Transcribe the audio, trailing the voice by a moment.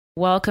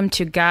Welcome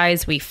to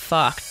Guys We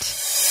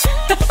Fucked.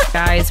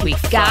 Guys We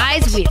Fucked.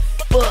 Guys We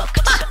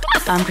Fucked.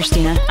 I'm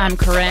Christina. I'm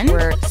Corinne.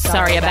 We're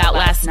sorry about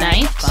last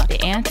night.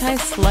 The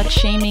anti-slut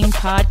shaming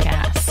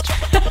podcast.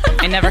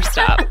 I never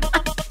stop.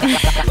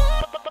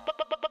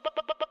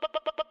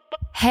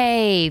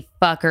 Hey,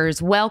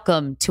 fuckers.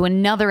 Welcome to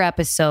another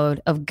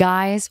episode of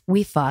Guys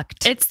We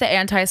Fucked. It's the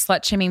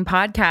anti-slut shaming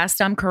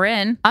podcast. I'm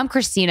Corinne. I'm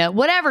Christina.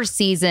 Whatever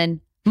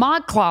season,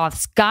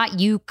 ModCloth's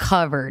got you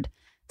covered.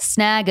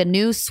 Snag a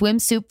new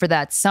swimsuit for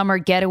that summer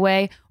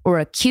getaway or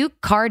a cute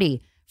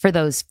cardi for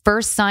those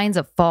first signs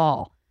of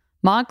fall.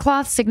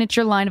 ModCloth's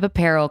signature line of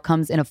apparel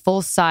comes in a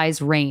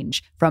full-size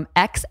range from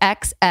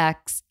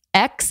XXX,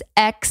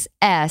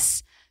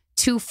 XXS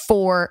to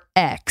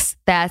 4X.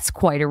 That's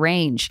quite a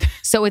range.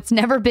 So it's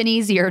never been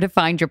easier to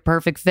find your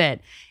perfect fit.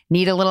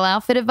 Need a little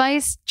outfit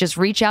advice? Just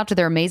reach out to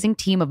their amazing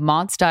team of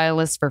mod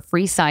stylists for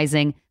free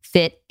sizing,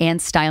 fit,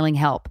 and styling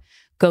help.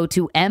 Go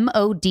to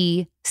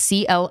modcloth.com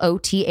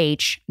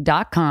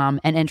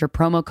and enter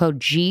promo code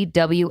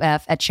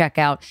GWF at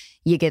checkout.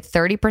 You get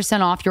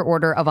 30% off your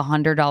order of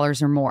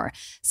 $100 or more.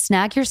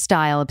 Snag your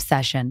style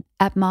obsession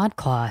at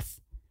ModCloth.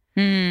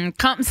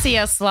 Come see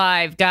us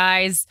live,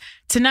 guys.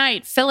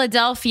 Tonight,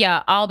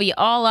 Philadelphia, I'll be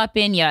all up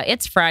in ya.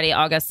 It's Friday,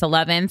 August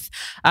 11th.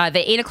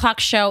 The 8 o'clock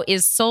show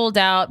is sold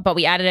out, but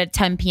we added a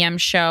 10 p.m.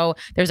 show.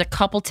 There's a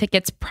couple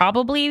tickets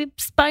probably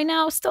by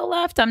now still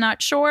left. I'm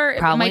not sure.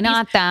 Probably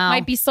not, though.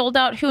 Might be sold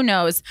out. Who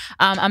knows?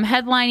 I'm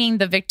headlining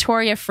the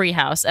Victoria Free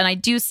House, and I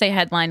do say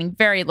headlining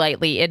very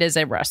lightly. It is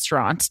a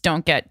restaurant.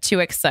 Don't get too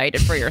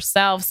excited for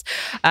yourselves.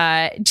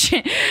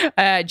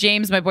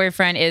 James, my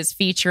boyfriend, is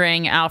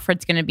featuring.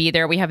 Alfred's going to be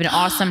there. We have an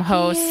awesome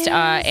host,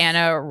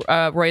 Anna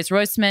Rose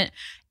Roisman.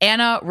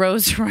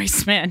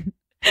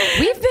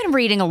 We've been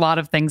reading a lot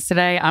of things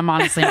today. I'm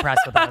honestly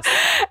impressed with us.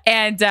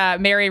 And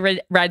Mary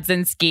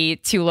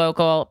Radzinski, two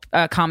local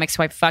comics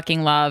who I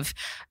fucking love.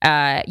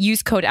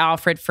 Use code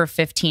Alfred for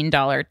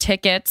 $15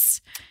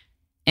 tickets.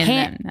 And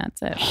then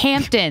that's it.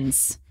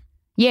 Hamptons.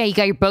 Yeah, you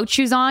got your boat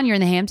shoes on. You're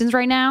in the Hamptons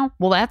right now.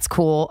 Well, that's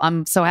cool.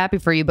 I'm so happy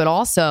for you. But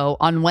also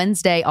on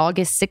Wednesday,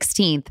 August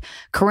 16th,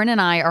 Corinne and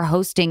I are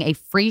hosting a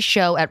free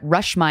show at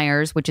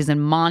Rushmeyer's, which is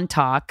in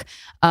Montauk.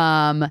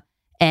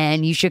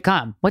 And you should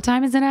come. What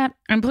time is it at?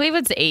 I believe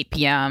it's 8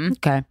 p.m.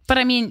 Okay. But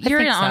I mean,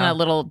 you're on a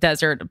little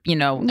desert, you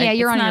know. Yeah,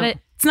 you're on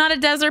it's not a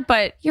desert,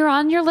 but you're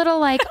on your little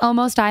like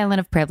almost island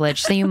of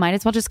privilege. So you might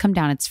as well just come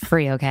down. It's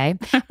free, okay?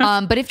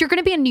 But if you're going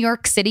to be in New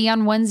York City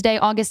on Wednesday,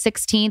 August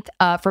 16th,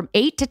 from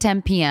 8 to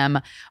 10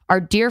 p.m., our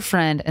dear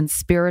friend and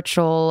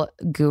spiritual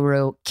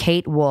guru,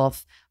 Kate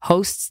Wolf,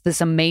 hosts this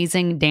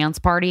amazing dance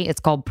party. It's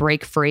called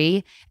Break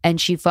Free.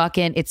 And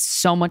it's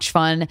so much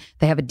fun.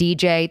 They have a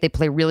DJ. They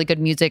play really good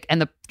music.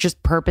 And the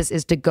just purpose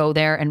is to go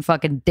there and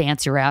fucking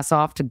dance your ass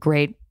off to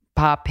great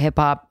pop, hip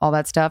hop, all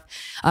that stuff.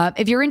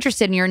 If you're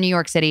interested and you're in New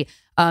York City,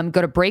 go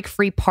to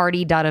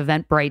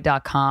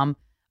breakfreeparty.eventbrite.com.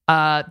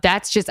 I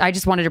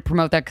just wanted to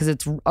promote that because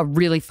it's a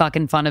really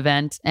fucking fun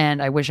event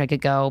and I wish I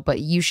could go, but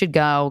you should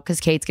go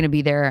because Kate's going to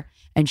be there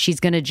and she's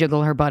going to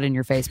jiggle her butt in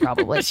your face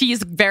probably.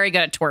 She's very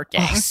good at twerking.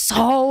 Oh,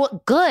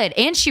 so good.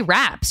 And she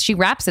raps. She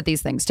raps at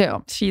these things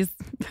too.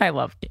 I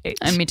love Kate.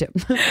 And me too.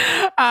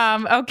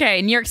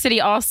 Okay. New York City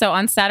also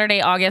on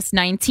Saturday, August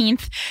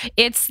 19th.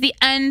 It's the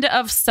end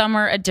of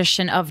summer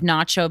edition of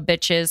Nacho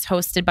Bitches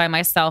hosted by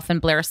myself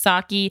and Blair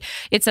Saki.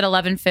 It's at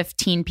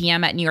 11:15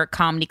 p.m. at New York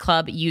Comedy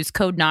Club. Use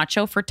code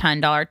Nacho for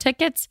 $10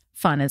 tickets.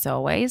 Fun as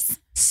always.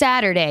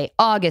 Saturday,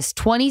 August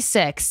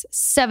 26th,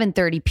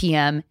 7:30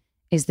 p.m.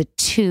 is the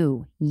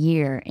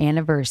 2-year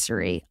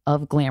anniversary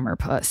of Glamour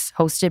Puss,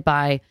 hosted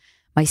by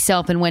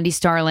myself and Wendy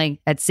Starling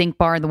at Zinc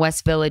Bar in the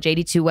West Village,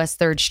 82 West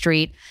 3rd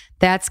Street.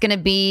 That's going to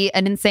be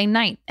an insane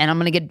night, and I'm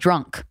going to get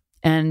drunk.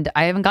 And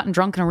I haven't gotten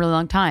drunk in a really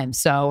long time,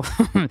 so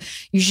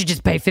you should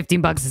just pay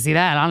 $15 to see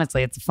that.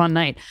 Honestly, it's a fun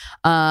night.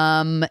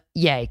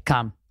 Yay,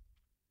 come.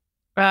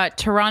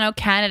 Toronto,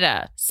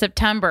 Canada,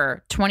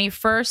 September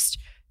 21st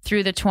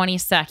through the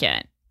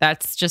 22nd.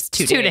 That's just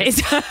 2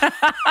 days.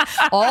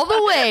 All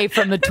the way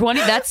from the 20.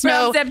 That's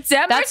no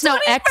September That's no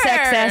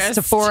XXS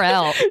to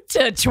 4L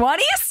to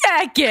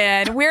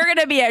 22nd. We're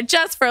gonna be at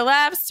Just for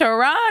Laughs,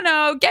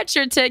 Toronto. Get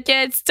your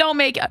tickets. Don't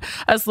make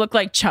us look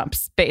like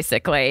chumps,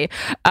 basically.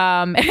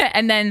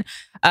 And then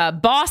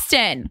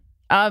Boston.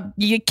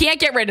 You can't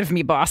get rid of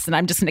me, Boston.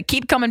 I'm just going to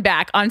keep coming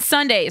back. On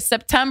Sunday,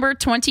 September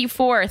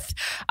 24th,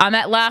 I'm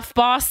at Laugh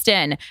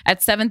Boston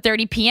at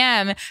 7:30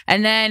 p.m.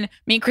 And then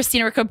me and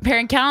Christina were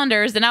comparing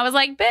calendars. And I was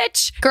like,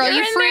 bitch, girl,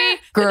 you're you in free?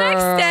 There the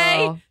next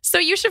day. So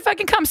you should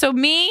fucking come. So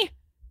me,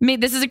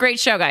 this is a great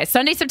show, guys.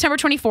 Sunday, September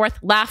 24th,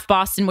 Laugh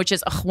Boston, which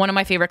is one of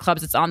my favorite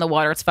clubs. It's on the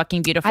water. It's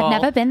fucking beautiful.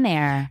 I've never been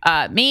there.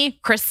 Me,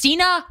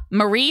 Christina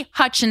Marie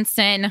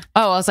Hutchinson.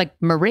 Oh, I was like,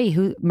 Marie?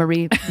 Who?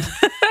 Marie?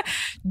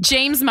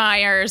 James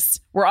Myers.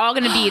 We're all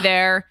going to be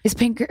there. Is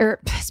Pinkerton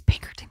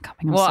coming?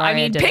 I'm Well, sorry I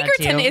mean, did that to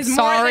Pinkerton you. is more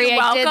sorry than I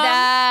welcome. did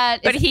that.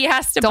 But he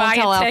has to Don't buy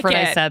tell a ticket. Alfred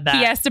I said that.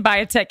 He has to buy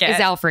a ticket. Is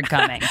Alfred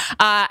coming?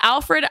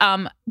 Alfred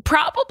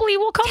probably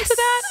will come to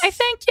that, I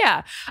think.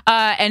 Yeah.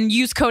 And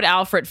use code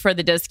Alfred for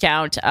the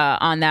discount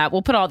on that.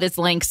 We'll put all these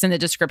links in the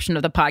description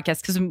of the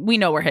podcast because we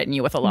know we're hitting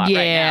you with a lot right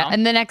now.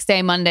 And the next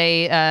day,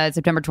 Monday,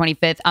 September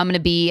 25th, I'm going to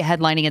be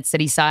headlining at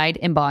Cityside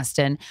in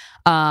Boston.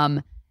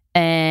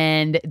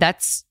 And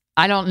that's,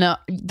 I don't know.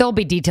 There'll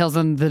be details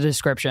in the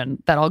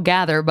description that I'll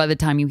gather by the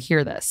time you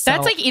hear this. So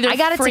That's like either I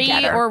got free it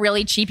together. or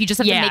really cheap. You just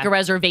have to Yeah. make a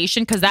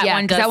reservation because that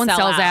one does that one sell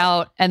sells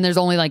out. And there's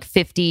only like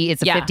 50.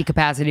 It's a Yeah. 50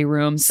 capacity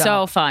room.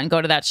 So fun.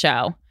 Go to that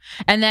show.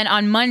 And then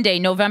on Monday,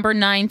 November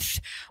 9th,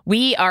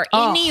 we are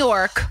in New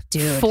York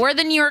for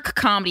the New York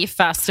Comedy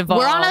Festival.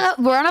 we're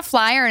on a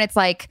flyer and it's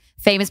like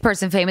famous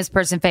person, famous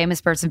person,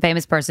 famous person,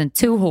 famous person,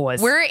 2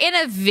 whores. We're in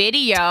a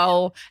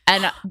video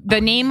and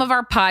the name of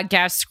our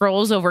podcast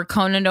scrolls over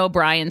Conan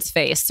O'Brien's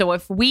face. So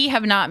if we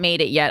have not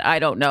made it yet, I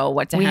don't know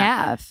what to We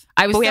happen. have.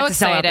 I was But we so have to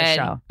sell out the excited.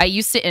 show. I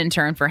used to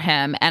intern for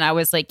him and I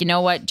was like, you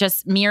know what?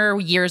 Just mere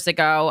years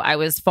ago, I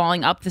was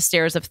falling up the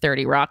stairs of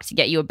 30 Rock to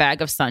get you a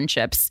bag of Sun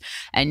Chips.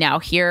 And now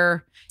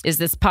here is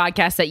this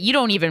podcast that you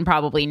don't even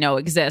probably know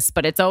exists,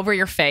 but it's over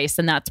your face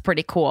and that's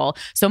pretty cool.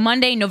 So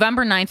Monday,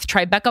 November 9th,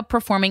 Tribeca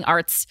Performing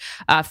Arts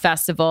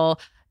Festival.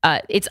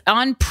 It's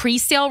on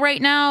pre-sale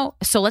right now.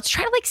 So let's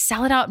try to like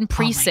sell it out in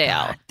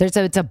pre-sale.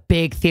 It's a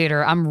big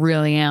theater. I'm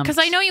really am. Because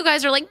I know you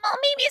guys are like, well,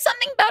 maybe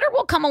something better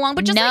will come along.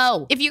 But just No.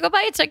 like, if you go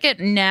buy a ticket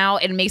now,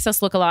 it makes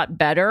us look a lot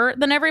better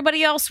than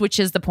everybody else,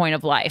 which is the point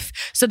of life.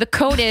 So the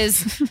code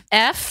is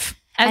F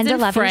as And in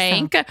 11%.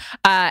 Frank,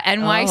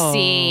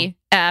 NYC,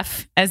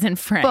 F as in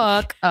Frank.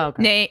 Book. Oh,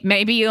 okay.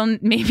 Maybe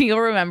you'll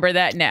remember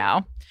that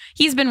now.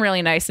 He's been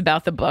really nice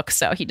about the book,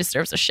 so he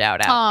deserves a shout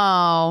out.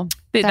 Oh,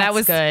 that that's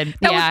was good.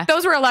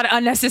 Those were a lot of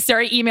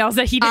unnecessary emails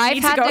that he didn't I've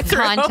need to had go to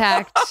through.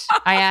 contact.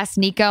 I asked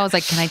Nico. I was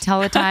like, "Can I tell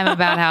the time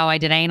about how I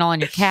did anal on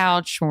your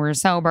couch when we were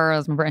sober?"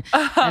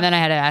 And then I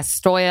had to ask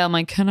Stoya. I'm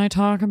like, "Can I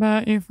talk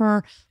about you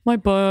for my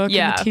book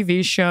Yeah. and the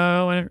TV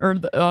show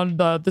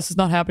and This Is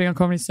Not Happening on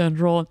Comedy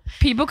Central?"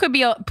 People could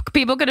have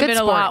Good been a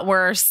sport. lot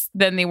worse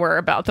than they were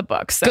about the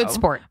book. So. Good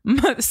sport.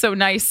 So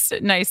nice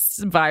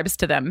vibes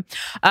to them.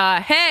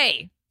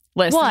 Hey,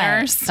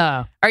 listeners,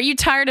 Oh, are you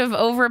tired of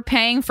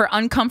overpaying for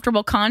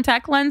uncomfortable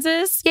contact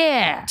lenses?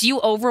 yeah. Do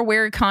you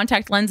overwear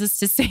contact lenses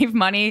to save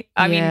money?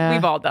 I mean, Yeah.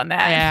 we've all done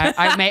that. Yeah,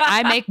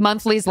 I make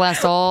monthlies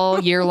last all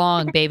year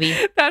long, baby.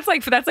 That's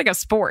like a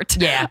sport.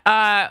 Yeah.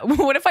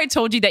 What if I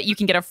told you that you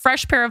can get a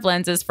fresh pair of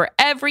lenses for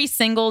every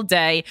single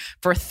day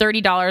for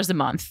 $30 a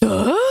month?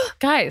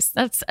 Guys,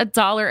 that's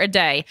 $1 a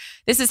day.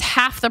 This is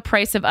half the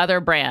price of other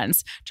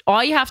brands.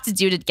 All you have to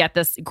do to get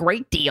this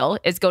great deal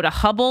is go to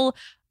Hubble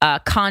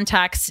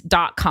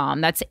contacts.com.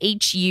 That's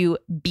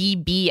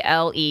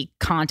HUBBLE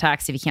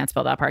contacts. If you can't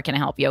spell that part, can I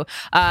help you?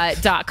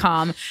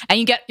 .com. And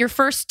you get your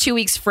first 2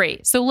 weeks free.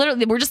 So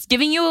literally, we're just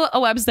giving you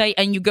a website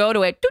and you go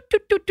to it,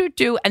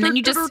 and then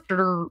you just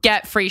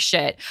get free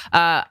shit.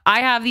 I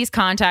have these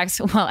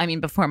contacts. Well, I mean,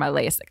 before my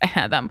LASIK, I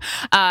had them.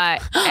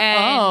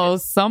 And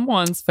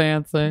someone's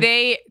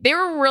fancy. they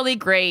were really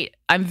great.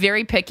 I'm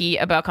very picky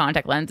about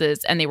contact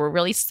lenses and they were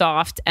really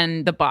soft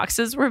and the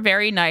boxes were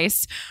very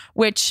nice,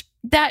 which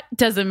that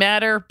doesn't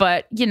matter.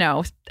 But, you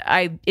know,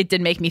 it did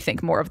make me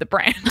think more of the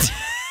brand.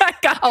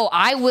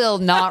 I will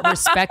not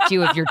respect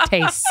you if your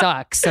taste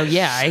sucks. So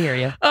yeah, I hear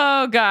you.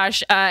 Oh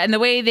gosh. And the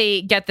way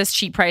they get this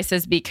cheap price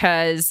is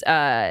because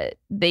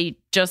they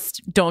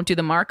just don't do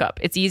the markup.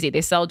 It's easy.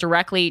 They sell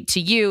directly to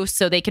you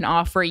so they can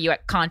offer you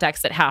at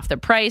contacts at half the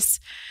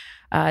price.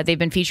 They've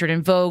been featured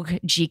in Vogue,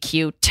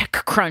 GQ,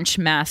 TechCrunch,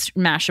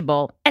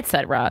 Mashable,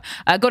 etc.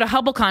 Go to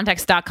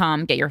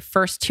HubbleContacts.com. Get your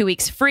first 2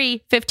 weeks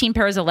free. 15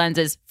 pairs of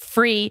lenses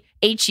free.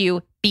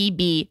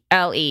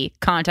 HUBBLE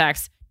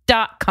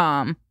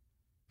contacts.com.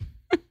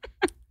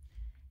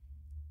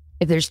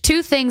 If there's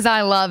 2 things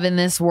I love in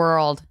this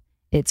world,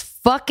 it's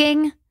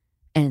fucking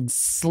and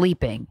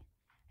sleeping.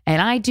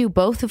 And I do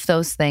both of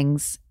those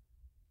things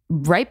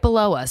right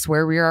below us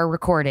where we are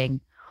recording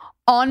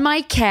on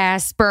my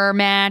Casper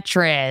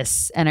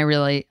mattress. And I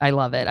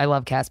love it. I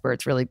love Casper.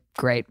 It's really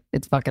great.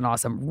 It's fucking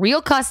awesome.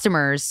 Real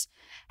customers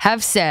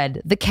have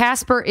said the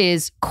Casper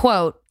is,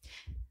 quote,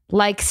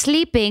 like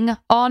sleeping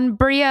on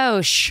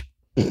brioche.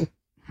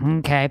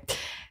 Okay,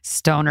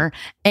 stoner.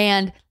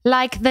 And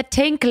like the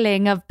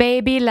tinkling of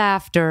baby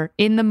laughter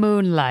in the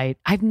moonlight.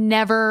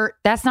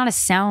 That's not a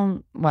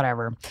sound,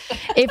 whatever.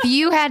 If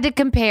you had to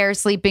compare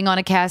sleeping on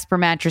a Casper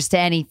mattress to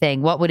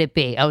anything, what would it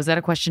be? Oh, is that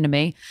a question to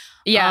me?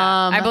 Yeah,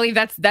 I believe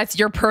that's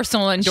your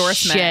personal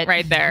endorsement Shit.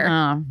 right there.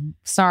 Oh,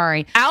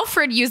 sorry.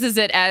 Alfred uses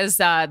it as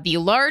the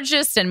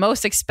largest and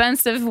most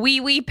expensive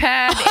wee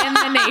pad in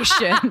the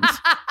nation.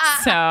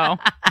 So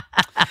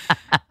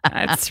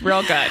that's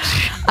real good.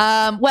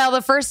 Well,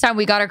 the first time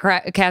we got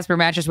a Casper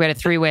mattress, we had a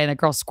 3-way and the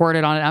girl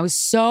squirted on it. I was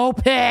so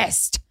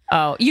pissed.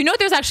 Oh, you know,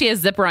 there's actually a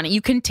zipper on it.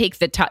 You can take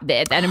the top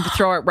and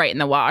throw it right in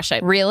the wash.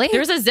 Really?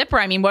 There's a zipper.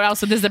 I mean, what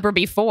else would the zipper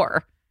be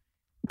for?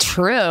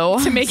 True.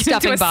 to make it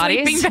into a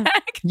sleeping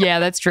bag. Yeah,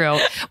 that's true.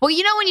 Well,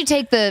 you know when you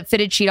take the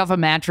fitted sheet off a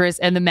mattress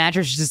and the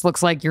mattress just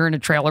looks like you're in a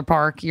trailer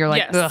park? You're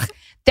like, Yes. ugh.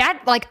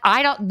 That, like,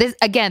 I don't,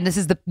 this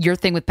is your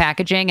thing with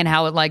packaging and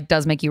how it, like,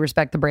 does make you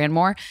respect the brand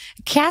more.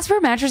 Casper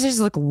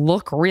mattresses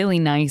look really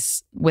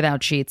nice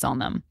without sheets on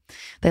them.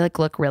 They, like,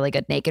 look really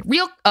good naked.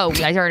 I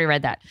already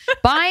read that.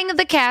 Buying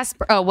the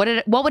Casper, what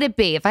would it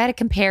be if I had to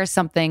compare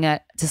something to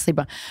sleep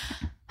on?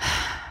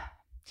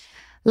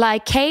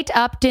 Like Kate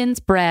Upton's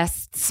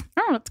breasts.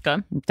 Oh, that's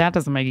good. That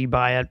doesn't make you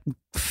buy it.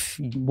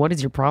 What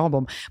is your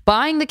problem?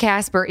 Buying the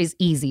Casper is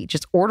easy.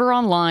 Just order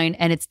online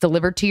and it's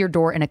delivered to your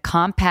door in a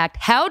compact,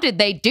 how did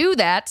they do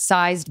that,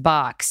 sized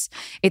box.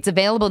 It's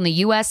available in the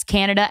US,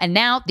 Canada, and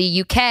now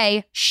the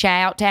UK.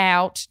 Shout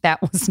out. That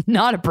was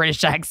not a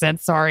British accent,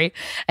 sorry.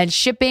 And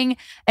shipping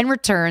and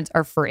returns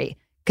are free.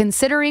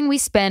 Considering we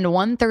spend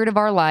 1/3 of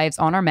our lives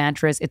on our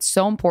mattress, it's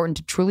so important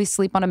to truly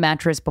sleep on a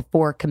mattress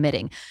before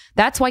committing.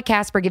 That's why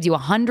Casper gives you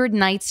 100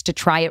 nights to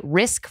try it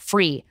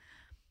risk-free.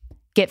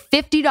 Get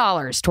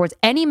 $50 towards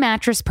any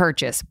mattress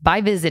purchase by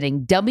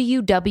visiting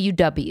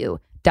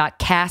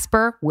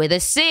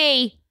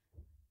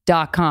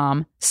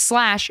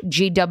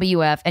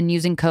www.casperwithac.com/GWF and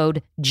using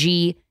code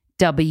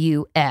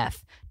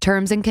GWF.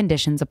 Terms and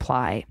conditions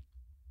apply.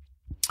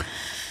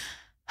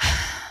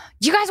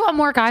 You guys want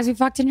more guys we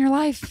fucked in your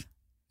life?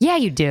 Yeah,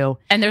 you do.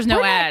 And there's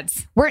no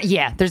ads.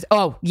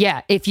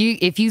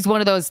 If you's one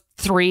of those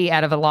 3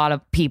 out of a lot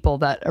of people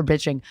that are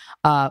bitching,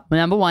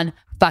 number 1,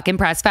 fucking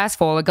press fast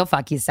forward, go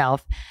fuck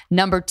yourself.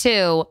 Number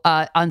 2,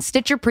 on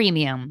Stitcher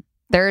Premium,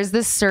 there is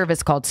this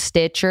service called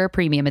Stitcher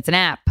Premium. It's an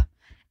app.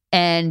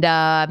 And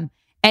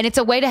it's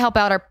a way to help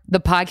out the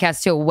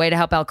podcast too, a way to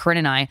help out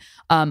Corinne and I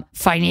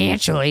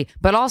financially.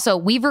 But also,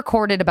 we've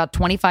recorded about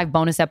 25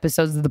 bonus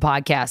episodes of the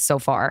podcast so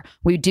far.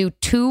 We do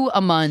 2 a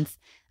month.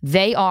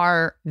 They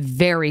are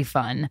very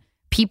fun.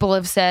 People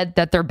have said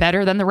that they're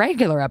better than the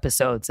regular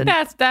episodes. And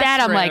that's that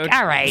I'm rude. like,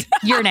 all right,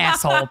 you're an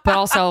asshole. But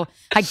also,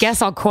 I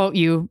guess I'll quote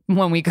you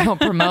when we go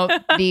promote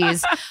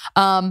these.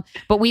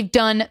 But we've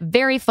done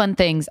very fun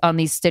things on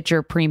these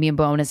Stitcher Premium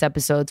bonus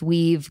episodes.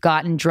 We've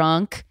gotten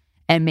drunk,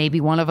 and maybe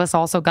one of us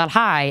also got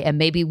high, and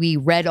maybe we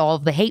read all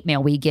of the hate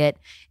mail we get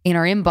in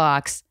our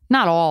inbox.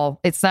 Not all.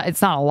 It's not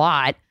a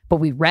lot. But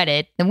we read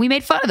it and we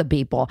made fun of the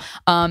people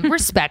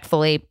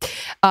respectfully.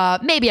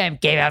 Maybe I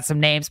gave out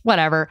some names,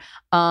 whatever.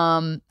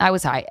 I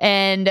was high.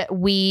 And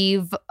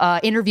we've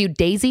interviewed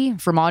Daisy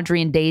from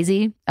Audrey and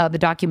Daisy, the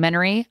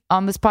documentary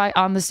on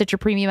the Stitcher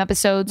Premium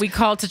episodes. We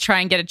called to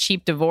try and get a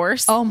cheap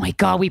divorce. Oh my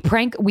God. We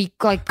kind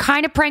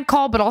of prank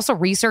called, but also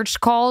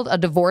called a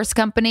divorce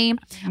company.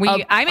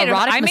 I made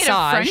a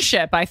massage.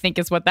 friendship, I think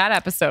is what that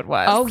episode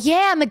was. Oh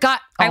yeah. And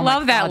I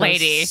love that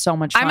lady. So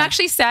much fun. I'm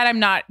actually sad I'm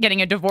not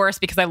getting a divorce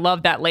because I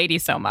love that lady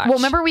so much. Well,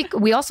 remember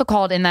we also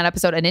called in that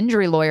episode an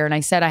injury lawyer, and I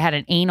said I had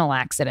an anal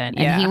accident,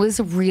 and he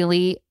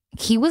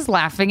was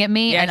laughing at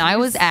me, and I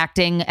was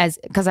acting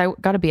because I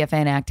got a BFA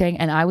in acting,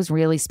 and I was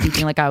really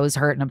speaking like I was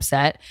hurt and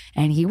upset,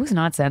 and he was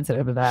not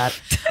sensitive to that.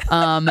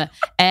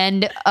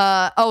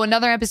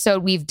 Another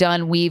episode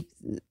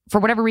for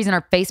whatever reason,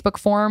 our Facebook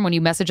forum, when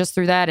you message us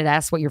through that, it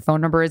asks what your phone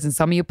number is, and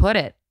some of you put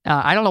it.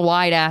 I don't know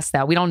why it asks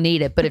that. We don't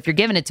need it. But if you're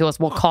giving it to us,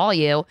 we'll call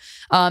you.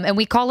 And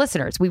we call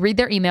listeners. We read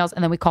their emails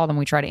and then we call them.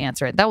 We try to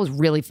answer it. That was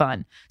really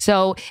fun.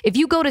 So if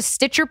you go to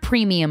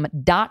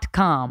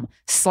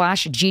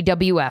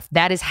stitcherpremium.com/GWF,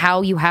 that is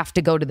how you have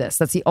to go to this.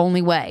 That's the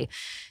only way.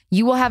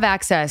 You will have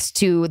access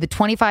to the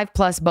 25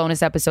 plus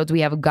bonus episodes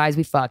we have of Guys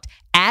We Fucked,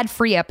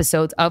 ad-free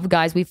episodes of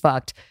Guys We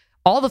Fucked,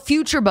 all the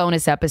future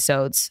bonus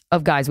episodes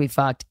of Guys We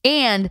Fucked,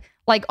 and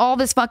like all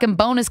this fucking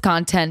bonus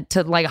content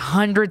to like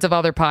hundreds of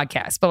other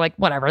podcasts. But like,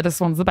 whatever, this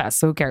one's the best,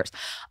 so who cares?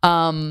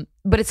 But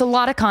it's a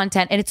lot of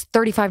content and it's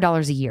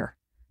 $35 a year.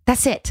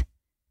 That's it.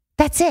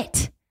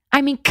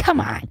 I mean,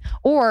 come on.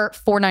 Or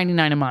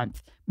 $4.99 a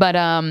month. But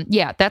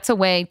yeah, that's a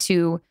way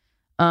to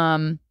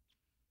help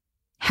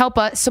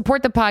us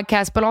support the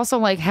podcast, but also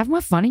like have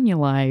more fun in your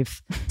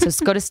life. So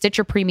just go to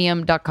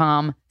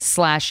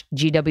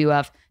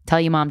stitcherpremium.com/GWF. Tell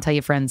your mom, tell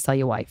your friends, tell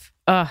your wife.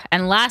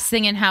 And last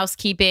thing in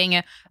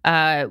housekeeping,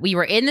 we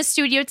were in the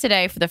studio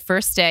today for the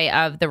first day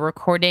of the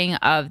recording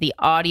of the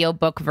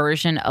audiobook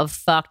version of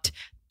Fucked,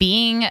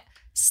 being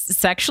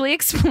sexually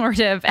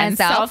explorative and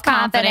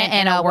self-confident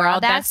in a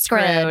world that's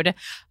screwed.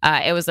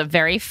 It was a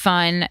very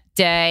fun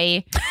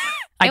day.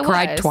 I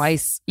cried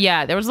twice.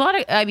 Yeah, there was a lot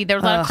of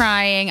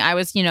crying. I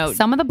was,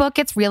 some of the book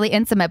gets really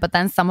intimate, but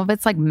then some of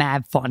it's like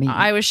mad funny.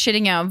 I was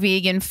shitting out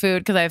vegan food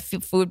because I have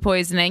food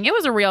poisoning. It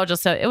was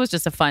it was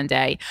just a fun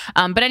day.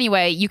 But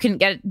anyway, you can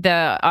get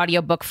the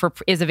audiobook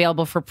is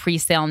available for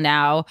pre-sale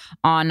now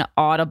on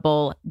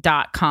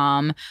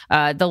audible.com.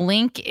 The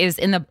link is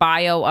in the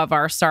bio of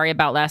our Sorry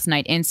About Last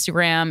Night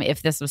Instagram.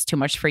 If this was too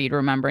much for you to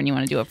remember and you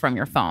want to do it from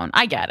your phone,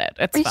 I get it.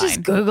 It's fine.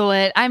 Just Google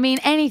it. I mean,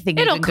 anything.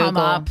 It'll come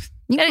up.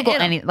 You can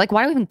Google anything. Like,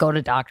 why do we even go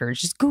to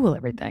doctors? Just Google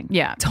everything.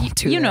 Yeah. Don't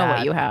do that. You know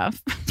what you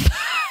have.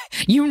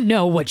 You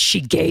know what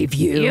she gave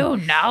you. You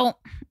know.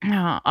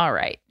 Oh, all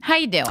right. How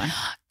you doing?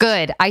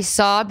 Good. I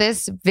saw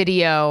this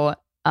video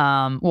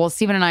Well,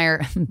 Steven and I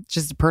are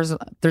just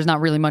there's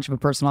not really much of a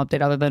personal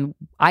update other than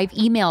I've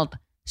emailed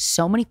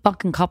so many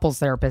fucking couples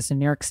therapists in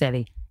New York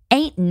City.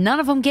 Ain't none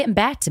of them getting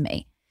back to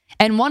me.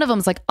 And one of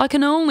them's like, I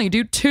can only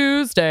do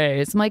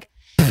Tuesdays. I'm like,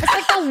 it's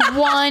like the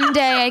one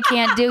day I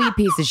can't do, you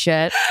piece of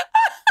shit.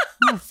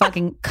 I'm a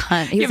fucking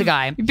cunt. He's a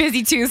guy.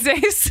 Busy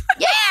Tuesdays.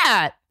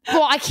 Yeah.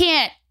 Well, I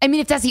can't. I mean,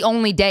 if that's the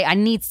only day, I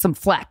need some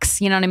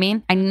flex. You know what I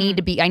mean? I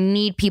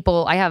need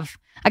people. I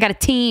got a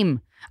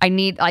team. I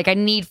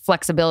need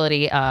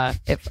flexibility.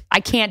 If I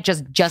can't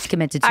just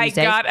commit to Tuesdays.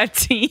 I got a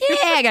team.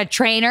 Yeah, I got a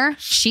trainer.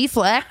 She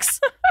flex.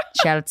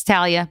 Shout out to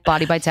Talia,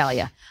 Body by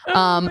Talia.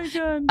 My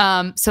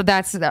God. So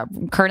that's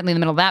currently in the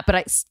middle of that.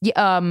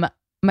 But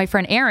my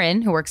friend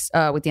Aaron, who works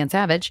with Dan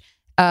Savage,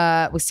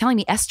 was telling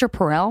me Esther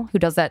Perel, who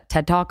does that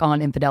TED Talk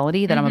on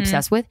infidelity that I'm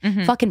obsessed with,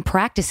 fucking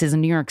practices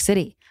in New York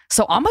City.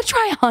 So I'm gonna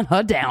try hunt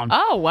her down.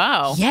 Oh,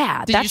 wow.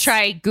 Yeah. Did you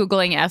try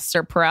Googling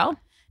Esther Perel?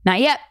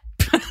 Not yet.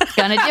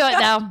 Gonna do it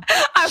though.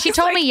 She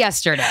told me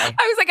yesterday. I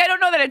was like, I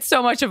don't know that it's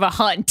so much of a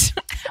hunt.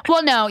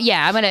 Well, no,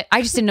 yeah.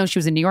 I just didn't know she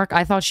was in New York.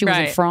 I thought she was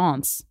in Right.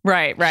 France.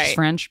 Right. She's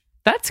French.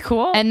 That's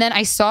cool. And then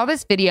I saw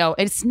this video.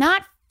 It's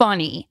not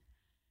funny,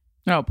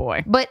 oh,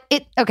 boy. but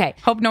okay.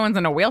 Hope no one's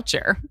in a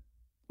wheelchair.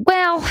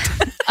 Well,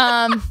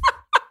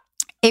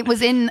 it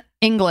was in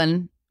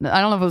England. I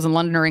don't know if it was in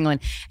London or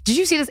England. Did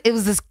you see this? It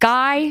was this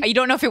guy. You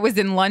don't know if it was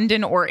in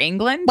London or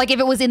England? Like if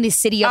it was in the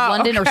city of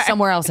London or okay.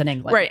 somewhere else in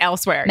England. Right,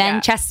 elsewhere. yeah.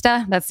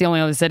 Manchester. That's the only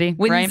other city.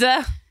 Right?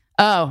 Windsor.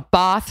 Oh,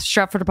 Bath,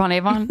 Stratford upon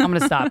Avon. I'm going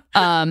to stop.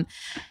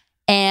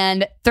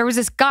 And there was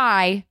this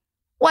guy,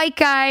 white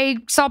guy,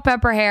 salt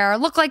pepper hair,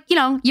 looked like,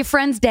 your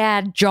friend's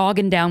dad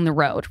jogging down the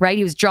road, right?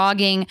 He was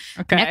jogging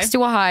Okay. next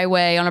to a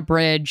highway on a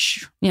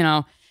bridge,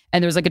 and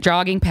there was like a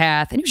jogging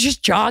path and he was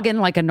just jogging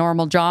like a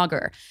normal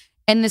jogger.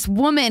 And this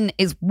woman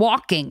is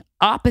walking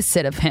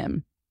opposite of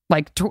him,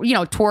 like,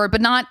 toward,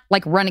 but not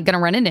like gonna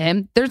run into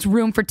him. There's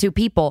room for two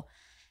people.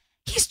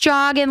 He's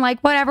jogging like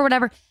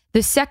whatever.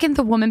 The second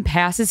the woman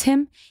passes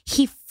him,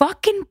 he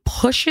fucking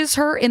pushes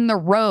her in the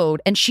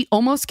road and she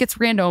almost gets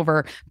ran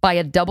over by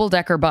a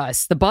double-decker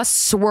bus. The bus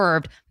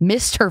swerved,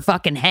 missed her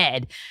fucking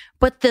head.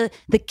 But the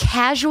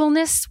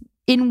casualness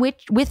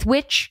with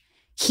which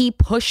he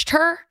pushed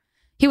her,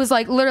 he was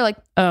like, literally like,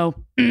 oh,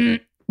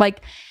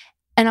 like...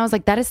 And I was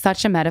like, that is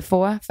such a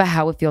metaphor for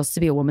how it feels to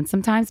be a woman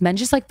sometimes. Men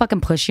just like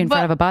fucking push you in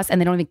front of a bus and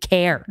they don't even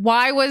care.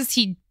 Why did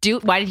he do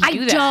that? I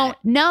don't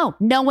know.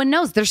 No one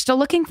knows. They're still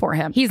looking for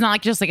him. He's not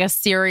like just like a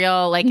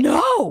serial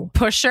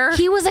pusher.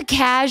 He was a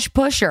cash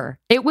pusher.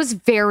 It was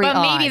very But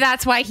odd. maybe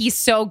that's why he's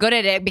so good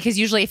at it, because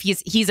usually if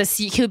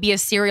he'll be a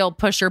serial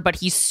pusher, but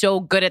he's so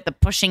good at the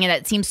pushing and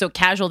it seems so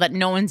casual that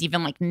no one's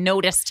even like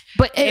noticed.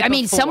 But it I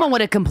mean, before. someone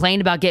would have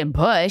complained about getting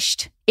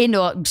pushed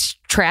into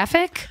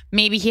traffic.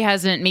 Maybe he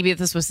hasn't. Maybe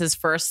this was his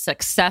first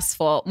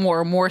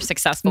more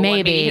successful. One.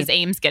 Maybe his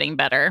aim's getting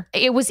better.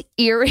 It was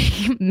eerie,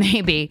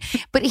 maybe,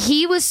 but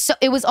he was.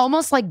 It was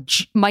almost like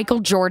Michael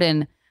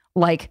Jordan,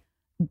 like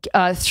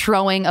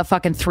throwing a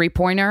fucking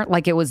 3-pointer,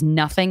 like it was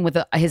nothing with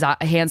his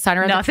hand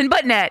sign. Nothing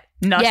but net.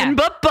 Nothing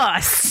but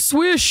bus.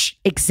 Swish.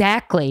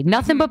 Exactly.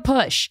 Nothing but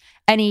push.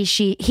 And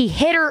he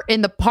hit her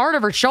in the part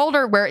of her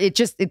shoulder where it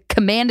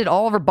commanded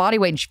all of her body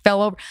weight and she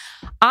fell over.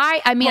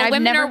 I mean, I've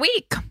women never. are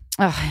weak.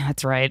 Oh,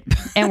 that's right.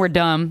 And we're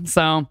dumb.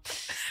 So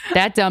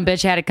that dumb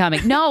bitch had it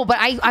coming. No, but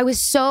I was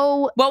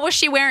so. What was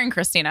she wearing,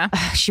 Christina?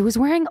 She was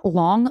wearing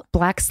long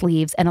black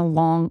sleeves and a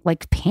long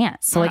like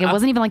pants. So like it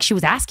wasn't even like she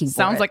was asking for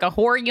Sounds it. like a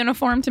whore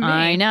uniform to me.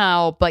 I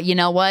know. But you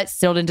know what?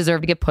 Still didn't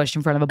deserve to get pushed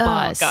in front of a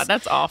bus. Oh, God,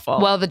 that's awful.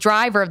 Well, the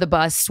driver of the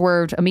bus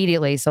swerved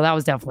immediately. So that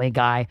was definitely a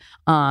guy.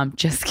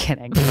 Just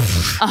kidding.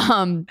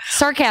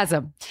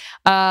 Sarcasm.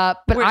 But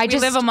we I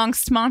just live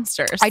amongst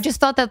monsters. I just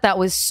thought that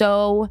was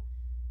so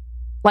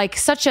like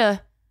such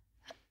a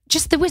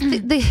just that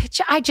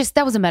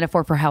was a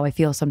metaphor for how I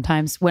feel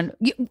sometimes when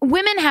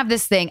women have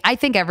this thing. I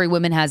think every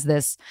woman has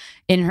this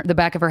in the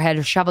back of her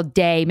head. She'll have a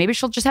day. Maybe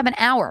she'll just have an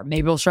hour.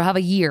 Maybe she'll have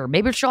a year.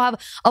 Maybe she'll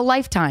have a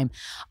lifetime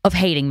of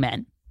hating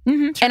men.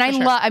 Mm-hmm, And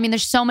I mean,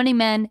 there's so many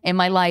men in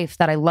my life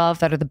that I love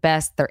that are the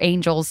best. They're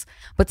angels.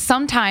 But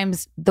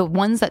sometimes the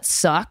ones that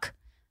suck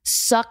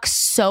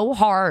so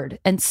hard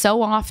and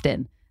so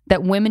often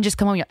that women just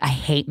come home and go, I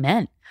hate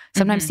men.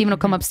 Sometimes Steven will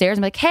come upstairs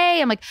and be like,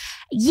 hey, I'm like,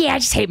 yeah, I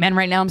just hate men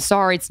right now. I'm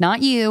sorry. It's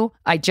not you.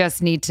 I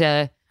just need to,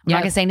 I'm not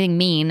going to say anything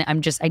mean. I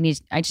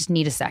just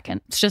need a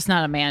second. It's just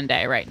not a man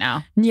day right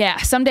now. Yeah.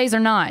 Some days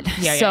are not.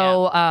 Yeah,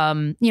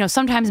 so,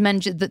 sometimes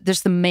men,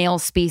 there's the male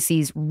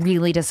species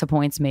really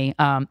disappoints me.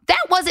 That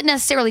wasn't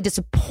necessarily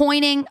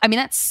disappointing. I mean,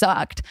 that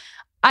sucked.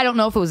 I don't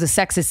know if it was a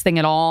sexist thing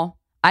at all.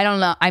 I don't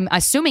know. I'm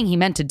assuming he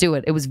meant to do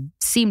it. It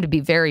seemed to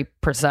be very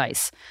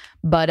precise,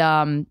 but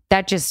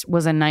that just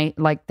was a night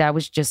like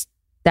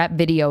that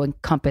video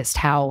encompassed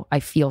how I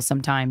feel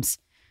sometimes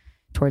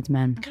towards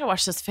men. I gotta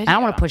watch this video. I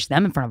don't want to push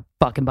them in front of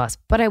a fucking bus,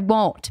 but I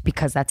won't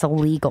because that's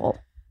illegal.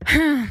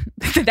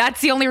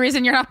 That's the only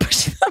reason you're not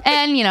pushing them.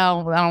 And I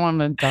don't want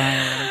to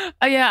die.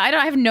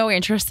 I have no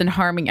interest in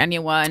harming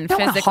anyone don't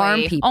wanna physically.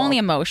 harm people. Only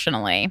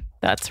emotionally.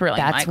 That's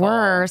really my goal.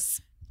 Worse.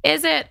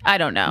 Is it? I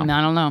don't know.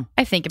 I don't know.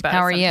 I think about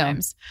How it are you?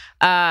 sometimes.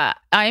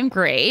 I'm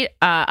great.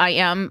 I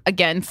am,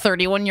 again,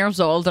 31 years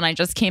old, and I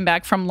just came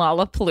back from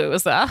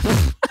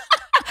Lollapalooza.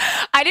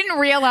 I didn't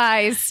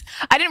realize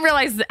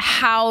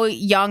how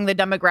young the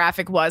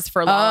demographic was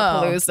for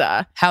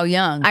Lollapalooza. How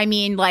young? I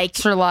mean, like,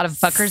 For a lot of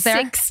fuckers there?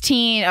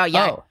 16. Oh,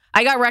 yeah. Oh.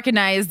 I got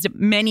recognized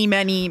many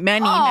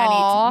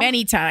Aw.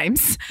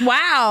 times.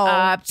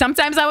 Wow.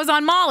 Sometimes I was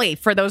on Molly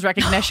for those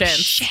recognitions.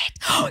 Shit.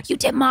 You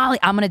did Molly.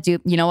 I'm going to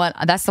do, you know what?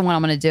 That's the one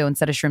I'm going to do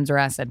instead of shrooms or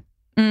acid.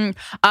 That's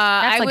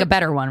a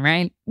better one,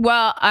 right?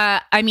 Well,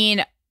 I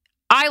mean,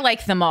 I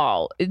like them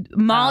all.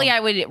 Molly, Oh. I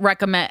would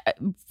recommend.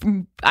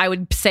 I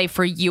would say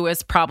for you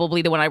is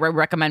probably the one I would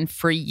recommend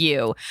for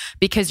you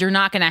because you're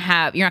not gonna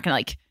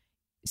like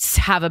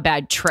have a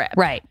bad trip,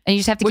 Right. And you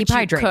just have to Which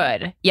keep you hydrated.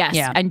 could, yes,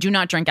 Yeah. and do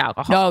not drink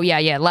alcohol. Oh, yeah.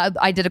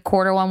 I did a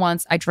quarter one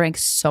once. I drank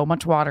so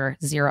much water.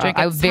 Zero. Drink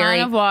I a was ton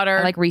of water.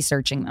 I like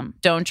researching them.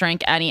 Don't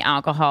drink any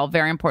alcohol.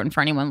 Very important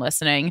for anyone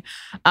listening.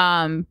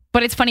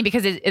 But it's funny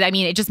because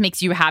it just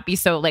makes you happy.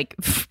 So like,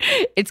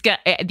 it's got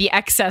the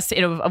excess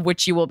of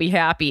which you will be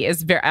happy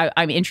is very.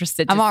 I'm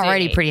interested. I'm to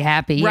already see. pretty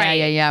happy.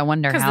 Right. Yeah. I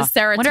wonder Because how. the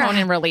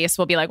serotonin release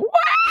will be like, wow.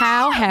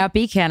 How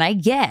happy can I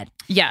get?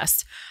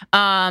 Yes.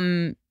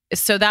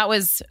 So that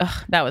was.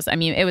 I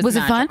mean, it was. Was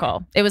it fun?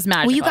 magical. It was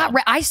magical. Well, you got.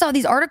 I saw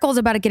these articles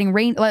about it getting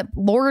rain. Like,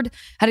 Lord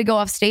had to go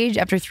off stage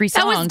after 3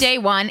 songs. That was day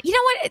one. You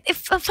know what? If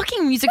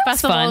fucking music That was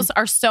festivals fun.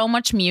 are so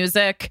much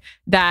music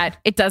that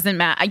it doesn't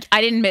matter.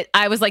 I didn't admit.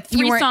 I was like, You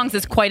 3 weren't- songs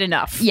is quite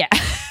enough. Yeah.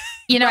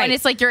 You know, Right. and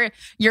it's like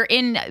you're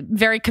in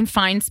very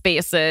confined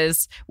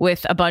spaces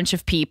with a bunch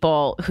of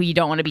people who you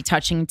don't want to be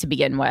touching to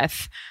begin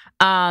with.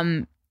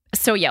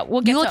 So yeah,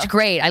 we'll get You looked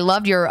great. I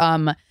loved your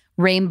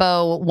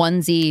rainbow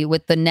onesie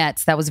with the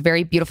nets. That was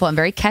very beautiful and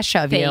very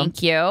Kesha of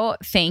you.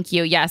 Thank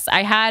you. Yes,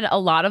 I had a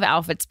lot of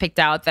outfits picked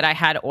out that I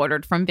had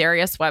ordered from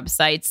various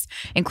websites,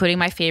 including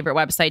my favorite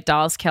website,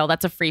 Dolls Kill.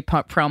 That's a free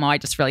promo. I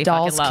just really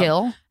Dolls fucking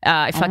love. Kill?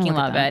 I fucking look at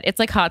love that. it. It's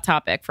like Hot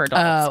Topic for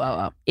adults.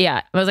 Oh.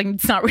 Yeah, I was like,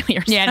 it's not really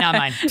yours. Yeah, not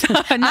mine.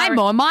 I'm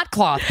a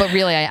ModCloth, but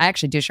really, I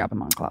actually do shop at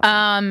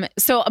ModCloth.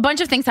 So a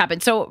bunch of things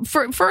happened. So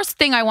first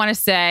thing I want to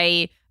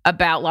say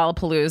about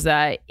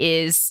Lollapalooza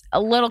is a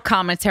little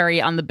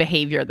commentary on the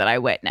behavior that I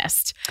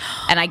witnessed.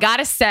 And I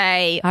gotta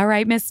say, All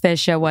right, Miss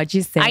Fisher, what'd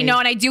you say? I know,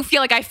 and I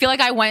feel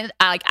like I went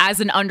like as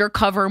an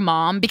undercover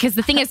mom because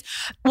the thing is,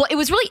 well, it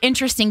was really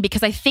interesting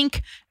because I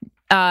think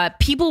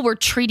people were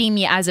treating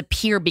me as a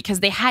peer because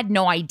they had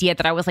no idea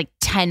that I was like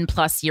 10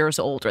 plus years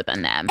older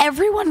than them.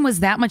 Everyone was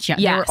that much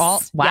younger. Yes. They were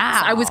all, wow.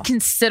 Yes. I was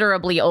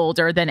considerably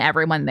older than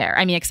everyone there.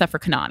 I mean, except for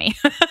Kanani.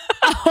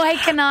 Oh, hi,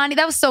 Kanani.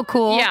 That was so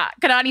cool. Yeah,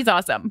 Kanani's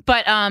awesome.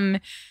 But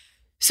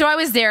so I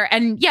was there,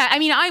 and yeah, I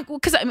mean,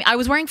 I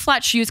was wearing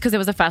flat shoes because it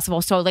was a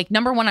festival. So like,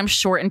 number one, I'm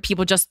short, and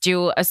people just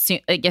do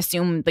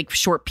assume like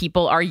short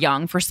people are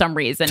young for some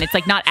reason. It's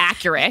like not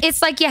accurate.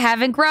 It's like you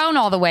haven't grown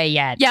all the way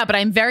yet. Yeah, but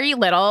I'm very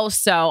little,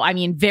 so I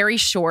mean, very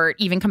short,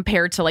 even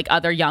compared to like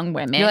other young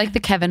women. You're like the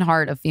Kevin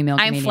Hart of female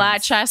I'm comedians.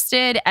 flat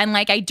chested, and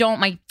like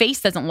my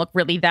face doesn't look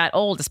really that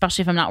old,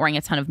 especially if I'm not wearing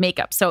a ton of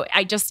makeup. So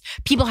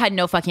people had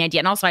no fucking idea,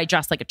 and also I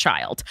dress like a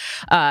child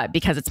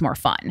because it's more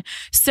fun.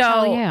 So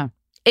Hell yeah.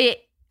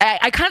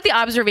 I kind of the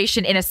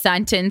observation in a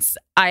sentence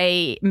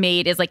I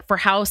made is like, for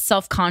how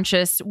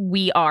self-conscious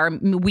we are,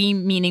 we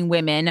meaning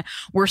women,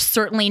 we're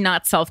certainly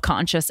not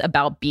self-conscious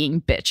about being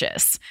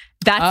bitches.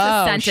 That's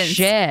the sentence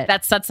shit.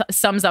 that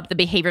sums up the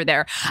behavior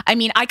there. I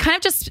mean, I kind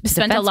of just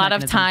spent a defense lot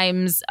of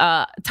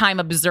mechanism. time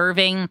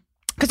observing.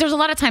 Because there's a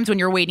lot of times when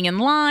you're waiting in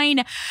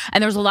line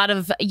and there's a lot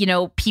of,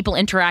 people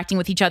interacting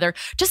with each other,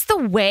 just the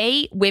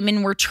way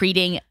women were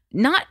treating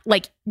not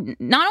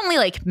only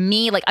like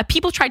me, like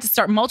people tried to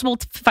start multiple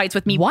fights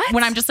with me What?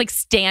 when I'm just like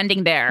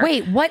standing there.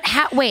 Wait, what?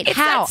 How? Wait, It's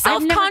how? that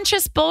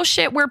self-conscious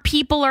bullshit where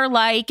people are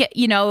like,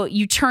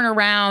 you turn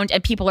around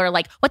and people are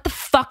like, what the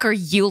fuck are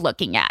you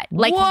looking at?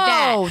 Like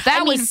Whoa, that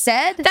I mean, was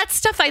said? That's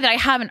stuff that I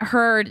haven't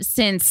heard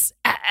since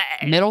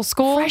Middle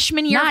school?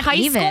 freshman year of Not high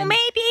even. school,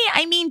 maybe.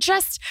 I mean,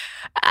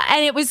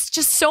 and it was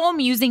just so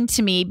amusing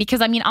to me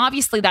because I mean,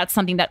 obviously that's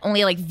something that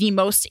only like the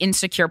most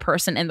insecure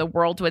person in the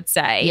world would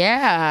say.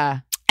 Yeah.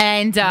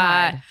 And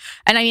God.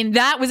 and I mean,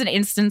 that was an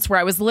instance where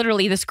I was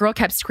literally, this girl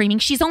kept screaming,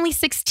 she's only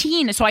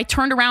 16. So I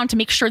turned around to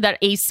make sure that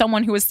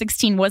someone who was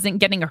 16 wasn't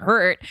getting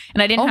hurt,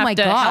 and I didn't Oh have my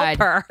to God. help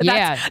her.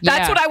 Yeah, That's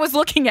yeah. what I was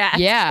looking at.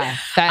 Yeah.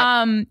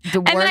 And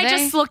then were I they?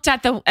 just looked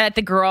at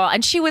the girl,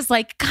 and she was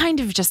like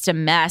kind of just a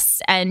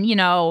mess, and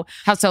How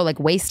so? Like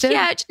wasted?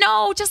 yeah,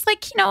 no, just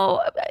like,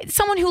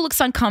 someone who looks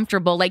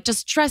uncomfortable, like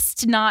just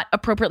dressed not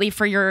appropriately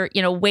for your,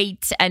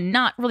 weight and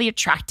not really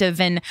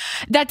attractive. And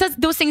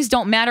those things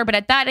don't matter. But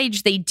at that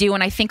age, they do.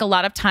 And I think a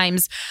lot of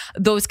times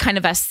those kind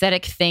of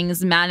aesthetic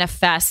things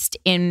manifest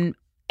in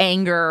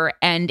anger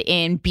and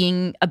in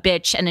being a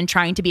bitch and in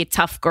trying to be a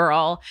tough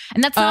girl.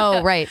 And that's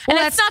not right. And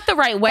Well, that's not the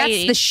right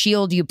way. That's the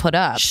shield you put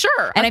up.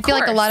 Sure. And of I feel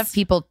like a lot course. of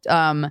people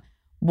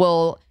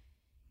will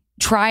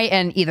try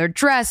and either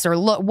dress or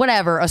look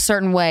whatever a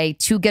certain way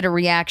to get a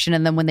reaction,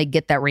 and then when they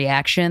get that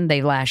reaction,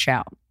 they lash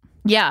out.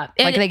 Yeah.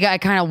 Like I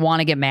kind of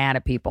want to get mad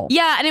at people.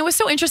 Yeah, and it was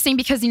so interesting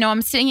because,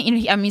 I'm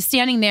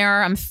standing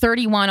there, I'm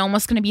 31,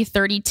 almost going to be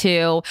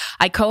 32.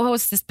 I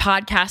co-host this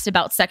podcast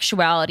about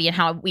sexuality and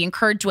how we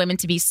encourage women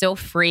to be so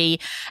free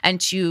and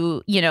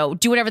to,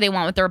 do whatever they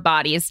want with their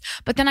bodies.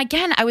 But then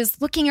again, I was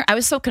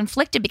so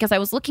conflicted because I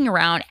was looking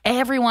around.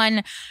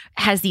 Everyone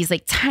has these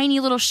like tiny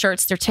little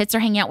shirts, their tits are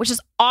hanging out, which is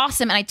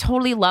awesome. And I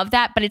totally love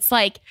that. But it's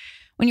like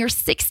when you're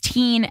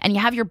 16 and you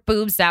have your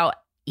boobs out,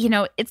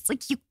 it's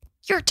like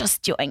you're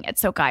just doing it.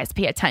 So guys,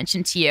 pay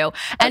attention to you.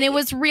 And it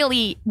was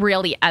really,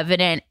 really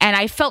evident. And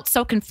I felt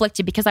so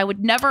conflicted because I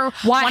would never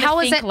want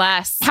to think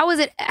less. How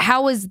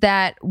is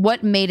that?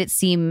 What made it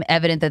seem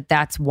evident that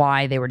that's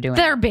why they were doing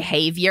their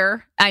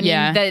behavior? I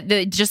mean,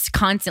 the just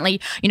constantly,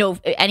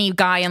 any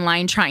guy in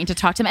line trying to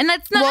talk to them. And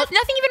that's nothing even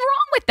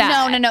wrong with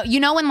that.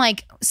 No. When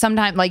like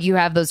sometimes like you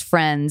have those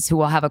friends who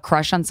will have a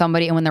crush on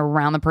somebody, and when they're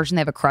around the person they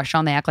have a crush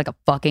on, they act like a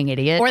fucking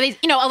idiot. Or they,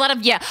 a lot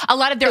of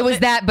their. It was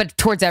that, but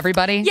towards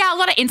everybody. Yeah, a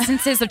lot of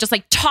instances of just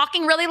like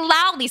talking really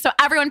loudly so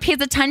everyone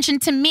pays attention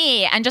to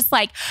me and just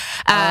like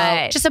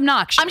just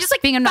obnoxious. I'm just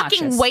like being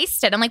fucking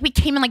wasted. I'm like, we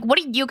came in like, what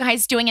are you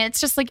guys doing? And it's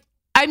just like,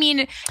 I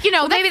mean,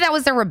 maybe that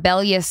was their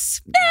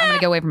rebellious. I'm gonna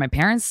get away from my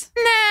parents.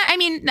 I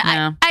mean, no.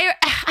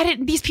 I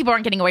didn't. These people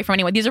aren't getting away from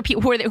anyone. These are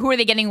people. Who are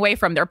they getting away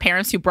from? Their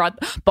parents who bought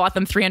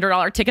them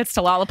 $300 tickets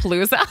to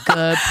Lollapalooza.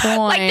 Good point.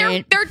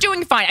 Like they're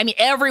doing fine. I mean,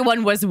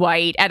 everyone was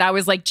white, and I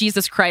was like,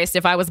 Jesus Christ,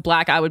 if I was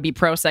black, I would be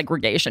pro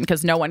segregation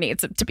because no one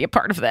needs to be a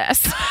part of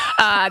this.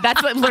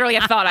 That's literally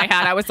a thought I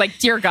had. I was like,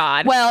 dear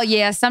God. Well,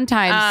 yeah,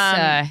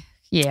 sometimes.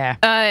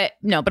 Yeah.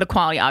 No, but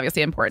equality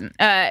obviously important.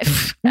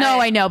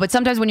 No, I know, but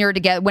sometimes when you're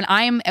together,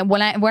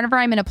 whenever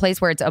I'm in a place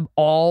where it's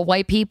all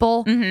white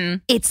people,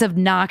 it's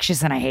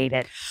obnoxious and I hate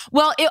it.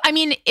 Well,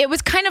 it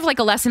was kind of like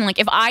a lesson. Like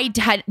if I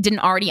didn't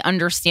already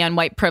understand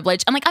white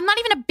privilege, and like I'm not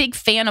even a big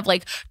fan of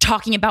like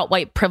talking about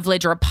white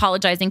privilege or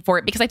apologizing for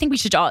it because I think we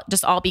should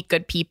all be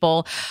good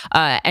people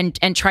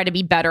and try to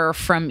be better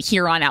from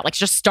here on out. Like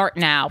just start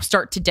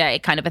today,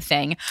 kind of a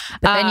thing.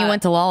 But then you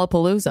went to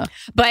Lollapalooza.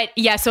 But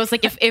yeah, so it's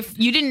like if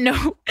you didn't know.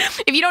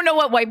 If you don't know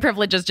what white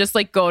privilege is, just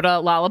like go to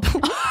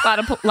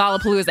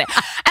Lollapalooza.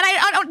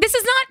 And this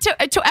is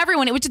not to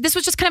everyone. This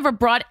was just kind of a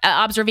broad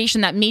observation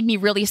that made me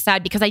really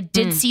sad because I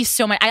did see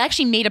so much. I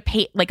actually made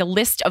a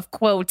list of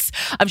quotes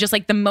of just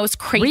like the most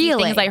crazy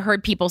things I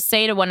heard people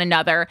say to one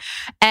another.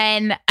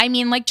 And I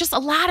mean, like just a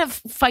lot of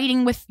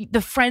fighting with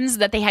the friends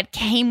that they had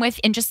came with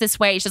in just this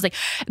way. She's just like,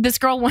 this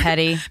girl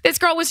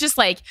was just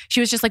like,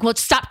 well,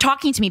 stop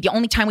talking to me. The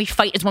only time we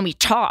fight is when we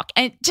talk.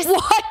 And just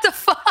what the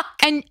fuck?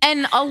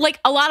 And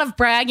a lot of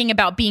bragging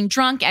about being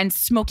drunk and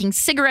smoking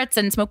cigarettes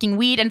and smoking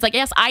weed. And it's like,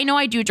 yes, I know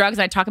I do drugs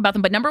and I talk about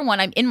them. But number one,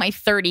 I'm in my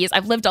 30s.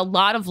 I've lived a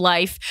lot of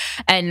life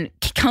and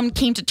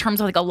came to terms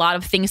with like a lot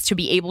of things to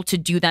be able to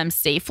do them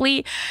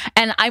safely.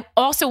 And I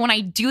also, when I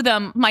do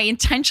them, my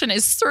intention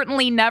is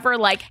certainly never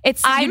like,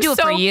 I'm do it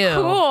so for you.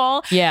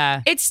 Cool.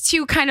 Yeah. It's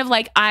to kind of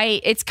like,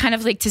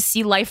 to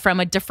see life from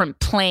a different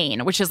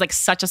plane, which is like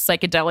such a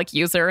psychedelic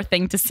user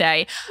thing to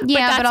say.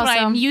 Yeah, but that's why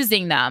I'm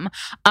using them.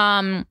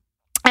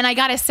 And I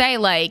gotta say,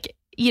 like,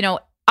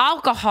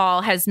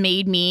 alcohol has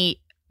made me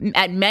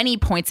at many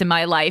points in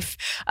my life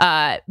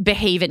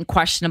behave in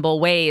questionable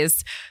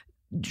ways.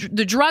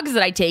 The drugs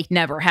that I take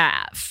never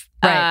have.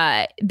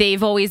 Right.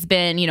 They've always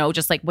been,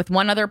 just like with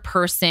one other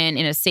person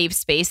in a safe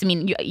space. I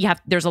mean,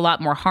 there's a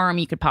lot more harm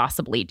you could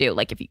possibly do,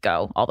 like if you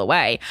go all the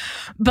way.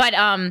 But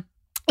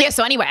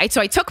so anyway, so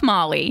I took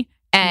Molly.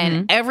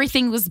 And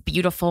everything was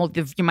beautiful.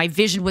 My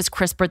vision was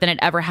crisper than it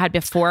ever had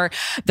before.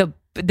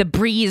 The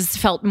breeze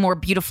felt more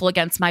beautiful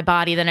against my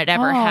body than it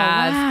ever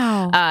has.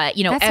 Wow.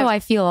 That's how I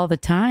feel all the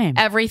time.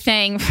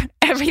 Everything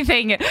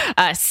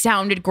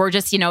sounded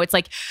gorgeous. It's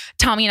like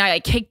Tommy and I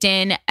kicked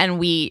in and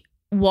we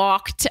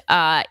walked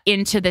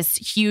into this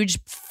huge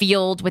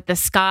field with the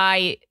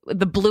sky,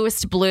 the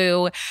bluest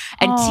blue,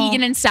 and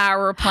Tegan and Sarah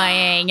were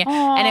playing.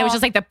 And it was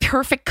just like the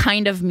perfect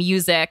kind of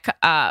music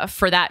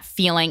for that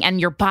feeling.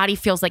 And your body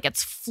feels like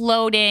it's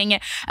floating.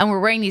 And we're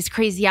wearing these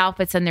crazy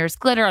outfits and there's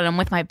glitter. And I'm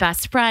with my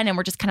best friend and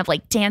we're just kind of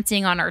like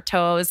dancing on our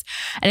toes.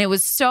 And it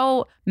was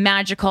so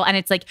magical. And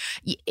it's like,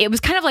 it was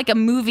kind of like a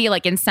movie,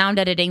 like in sound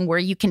editing, where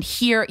you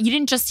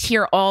didn't just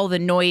hear all the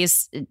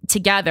noise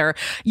together.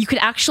 You could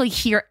actually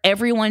hear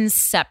everyone's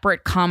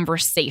separate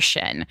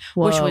conversation,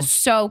 which was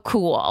so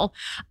cool.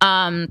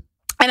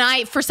 And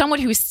I, for someone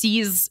who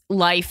sees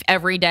life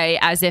every day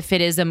as if it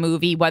is a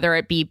movie, whether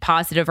it be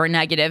positive or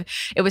negative,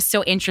 it was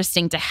so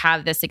interesting to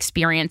have this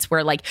experience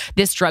where like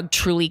this drug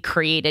truly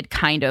created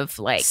kind of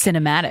like a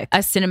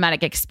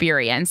cinematic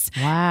experience.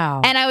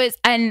 Wow.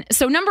 And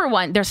so number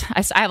one,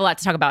 I have a lot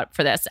to talk about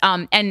for this.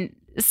 And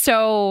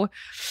so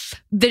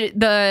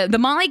the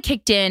Molly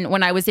kicked in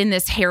when I was in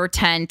this hair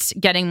tent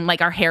getting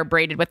like our hair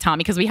braided with Tommy,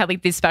 because we had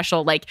like these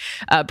special like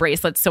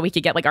bracelets so we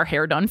could get like our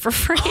hair done for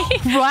free.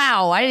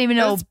 Wow, I didn't even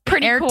know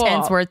hair cool.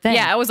 tents were a thing.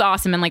 Yeah, it was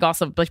awesome, and like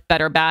also like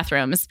better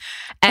bathrooms.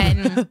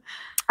 And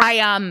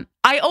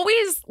I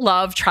always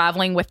love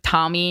traveling with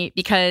Tommy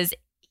because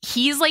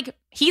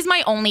he's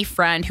my only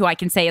friend who I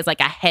can say is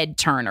like a head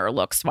turner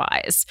looks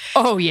wise.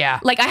 Oh yeah.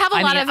 Like I have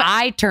a lot of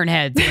I turn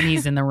heads when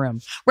he's in the room.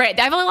 Right.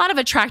 I have a lot of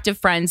attractive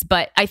friends,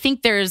 but I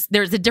think there's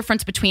a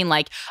difference between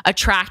like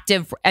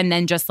attractive and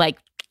then just like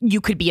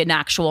you could be an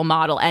actual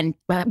model and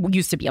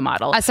used to be a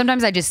model.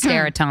 Sometimes I just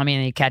stare at Tommy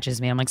and he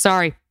catches me. I'm like,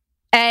 sorry.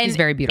 And he's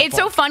very beautiful. It's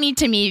so funny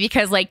to me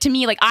because like to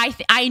me, like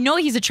I know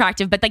he's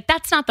attractive, but like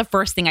that's not the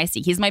first thing I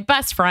see. He's my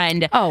best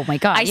friend. Oh my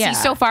God. I see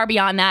so far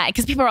beyond that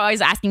because people are always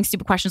asking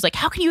stupid questions like,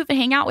 how can you even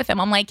hang out with him?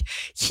 I'm like,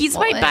 he's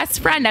my best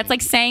friend. That's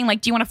like saying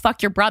like, do you want to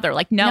fuck your brother?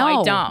 Like, no,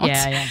 I don't.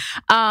 Yeah.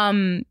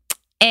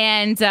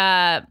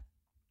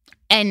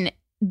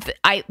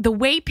 The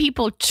way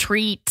people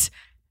treat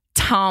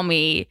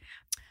Tommy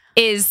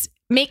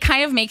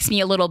kind of makes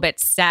me a little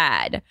bit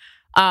sad.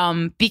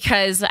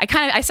 Because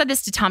I said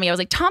this to Tommy. I was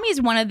like, Tommy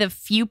is one of the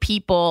few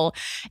people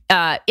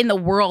in the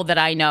world that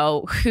I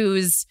know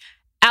whose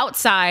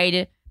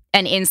outside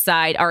and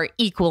inside are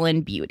equal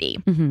in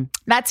beauty. Mm-hmm.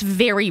 That's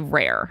very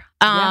rare.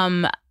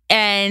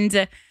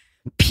 And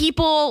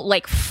people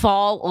like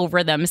fall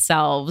over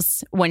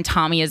themselves when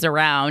Tommy is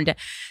around.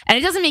 And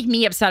it doesn't make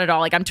me upset at all.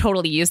 Like I'm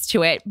totally used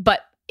to it,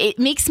 but it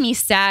makes me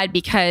sad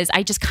because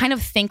I just kind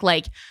of think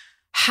like,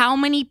 how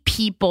many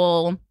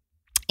people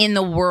in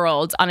the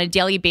world on a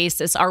daily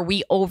basis are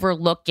we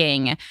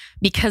overlooking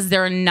because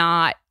they're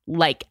not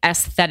like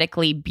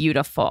aesthetically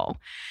beautiful?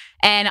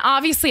 And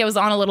obviously I was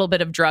on a little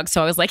bit of drugs,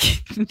 so I was like,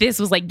 this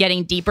was like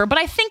getting deper. But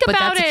I think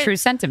about that's a true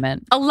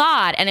sentiment. A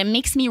lot, and it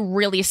makes me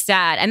really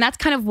sad. And that's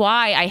kind of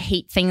why I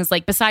hate things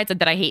like, besides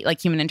that I hate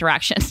like human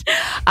interactions,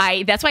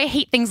 that's why I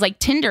hate things like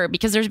Tinder,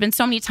 because there's been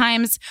so many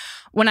times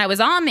when I was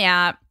on the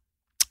app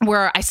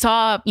where I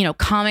saw,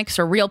 comics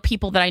or real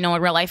people that I know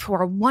in real life who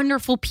are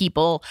wonderful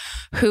people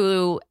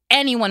who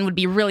anyone would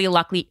be really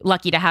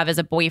lucky to have as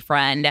a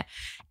boyfriend.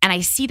 And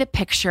I see the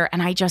picture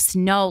and I just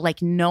know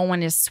like no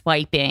one is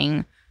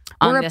swiping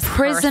on We're this a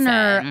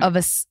prisoner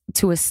person.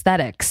 to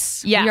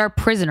aesthetics. Yeah. We are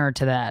prisoner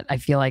to that, I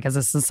feel like, as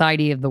a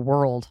society of the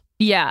world.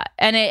 Yeah,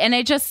 and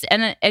it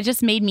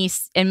just made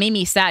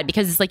me sad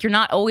because it's like you're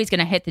not always going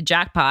to hit the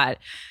jackpot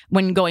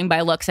when going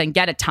by looks and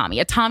get a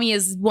Tommy. A Tommy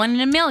is 1 in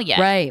a million,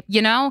 right?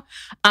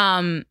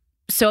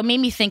 So it made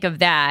me think of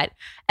that,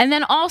 and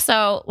then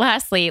also,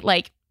 lastly,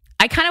 like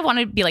I kind of want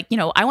to be like,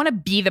 I want to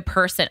be the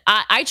person.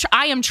 I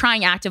am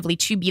trying actively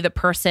to be the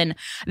person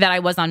that I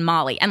was on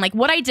Molly, and like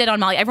what I did on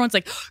Molly, everyone's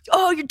like,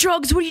 "Oh, you're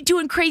drugs. What are you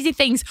doing? Crazy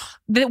things."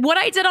 What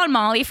I did on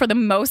Molly for the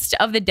most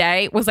of the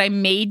day was I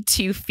made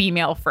 2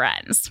 female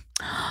friends.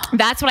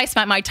 That's what I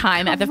spent my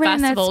time at the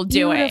festival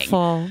doing.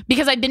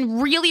 Because I've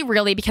been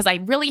because I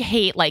really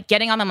hate like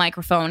getting on the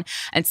microphone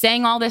and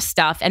saying all this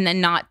stuff and then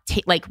not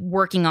like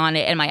working on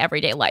it in my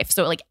everyday life.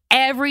 So like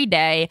every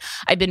day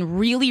I've been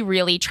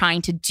really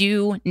trying to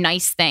do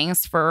nice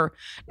things for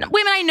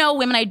women I know,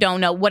 women I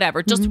don't know,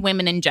 whatever, just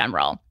women in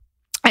general.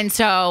 And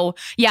so,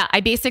 yeah, I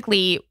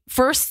basically,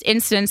 first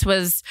instance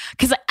was,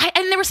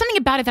 and there was something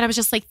about it that I was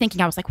just like thinking,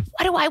 I was like,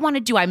 what do I want to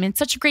do? I'm in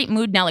such a great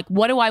mood now. Like,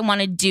 what do I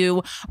want to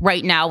do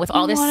right now with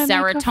all this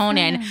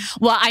serotonin?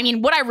 Well, I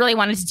mean, what I really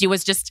wanted to do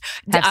was just,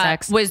 have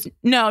sex.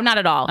 No, not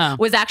at all. Oh.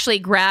 Was actually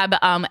grab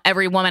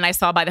every woman I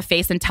saw by the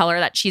face and tell her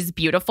that she's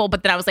beautiful.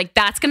 But then I was like,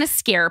 that's going to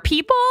scare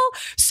people.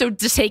 So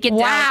to take it down.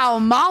 Wow,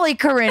 Molly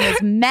Corinne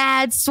is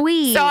mad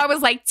sweet. So I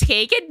was like,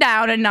 take it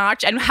down a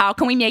notch. And how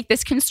can we make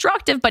this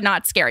constructive but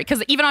not scary?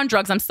 Because even on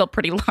drugs, I'm still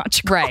pretty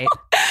logical. Right.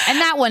 And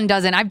that one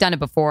doesn't, I've done it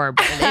before,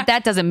 but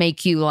that doesn't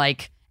make you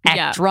like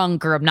act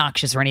drunk or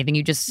obnoxious or anything.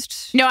 You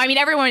just... No, I mean,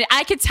 everyone,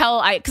 I could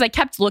tell, because I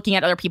kept looking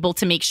at other people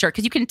to make sure,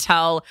 because you can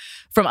tell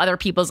from other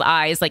people's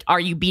eyes, like, are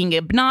you being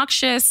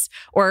obnoxious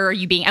or are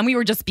you being, and we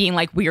were just being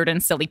like weird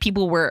and silly.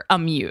 People were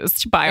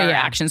amused by our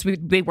actions.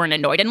 We weren't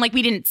annoyed. And like,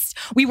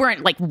 we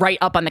weren't like right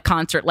up on the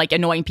concert, like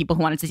annoying people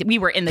who wanted to see. We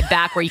were in the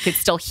back where you could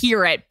still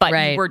hear it, but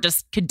we were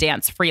just could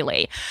dance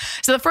freely.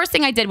 So the first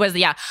thing I did was,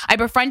 I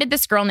befriended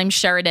this girl named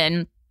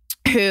Sheridan,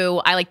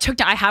 who I like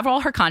I have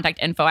all her contact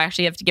info. I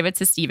actually have to give it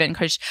to Steven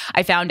because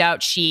I found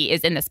out she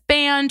is in this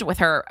band with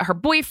her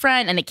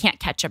boyfriend and they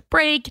can't catch a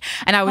break.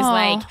 And I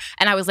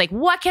was like,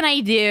 what can I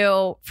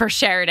do for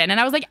Sheridan? And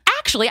I was like,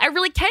 actually, I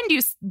really can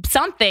do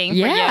something for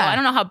you. I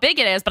don't know how big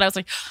it is, but I was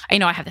like,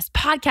 I have this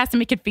podcast and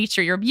we could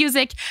feature your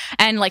music.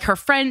 And like her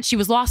friend, she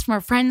was lost from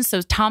her friends.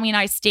 So Tommy and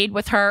I stayed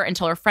with her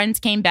until her friends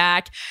came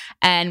back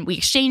and we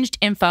exchanged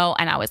info.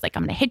 And I was like,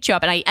 I'm going to hit you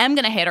up. And I am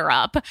going to hit her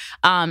up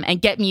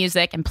and get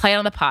music and play it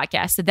on the podcast.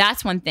 So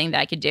that's one thing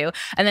that I could do.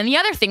 And then the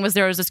other thing was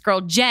there was this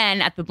girl,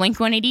 Jen, at the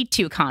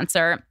Blink-182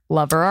 concert.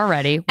 Love her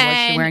already.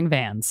 Was she wearing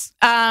Vans?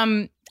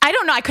 I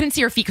don't know. I couldn't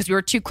see her feet because we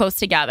were too close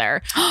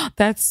together.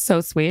 That's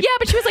so sweet. Yeah,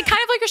 but she was like kind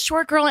of like a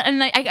short girl.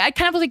 And I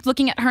kind of was like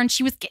looking at her and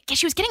she was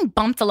getting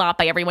bumped a lot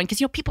by everyone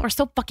because, people are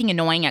so fucking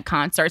annoying at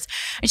concerts.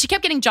 And she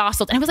kept getting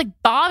jostled. And it was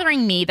like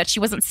bothering me that she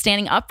wasn't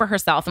standing up for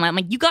herself. And I'm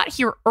like, you got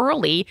here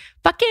early.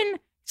 Fucking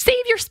save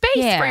your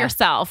space for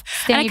yourself.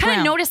 And I kind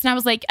of noticed and I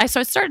was like, so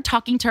I started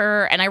talking to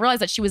her and I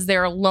realized that she was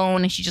there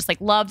alone and she just like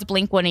loved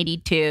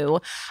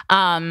Blink-182.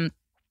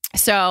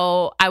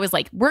 So I was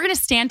like, we're going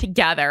to stand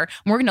together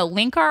and we're going to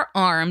link our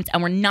arms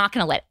and we're not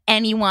going to let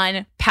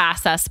anyone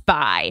pass us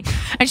by.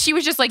 And she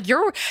was just like,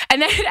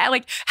 and then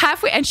like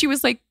halfway, and she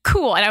was like,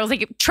 cool. And I was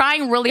like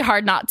trying really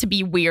hard not to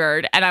be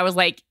weird. And I was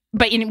like,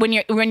 but when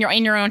you're in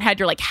your own head,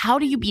 you're like, how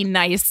do you be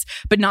nice,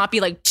 but not be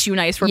like too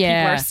nice where people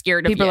are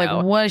scared of you? People are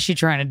like, what is she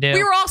trying to do?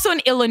 We were also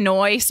in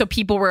Illinois, so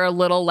people were a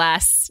little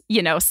less,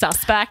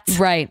 suspect.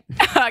 Right.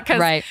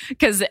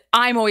 Because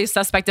I'm always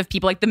suspect of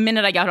people. Like the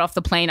minute I got off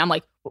the plane, I'm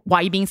like, why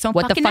are you being so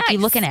what fucking the fuck nice? are you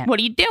looking at? What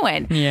are you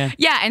doing?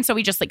 Yeah. And so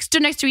we just like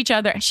stood next to each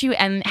other.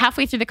 And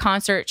halfway through the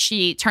concert,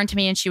 she turned to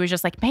me and she was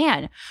just like,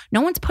 man,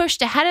 no one's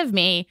pushed ahead of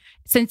me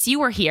since you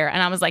were here.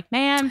 And I was like,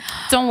 man,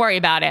 don't worry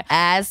about it.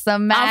 As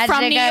some magic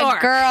from New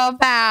York. Girl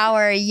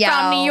power, yo.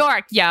 From New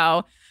York,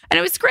 yo. And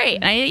it was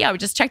great. And I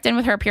just checked in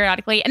with her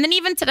periodically. And then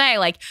even today,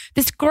 like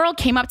this girl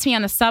came up to me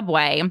on the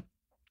subway.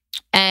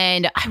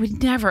 And I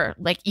would never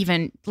like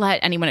even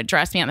let anyone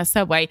address me on the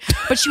subway.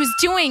 But she was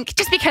doing,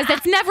 just because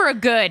that's never a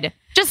good,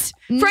 just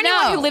for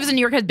anyone who lives in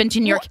New York, has been to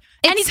New York,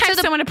 anytime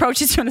someone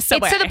approaches you on the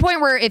subway. It's to the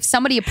point where if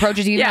somebody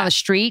approaches you on the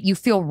street, you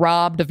feel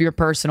robbed of your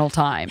personal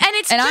time.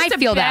 And I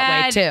feel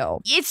that way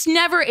too. It's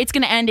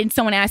going to end in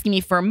someone asking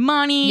me for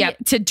money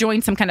to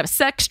join some kind of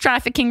sex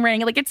trafficking ring.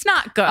 Like, it's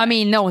not good. I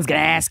mean, no one's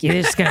going to ask you.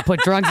 They're just going to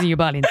put drugs in your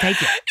body and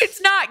take it. It's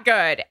not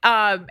good.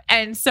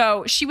 And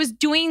so she was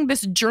doing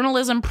this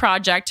journalism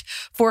project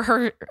for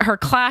her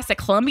class at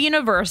Columbia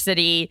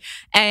University.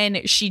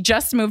 And she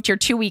just moved here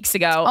 2 weeks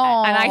ago.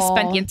 Aww. And I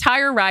spent the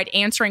entire ride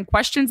answering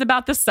questions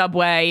about the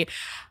subway.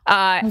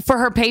 For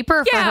her paper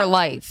or for her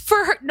life?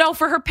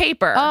 For her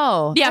paper.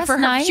 Oh, yeah, that's for her.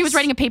 nice. She was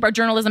writing a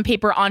journalism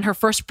paper on her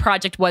first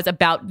project was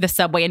about the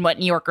subway and what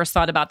New Yorkers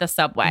thought about the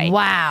subway.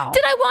 Wow.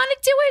 Did I want to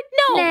do it?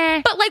 No.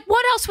 Nah. But like,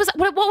 what else was I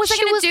going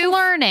to do? She was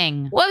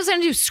learning. What was I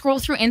going to do? Scroll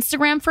through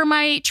Instagram for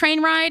my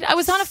train ride? I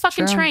was on a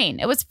fucking train.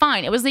 It was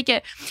fine. It was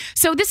like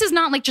so this is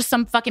not like just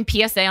some fucking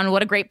PSA on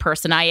what a great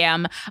person I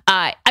am.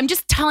 I'm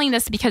just telling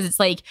this because it's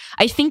like,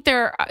 I think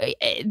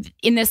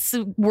in this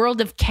world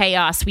of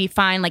chaos, we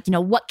find like,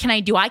 what can I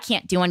do? I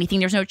can't do anything.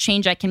 There's no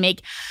change I can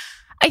make.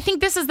 I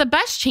think this is the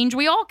best change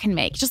we all can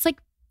make. Just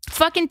like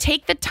fucking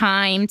take the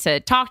time to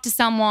talk to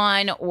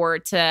someone or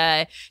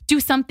to do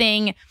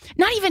something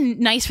not even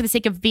nice for the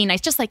sake of being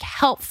nice, just like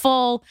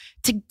helpful,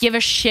 to give a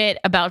shit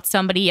about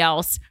somebody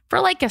else for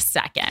like a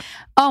second.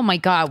 Oh my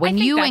God. When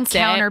you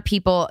encounter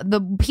people,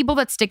 the people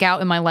that stick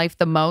out in my life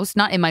the most,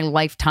 not in my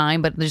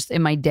lifetime, but just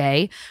in my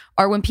day,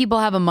 are when people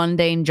have a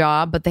mundane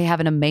job, but they have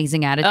an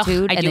amazing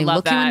attitude and they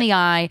look you in the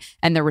eye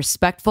and they're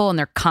respectful and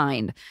they're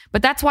kind.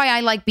 But that's why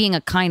I like being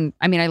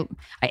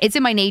it's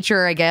in my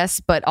nature, I guess,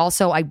 but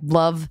also I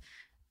love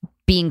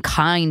being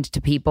kind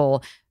to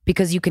people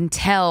because you can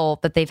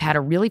tell that they've had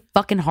a really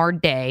fucking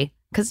hard day.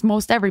 Because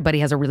most everybody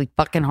has a really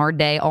fucking hard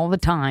day all the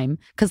time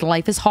because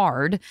life is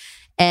hard.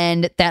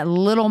 And that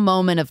little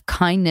moment of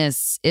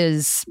kindness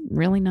is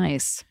really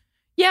nice.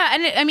 Yeah,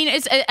 and I mean,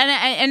 it's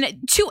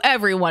and to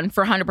everyone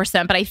for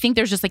 100%. But I think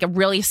there's just like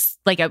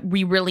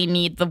we really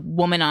need the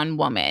woman on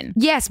woman.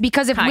 Yes,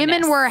 because if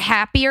women were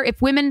happier,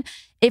 women,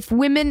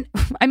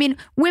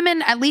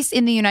 at least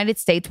in the United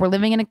States, we're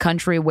living in a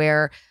country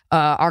where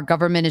our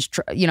government is,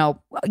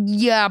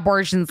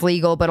 abortion's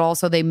legal, but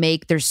also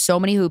there's so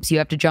many hoops you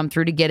have to jump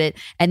through to get it.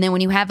 And then when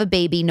you have a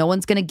baby, no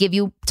one's going to give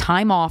you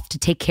time off to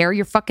take care of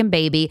your fucking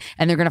baby,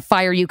 and they're going to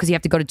fire you because you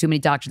have to go to too many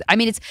doctors. I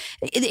mean,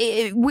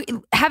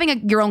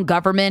 having your own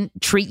government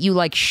treat you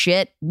like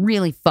shit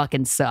really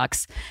fucking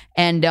sucks.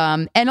 And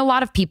a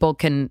lot of people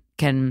can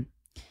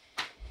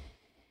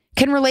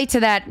relate to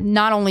that,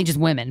 not only just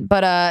women,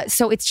 but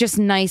so it's just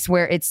nice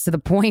where it's to the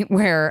point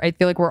where I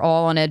feel like we're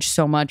all on edge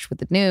so much with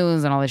the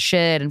news and all this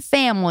shit and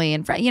family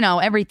and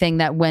everything,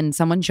 that when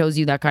someone shows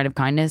you that kind of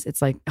kindness,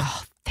 it's like,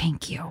 oh,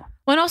 thank you.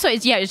 Well, and also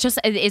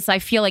it's I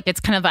feel like it's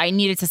kind of, I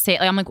needed to say,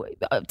 like, I'm like,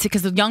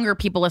 because the younger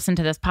people listen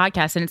to this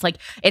podcast, and it's like,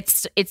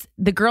 it's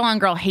the girl on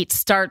girl hate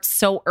starts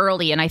so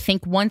early. And I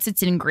think once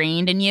it's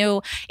ingrained in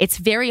you, it's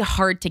very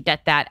hard to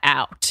get that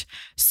out.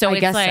 So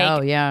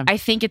I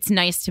think it's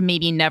nice to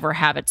maybe never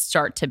have it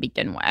start to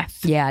begin with.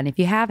 Yeah. And if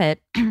you have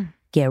it,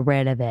 get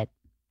rid of it.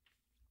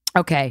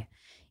 Okay.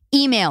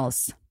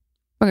 Emails.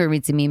 We're going to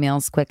read some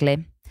emails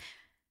quickly.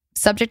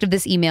 Subject of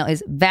this email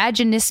is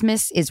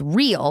vaginismus is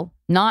real,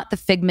 not the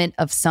figment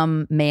of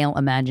some male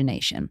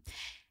imagination.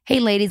 Hey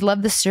ladies,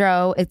 love the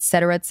show,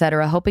 etc.,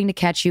 etc. Hoping to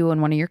catch you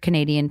on one of your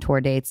Canadian tour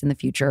dates in the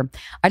future.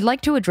 I'd like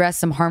to address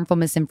some harmful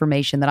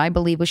misinformation that I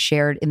believe was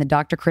shared in the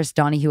Dr. Chris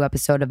Donahue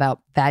episode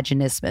about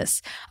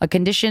vaginismus, a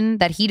condition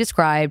that he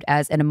described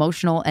as an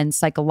emotional and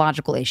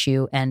psychological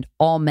issue and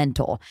all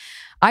mental.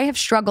 I have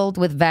struggled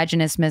with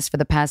vaginismus for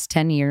the past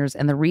 10 years,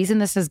 and the reason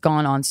this has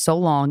gone on so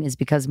long is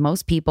because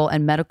most people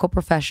and medical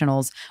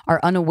professionals are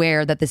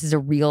unaware that this is a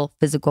real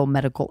physical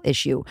medical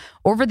issue.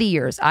 Over the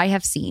years, I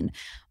have seen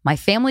my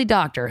family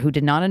doctor who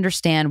did not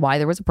understand why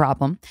there was a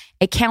problem,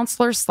 a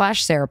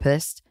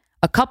counselor/therapist,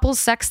 a couples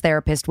sex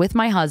therapist with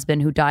my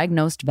husband who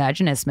diagnosed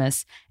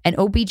vaginismus, an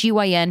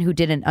OBGYN who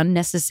did an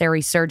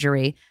unnecessary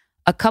surgery,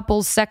 a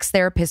couples sex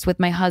therapist with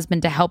my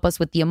husband to help us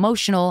with the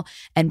emotional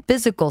and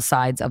physical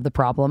sides of the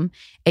problem,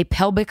 a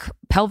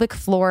pelvic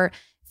floor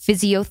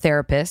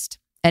physiotherapist,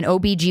 an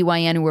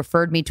OBGYN who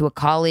referred me to a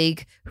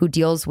colleague who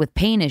deals with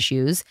pain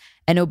issues,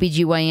 an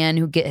OBGYN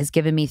who has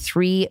given me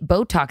 3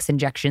 Botox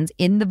injections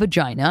in the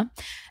vagina,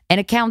 and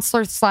a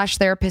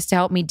counselor/therapist to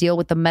help me deal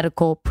with the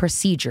medical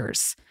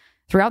procedures.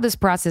 Throughout this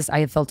process, I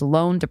have felt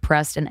alone,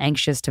 depressed, and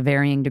anxious to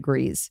varying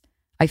degrees.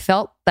 I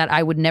felt that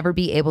I would never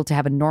be able to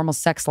have a normal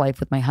sex life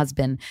with my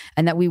husband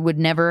and that we would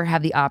never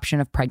have the option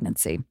of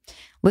pregnancy.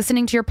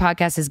 Listening to your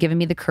podcast has given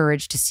me the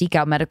courage to seek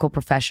out medical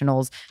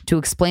professionals, to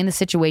explain the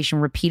situation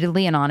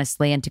repeatedly and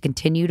honestly, and to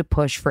continue to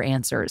push for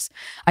answers.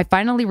 I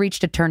finally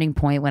reached a turning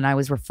point when I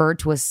was referred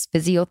to a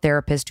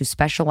physiotherapist who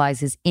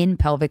specializes in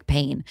pelvic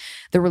pain.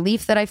 The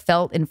relief that I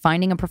felt in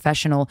finding a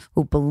professional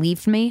who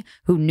believed me,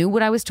 who knew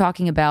what I was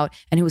talking about,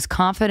 and who was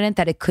confident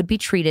that it could be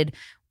treated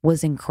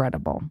was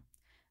incredible.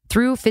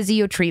 Through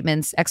physio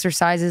treatments,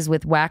 exercises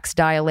with wax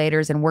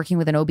dilators, and working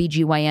with an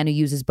OBGYN who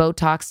uses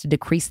Botox to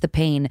decrease the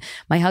pain,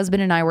 my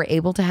husband and I were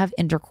able to have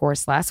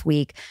intercourse last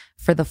week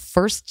for the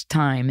first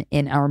time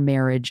in our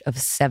marriage of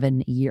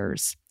 7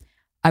 years.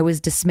 I was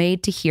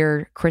dismayed to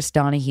hear Chris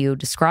Donahue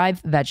describe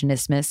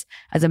vaginismus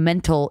as a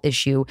mental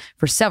issue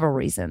for several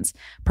reasons.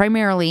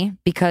 Primarily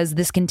because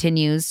this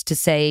continues to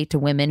say to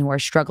women who are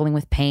struggling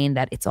with pain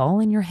that it's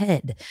all in your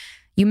head.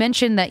 You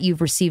mentioned that you've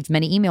received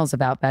many emails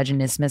about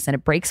vaginismus, and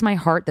it breaks my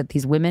heart that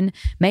these women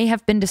may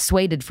have been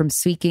dissuaded from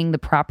seeking the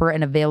proper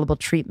and available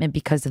treatment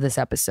because of this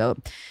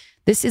episode.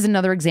 This is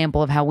another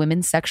example of how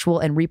women's sexual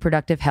and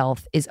reproductive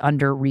health is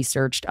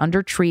under-researched,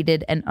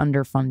 undertreated, and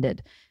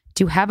underfunded.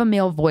 To have a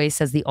male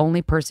voice as the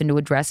only person to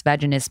address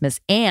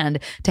vaginismus and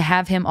to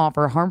have him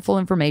offer harmful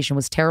information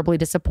was terribly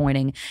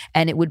disappointing,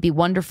 and it would be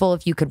wonderful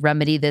if you could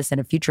remedy this in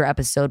a future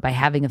episode by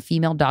having a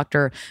female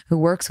doctor who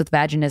works with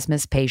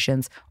vaginismus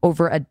patients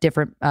offer a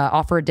different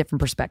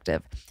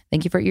perspective.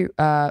 Thank you for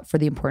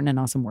the important and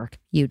awesome work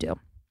you do.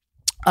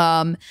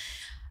 That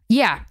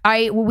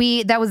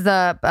was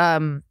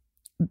the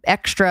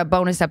extra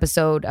bonus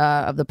episode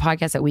of the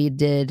podcast that we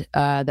did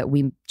that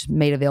we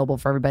made available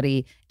for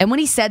everybody. And when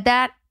he said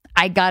that,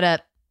 I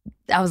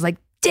was like,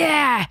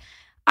 yeah,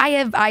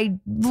 I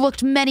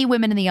looked many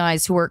women in the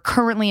eyes who are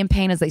currently in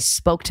pain as they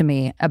spoke to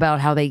me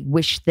about how they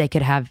wish they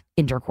could have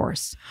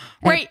intercourse.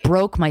 And right. It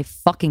broke my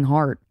fucking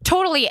heart.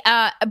 Totally.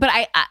 But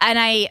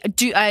I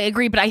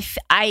agree, but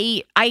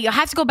I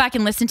have to go back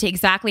and listen to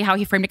exactly how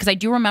he framed it, because I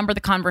do remember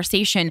the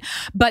conversation.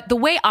 But the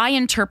way I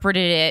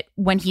interpreted it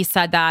when he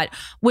said that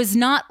was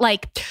not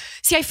like,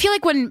 see, I feel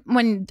like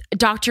when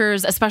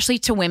doctors, especially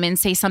to women,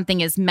 say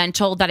something is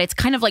mental, that it's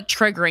kind of like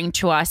triggering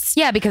to us.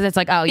 Yeah, because it's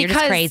like, oh, you're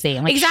just crazy.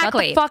 I'm like,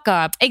 exactly. Shut the fuck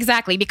up.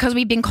 Exactly. Because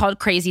we've been called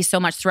crazy so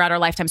much throughout our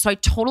lifetime. So I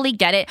totally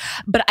get it.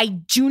 But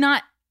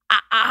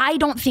I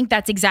don't think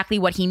that's exactly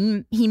what he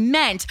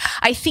meant.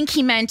 I think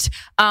he meant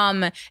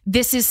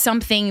this is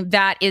something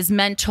that is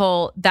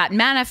mental, that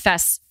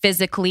manifests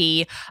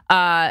physically,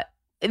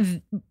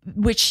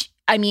 which,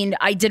 I mean,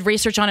 I did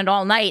research on it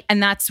all night,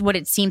 and that's what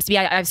it seems to be.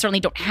 I certainly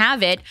don't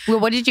have it. Well,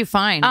 what did you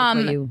find?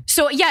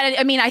 So yeah,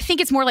 I mean, I think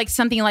it's more like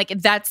something like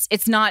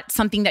it's not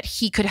something that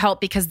he could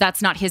help because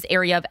that's not his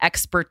area of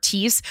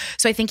expertise.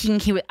 So I think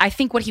I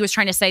think what he was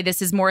trying to say,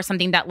 this is more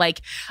something that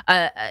like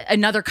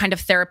another kind of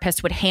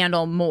therapist would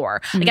handle more.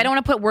 Mm-hmm. Like, I don't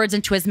want to put words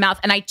into his mouth,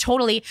 and I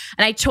totally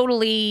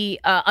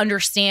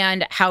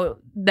understand how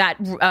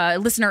that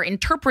listener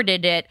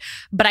interpreted it,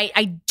 but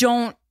I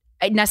don't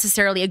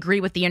necessarily agree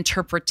with the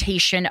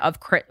interpretation of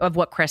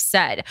what Chris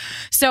said.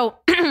 So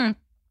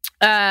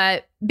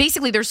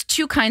basically, there's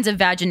 2 kinds of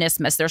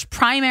vaginismus. There's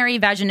primary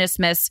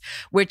vaginismus,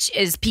 which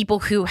is people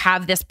who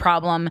have this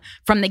problem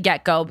from the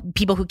get-go,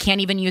 people who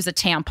can't even use a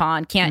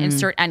tampon, can't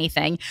insert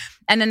anything.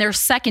 And then there's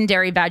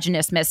secondary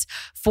vaginismus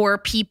for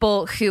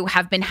people who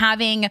have been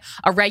having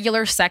a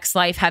regular sex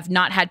life, have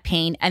not had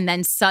pain, and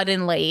then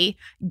suddenly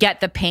get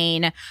the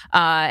pain.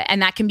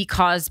 And that can be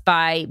caused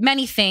by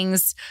many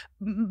things,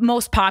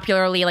 most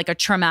popularly like a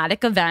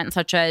traumatic event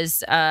such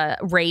as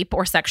rape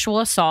or sexual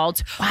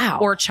assault. Wow.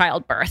 Or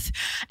childbirth.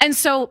 And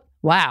so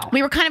wow,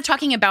 we were kind of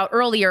talking about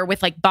earlier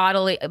with like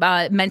bodily,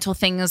 mental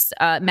things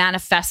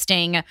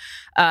manifesting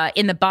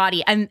in the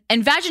body. And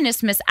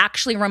vaginismus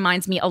actually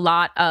reminds me a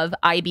lot of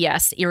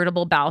IBS,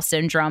 irritable bowel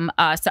syndrome.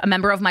 So a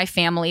member of my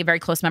family, a very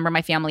close member of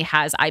my family,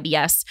 has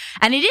IBS.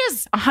 And it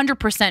is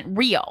 100%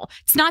 real.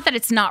 It's not that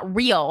it's not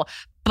real,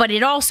 but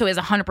it also is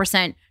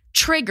 100%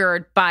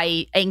 triggered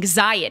by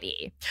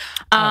anxiety.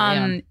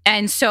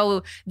 And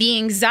so the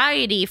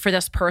anxiety for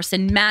this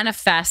person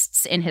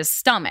manifests in his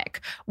stomach.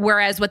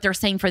 Whereas what they're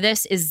saying for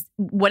this is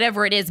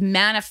whatever it is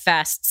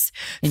manifests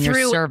in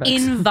through your cervix.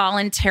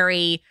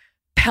 Involuntary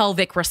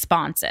pelvic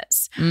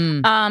responses.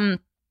 And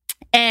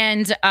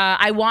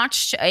I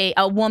watched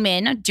a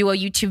woman do a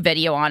YouTube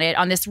video on it,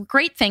 on this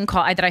great thing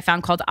that I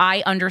found called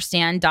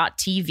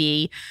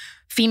IUnderstand.tv,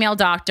 female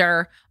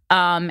doctor.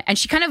 And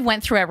she kind of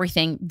went through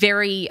everything,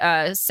 very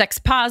sex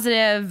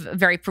positive,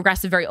 very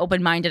progressive, very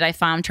open-minded, I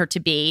found her to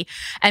be.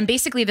 And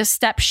basically the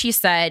steps she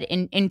said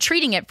in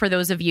treating it, for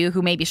those of you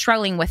who may be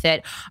struggling with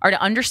it, are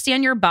to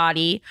understand your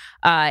body,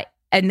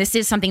 and this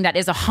is something that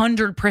is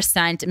 100%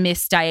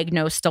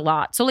 misdiagnosed a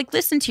lot. So like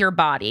listen to your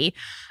body.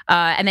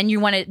 And then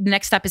the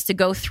next step is to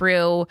go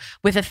through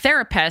with a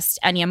therapist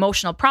any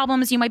emotional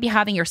problems you might be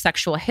having, your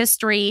sexual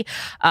history.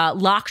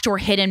 Locked or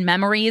hidden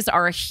memories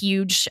are a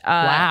huge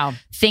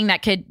thing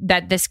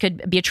that this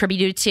could be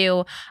attributed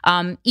to.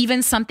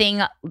 Even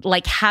something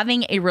like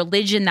having a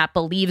religion that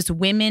believes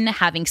women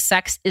having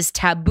sex is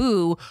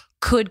taboo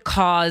could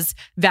cause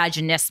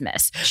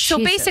vaginismus. Jesus. So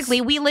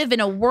basically, we live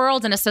in a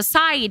world and a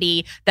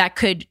society that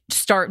could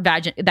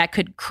that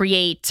could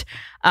create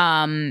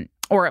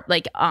or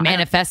like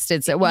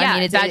manifested. So, well, I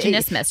mean, it's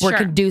vaginismus. We're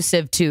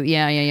conducive to,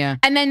 yeah.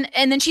 And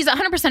then she's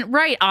 100%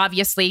 right.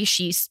 Obviously,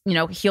 she's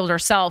healed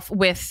herself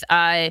with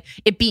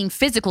it being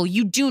physical.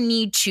 You do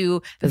need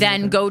to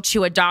then go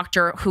to a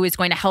doctor who is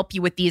going to help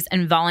you with these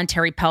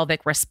involuntary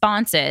pelvic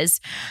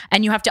responses,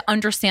 and you have to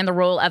understand the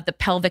role of the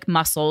pelvic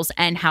muscles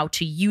and how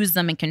to use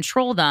them and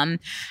control them.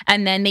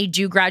 And then they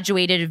do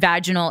graduated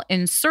vaginal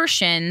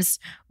insertions,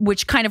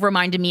 which kind of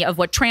reminded me of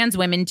what trans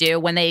women do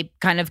when they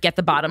kind of get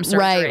the bottom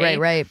surgery.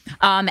 Right.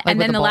 And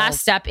then the last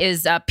step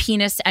is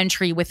penis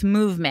entry with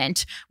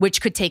movement,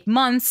 which could take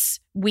months,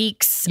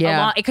 weeks.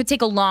 It could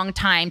take a long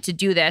time to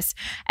do this.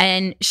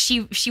 And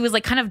she was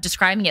like kind of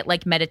describing it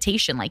like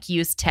meditation, like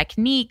use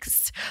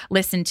techniques,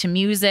 listen to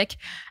music.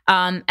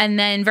 And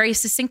then very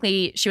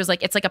succinctly, she was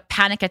like, it's like a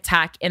panic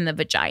attack in the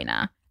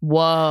vagina.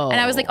 Whoa.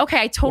 And I was like,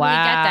 okay, I totally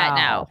get that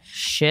now.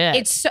 Shit.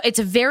 It's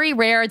very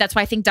rare. That's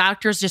why I think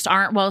doctors just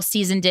aren't well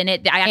seasoned in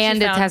it. It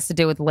has to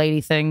do with lady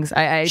things. Sure.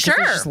 There's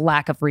just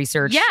lack of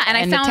research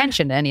and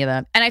attention to any of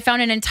that. And I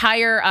found an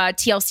entire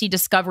TLC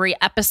Discovery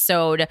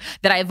episode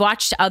that I've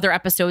watched other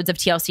episodes of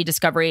TLC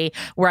Discovery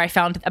where I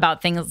found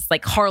about things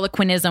like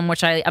harlequinism,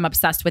 which I am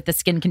obsessed with, the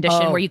skin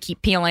condition where you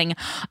keep peeling.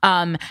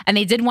 And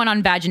they did one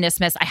on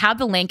vaginismus. I have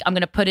the link. I'm going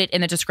to put it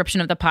in the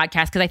description of the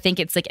podcast because I think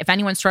it's like, if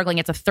anyone's struggling,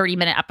 it's a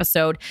 30-minute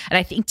episode. And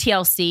I think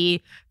TLC,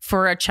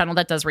 for a channel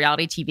that does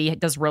reality TV,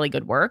 does really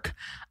good work.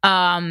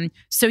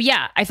 So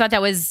yeah, I thought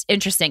that was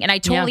interesting. And I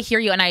totally hear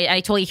you. And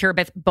I totally hear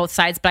both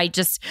sides, but I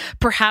just,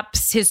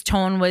 perhaps his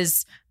tone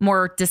was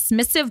more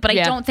dismissive, but I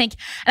don't think,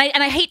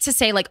 and I hate to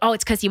say like, oh,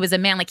 it's because he was a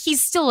man. Like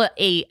he's still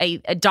a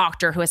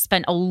doctor who has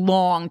spent a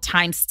long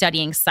time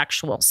studying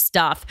sexual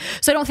stuff.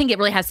 So I don't think it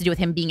really has to do with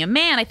him being a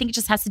man. I think it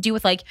just has to do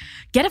with like,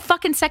 get a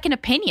fucking second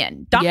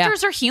opinion.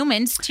 Doctors are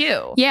humans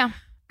too. Yeah.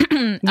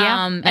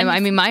 I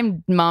mean, my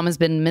mom has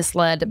been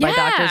misled by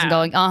doctors and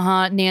going,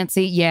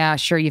 Nancy, yeah,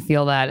 sure you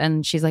feel that.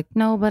 And she's like,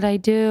 no, but I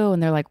do.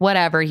 And they're like,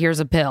 whatever,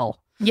 here's a pill.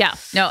 Yeah,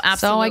 no,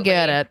 absolutely. So I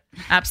get it.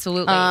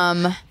 Absolutely.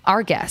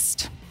 Our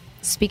guest,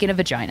 speaking of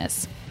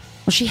vaginas,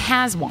 well, she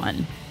has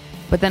one,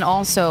 but then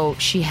also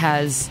she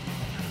has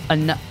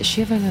is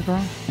she having a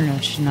girl? Or no,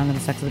 she's not having the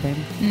sex of the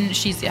baby?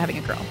 She's having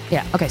a girl.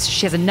 Yeah, okay, so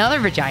she has another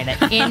vagina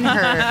in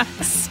her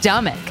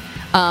stomach.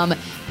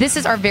 This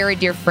is our very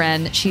dear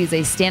friend. She's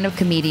a stand-up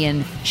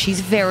comedian.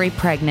 She's very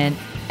pregnant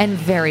and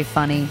very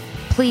funny.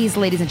 Please,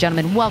 ladies and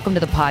gentlemen, welcome to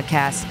the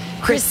podcast,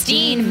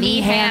 Christine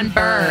Meehan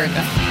Berg.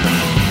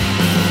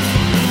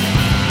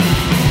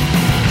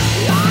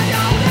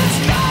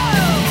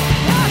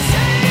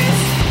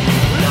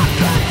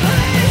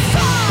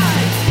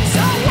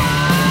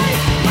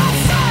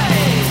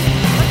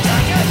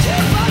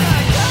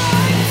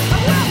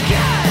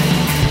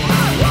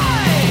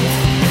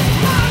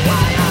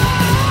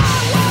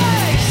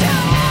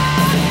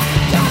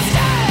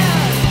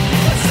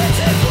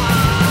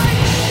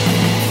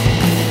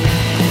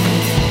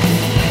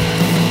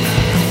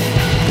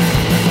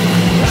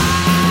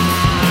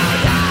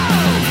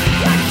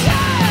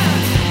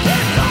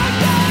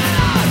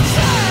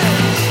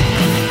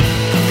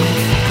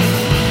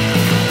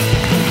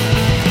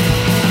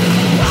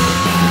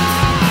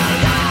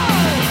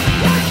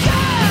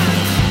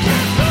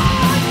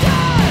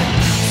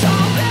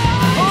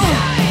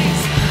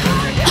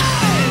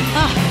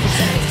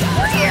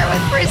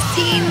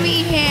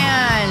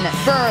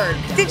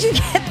 Did you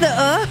get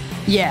the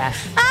Yeah.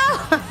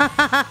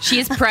 Oh. She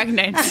is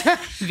pregnant.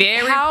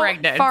 Very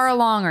pregnant. How far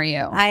along are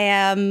you? I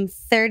am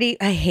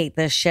 30. I hate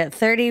this shit.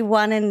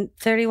 31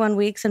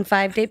 weeks and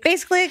 5 days.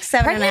 Basically like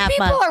 7.5 Pregnant months.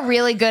 people are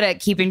really good at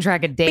keeping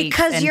track of dates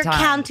Because and you're time.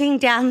 counting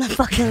down the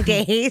fucking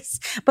days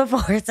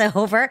before it's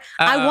over.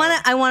 I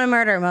want to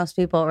murder most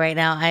people right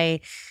now.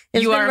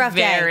 It's You been a are rough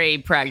very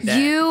day. pregnant.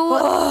 You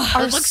are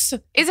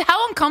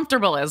How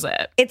uncomfortable is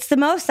it? It's the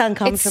most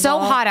uncomfortable. It's so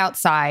hot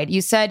outside.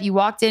 You said you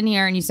walked in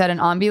here and you said an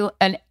ambulance.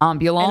 An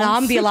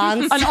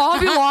ambulance. An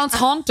ambulance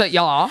honked at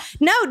y'all.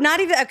 No, not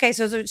even. Okay,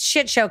 so there's a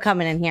shit show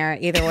coming in here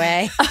either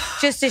way.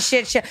 Just a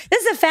shit show.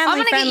 This is a I'm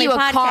gonna get family-friendly you a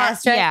podcast, car.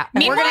 right? Yeah.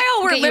 Meanwhile,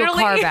 we're get you a car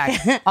literally-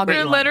 back. I'll get We're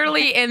you one.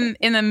 literally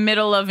in the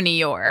middle of New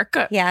York.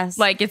 Yes.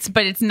 Like it's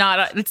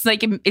not. It's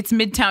like it's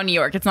Midtown New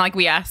York. It's not like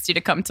we asked you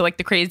to come to like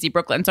the crazy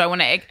Brooklyn. So I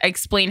want to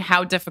explain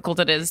how difficult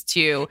it is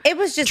to It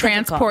was just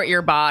transport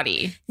your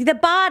body. the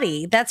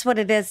body. That's what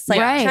it is. It's like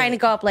Right. trying to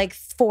go up like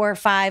 4 or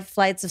 5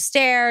 flights of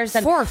stairs.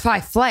 And 4 or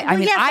 5 flights. I Well,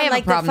 mean, yeah, I from, have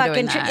like, a problem the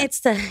doing fucking that. It's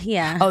the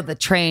the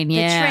train. the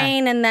Yeah.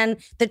 train, and then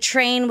the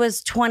train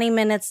was 20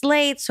 minutes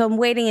late, so I'm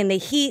waiting in the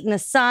heat and the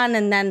sun,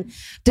 and then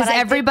Does but I did-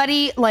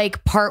 everybody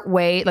like part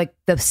way, like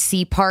the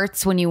C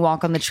parts when you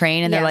walk on the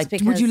train, and they're Yes,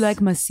 like, "Would you because-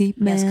 like my seat,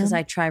 man?" Yes, because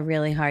I try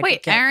really hard.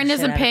 Wait, to get Aaron the shit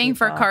isn't out of paying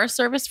for people. car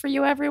service for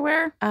you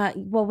everywhere?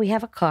 Well, we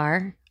have a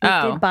car. We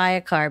Oh. did buy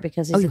a car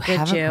because he's Oh, a you good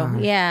have a Jew. car.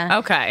 Yeah.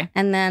 Okay.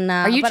 And then,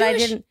 Are you but I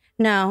Jewish? didn't.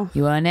 No.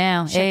 You are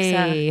now. Shiksa.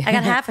 Hey, I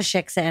got half a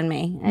shiksa in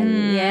me.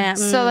 And yeah.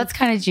 So that's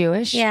kind of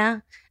Jewish. Yeah.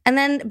 And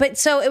then, but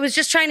so it was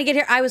just trying to get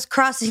here. I was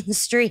crossing the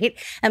street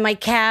and my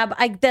cab,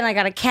 I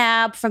got a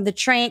cab from the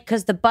train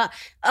because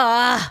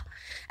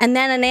and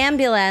then an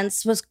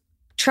ambulance was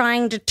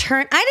trying to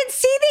turn. I didn't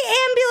see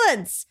the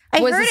ambulance. I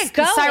Was heard the it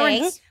going,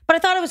 sirens- but I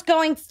thought it was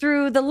going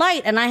through the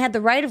light, and I had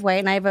the right of way,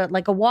 and I have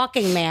a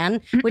walking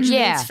man, which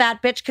Yeah. means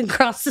fat bitch can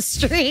cross the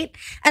street.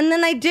 And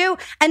then I do,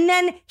 and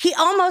then he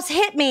almost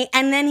hit me,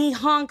 and then he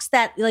honks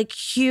that like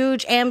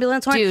huge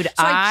ambulance horn. Dude, so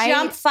I I-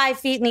 jumped 5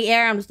 feet in the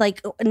air. I was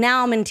like,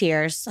 now I'm in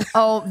tears.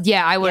 Oh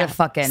yeah, I would have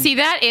fucking. See,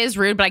 that is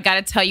rude, but I got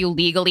to tell you,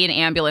 legally, an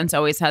ambulance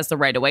always has the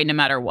right of way, no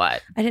matter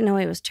what. I didn't know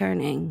he was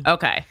turning.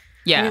 Okay.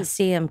 I Yeah. didn't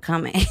see him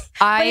coming.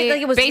 I- But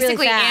it was Basically,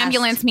 really fast.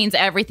 ambulance means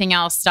everything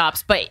else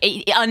stops, but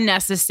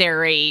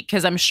unnecessary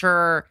because I'm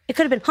sure, It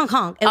could have been honk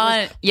honk. It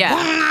was,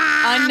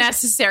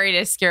 unnecessary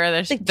to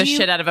scare the do you-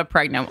 shit out of a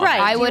pregnant woman. right.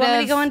 I Do you want me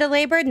would've to go into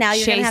labor? Now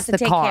you're gonna have chased to the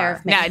take car. care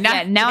of me. Yeah, now-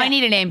 Yeah, now I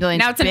need an ambulance.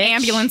 Now it's an bitch.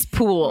 ambulance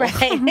pool. Right.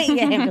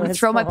 Yeah, ambulance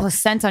Throw my pool.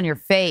 placenta on your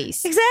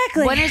face.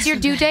 Exactly. When is your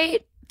due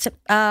date?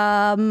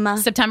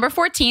 September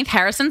 14th,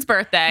 Harrison's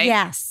birthday.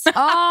 Yes.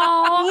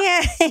 Oh,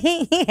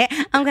 Yeah.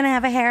 I'm gonna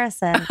have a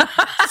Harrison.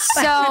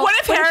 so What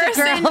if What if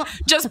the Harrison girl-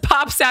 just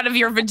pops out of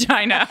your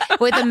vagina?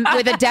 with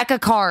a deck of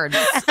cards,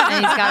 and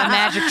he's got a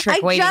magic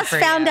trick I waiting just for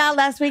found you. out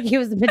last week he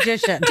was a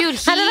magician. Dude,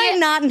 how did I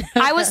not know?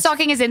 I was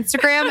stalking his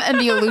Instagram, and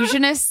the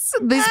illusionists,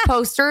 these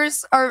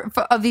posters are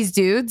of these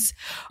dudes.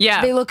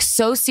 Yeah. They look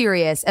so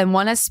serious, and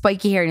one has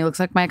spiky hair, and he looks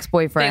like my They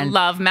ex-boyfriend.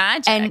 love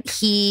magic. And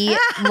he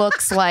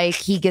looks like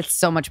he gets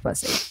so much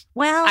pussy.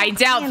 Well, I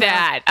doubt you know,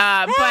 that.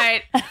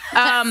 But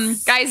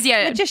guys,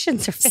 yeah.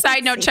 magicians are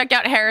Side note, fancy. check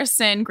out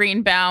Harrison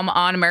Greenbaum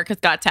on America's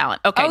Got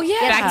Talent. Okay. Oh, yeah.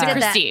 Back to Did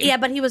that. Christine. Yeah,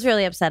 but he was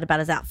really upset about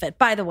his outfit.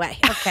 By the way,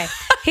 okay,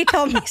 he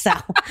told me so.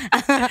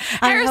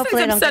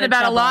 Harrison's upset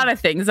about a lot of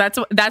things.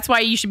 That's why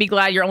you should be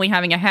glad you're only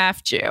having a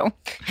half Jew.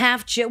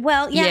 half Jew.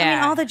 Well, yeah, I Yeah.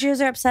 mean, all the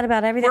Jews are upset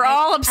about everything. We're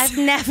all upset. I've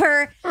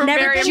never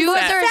very been Jews more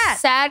upset. are upset.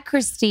 sad,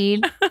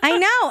 Christine. I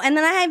know, and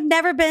then I've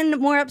never been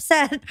more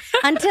upset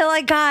until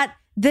I got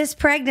this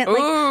pregnant. Like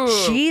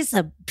Ooh. she's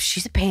a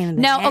pain in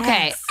the No, ass.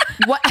 okay.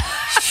 What?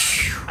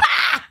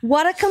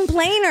 What a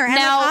complainer. And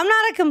Now- I'm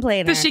not a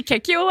complainer. Does she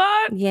kick you a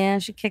lot? Yeah,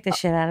 she kicked the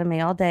shit out of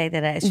me all day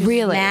today. She was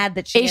Really? mad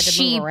that she Is had to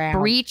she move around.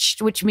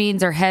 breached, which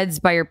means her head's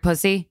by your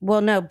pussy? Well,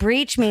 no,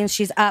 breach means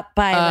she's up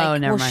by Oh,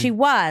 never mind. she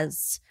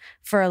was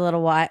for a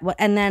little while.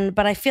 And then,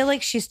 but I feel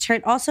like she's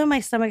turned, also my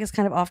stomach is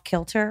kind of off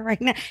kilter right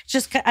now. It's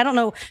just, I don't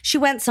know. She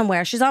went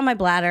somewhere. She's on my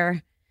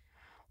bladder.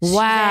 She's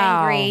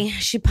Wow. angry.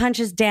 She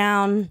punches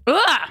down.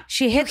 Ugh.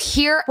 She hits.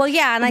 Here, Well,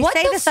 yeah. And I what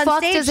say the this on fuck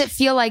stage. does it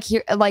feel like?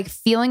 Here, like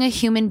feeling a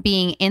human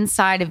being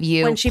inside of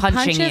you when she punching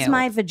punches you.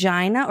 my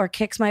vagina or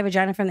kicks my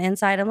vagina from the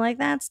inside, I'm like,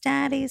 that's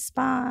daddy's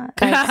spot.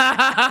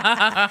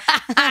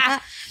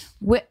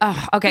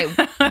 Okay,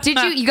 did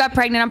you got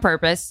pregnant on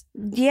purpose?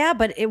 Yeah,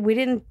 but we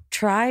didn't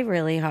try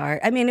really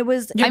hard. I mean, it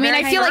was. I mean,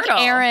 I feel like fertile.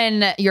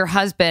 Aaron, your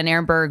husband,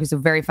 Aaron Berg, who's a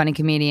very funny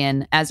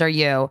comedian, as are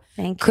you,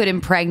 Thank you. could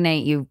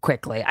impregnate you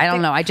quickly. I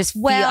don't know. I just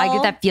feel I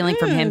get that feeling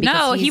from him because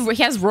No, he's,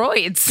 he has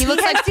roids. he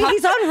looks like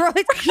he's on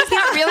roids. he's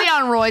not really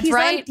on roids, He's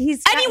right?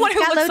 Anyone who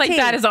got looks low like T.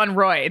 that is on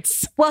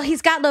roids. Well,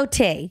 he's got low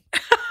T,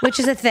 which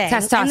is a thing.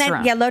 And Testosterone.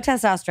 then, yeah, low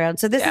testosterone.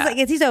 So this Yeah. is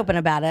like, he's open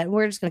about it.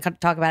 We're just going to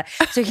talk about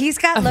it. So he's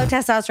got low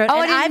testosterone, Oh,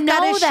 I and didn't I've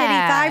got know a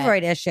that. shitty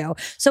thyroid issue.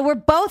 So we're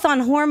both on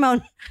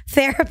hormone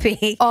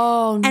therapy.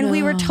 Oh, no. And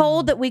we were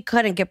told that we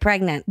couldn't get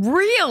pregnant.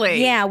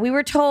 Really? Yeah, we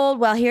were told.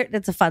 Well, here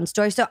it's a fun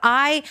story. So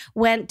I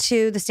went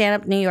to the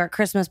Stand Up New York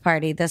Christmas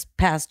party this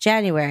past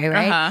January,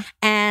 right? Uh-huh.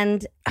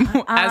 And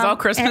As all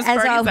Christmas as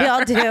all, parties we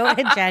all are.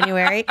 do in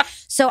January.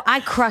 So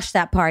I crushed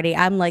that party.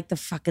 I'm like the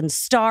fucking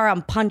star.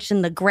 I'm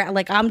punching the ground.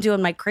 Like I'm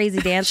doing my crazy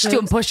dance. She's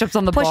doing moves. push-ups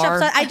on the bar.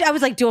 Push-ups. I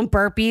was like doing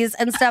burpees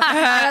and stuff. And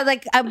I was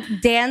like I'm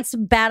dance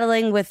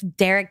battling with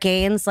Derek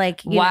Gaines.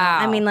 Like you know, Wow.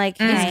 I mean, like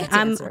hey, a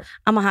dancer.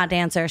 I'm a hot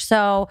dancer.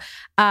 So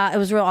it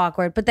was real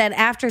awkward. But then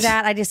after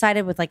that, I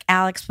decided with like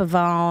Alex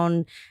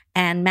Pavone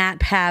and Matt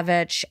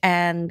Pavich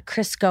and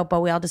Chris Scopo,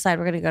 we all decided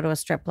we're going to go to a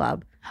strip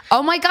club.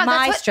 Oh my God.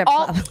 My that's strip what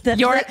all, club.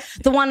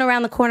 The one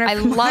around the corner. I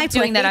from my love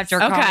doing that place. at your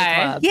comedy Okay.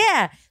 club.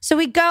 Yeah. So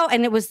we go,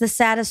 and it was the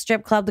saddest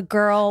strip club. The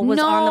girl was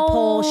on the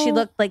pole. She No.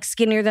 looked like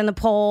skinnier than the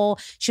pole.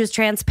 She was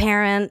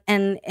transparent,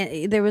 and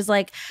there was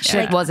like She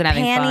wasn't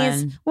having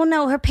panties. fun. Well,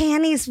 no, her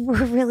panties were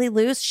really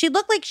loose. She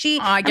looked like she.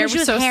 Oh, I get she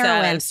was so sad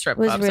heroin. at strip It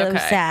was clubs. really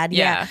Okay. sad.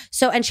 Yeah. Yeah.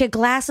 So, and she had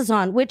glasses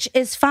on, which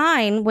is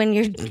fine when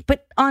you're,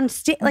 but on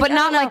stage, like, But I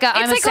not don't know. like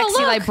I'm a It's like a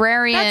sexy look.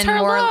 librarian. That's her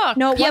or, look.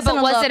 No, it Yeah, wasn't but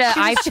a was look. it a She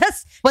was I-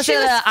 just, Was she it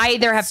was a I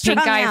either have pink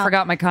strung eye and out.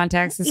 forgot my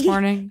contacts this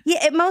morning?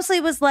 Yeah, it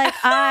mostly was like,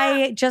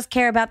 I just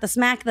care about the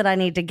smack that I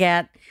need to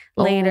get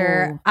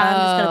later. Oh. I'm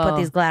just gonna Oh. put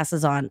these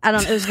glasses on. I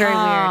don't. It was very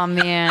Oh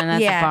weird. man,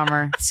 that's Yeah. a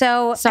bummer.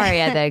 So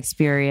Sorry I had that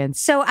experience.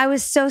 So I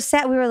was so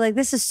sad. We were like,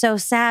 this is so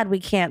sad. We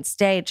can't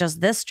stay at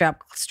just this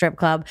strip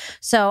club.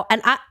 So,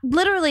 and I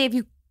literally, if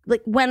you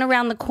like went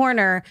around the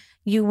corner,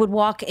 you would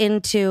walk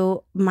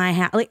into my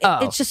house. Like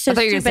it's just so I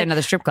thought you were stupid. gonna say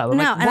another strip club. I'm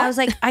No, like, and I what? was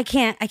like, I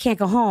can't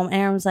go home. And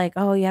Aaron was like,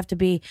 oh, you have to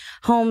be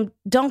home.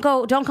 Don't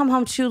come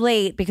home too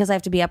late because I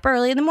have to be up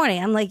early in the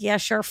morning. I'm like, yeah,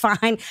 sure,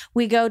 fine.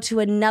 We go to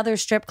another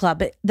strip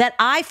club that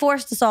I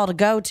forced us all to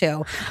go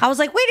to. I was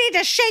like, we need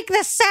to shake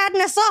this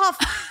sadness off.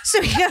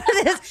 So we go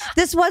to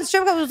this one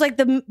strip club. It was like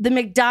the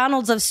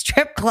McDonald's of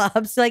strip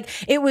clubs. Like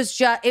it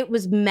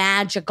was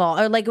magical,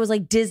 or like it was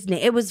like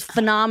Disney. It was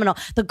phenomenal.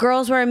 The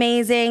girls were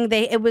amazing.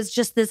 It was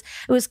just this.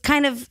 It was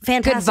kind of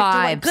fantastic.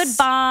 vibes. Good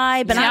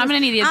vibe. And Yeah, I'm was- gonna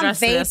need the address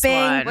to this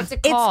one. What's it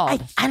It's-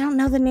 called? I don't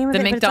know the name of The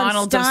it. but it's on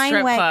McDonald's of strip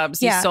Steinway.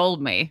 clubs. Yeah, You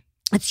sold me.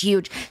 it's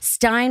huge.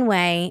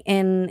 Steinway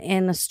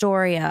in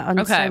Astoria. On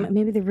Okay.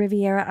 maybe the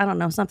Riviera. I don't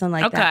know, something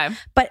like that. Okay.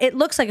 But it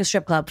looks like a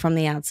strip club from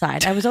the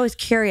outside. I was always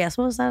curious.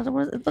 What was that?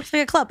 It looks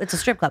like a club. It's a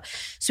strip club.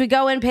 So we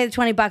go in, pay the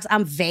 $20.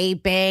 I'm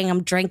vaping.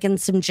 I'm drinking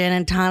some gin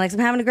and tonics. I'm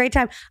having a great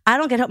time. I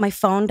don't get home. My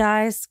phone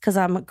dies because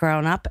I'm a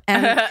grown up.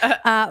 And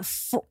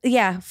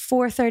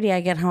 4:30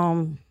 I get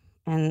home,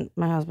 and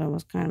my husband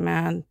was kind of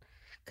mad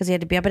because he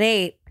had to be up at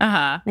 8.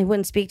 Uh-huh. He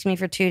wouldn't speak to me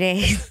for 2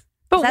 days.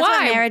 But That's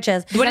why? what marriage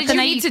is. What that did the you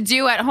night need you- to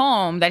do at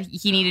home that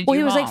he needed Well,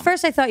 you he was home? like,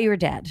 first I thought you were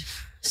dead. Okay,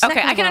 Second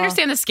I of can all-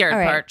 understand the scared All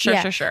right, part. Sure,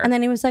 yeah. sure, sure. And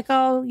then he was like,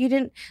 oh, you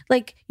didn't,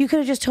 like, you could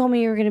have just told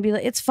me you were going to be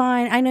like, it's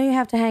fine. I know you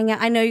have to hang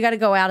out. I know you got to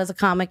go out as a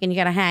comic and you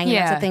got to hang. And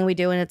that's Yeah. the thing we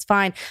do, and it's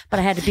fine. But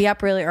I had to be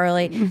up really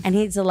early, and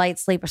he's a light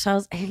sleeper. So I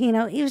was, he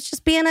was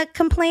just being a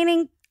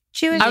complaining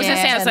Jewish I was going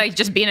to say, I was man. like,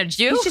 just being a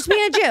Jew? He's just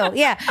being a Jew,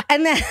 yeah.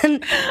 And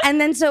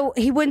then so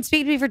he wouldn't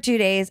speak to me for 2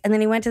 days, and then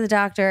he went to the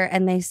doctor,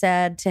 and they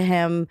said to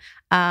him,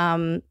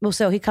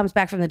 so he comes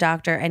back from the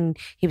doctor, and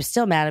he was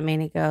still mad at me,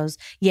 and he goes,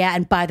 yeah,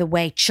 and by the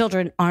way,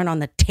 children aren't on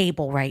the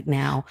table right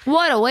now.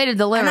 What a way to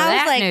deliver And I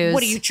was that like, news.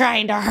 what are you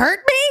trying to hurt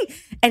me?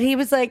 And he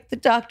was like, the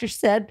doctor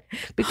said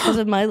because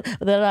of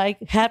that I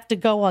have to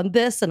go on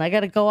this and I got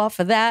to go off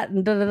of that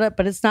and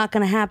but it's not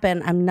going to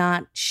happen. I'm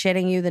not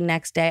shitting you. The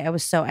next day I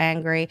was so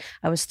angry.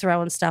 I was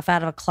throwing stuff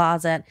out of a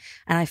closet,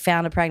 and I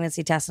found a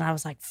pregnancy test, and I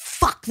was like,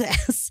 fuck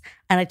this.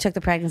 And I took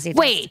the pregnancy test.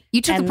 Wait,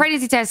 you took the And-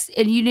 pregnancy test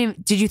and you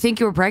didn't? Did you think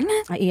you were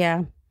pregnant?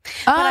 Yeah.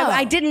 But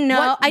I didn't know.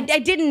 What- I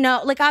didn't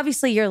know. Like,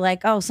 obviously, you're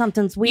like, oh,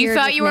 something's weird. You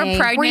thought with you were me.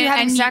 pregnant Were you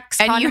having and sex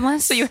and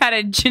condomless? So you had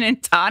a gin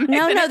and tonic?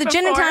 No, the the night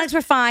gin and before? tonics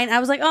were fine. I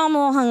was like, oh, I'm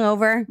a little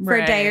hungover for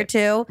a day or Right.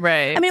 two.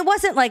 Right. I mean, it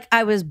wasn't like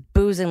I was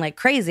boozing like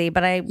crazy,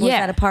 but I was Yeah.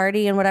 at a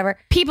party and whatever.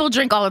 People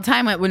drink all the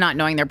time with not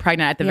knowing they're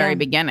pregnant at the Yeah. very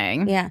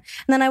beginning. Yeah. And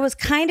then I was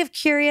kind of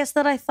curious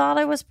that I thought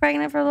I was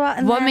pregnant for a while.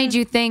 And What then made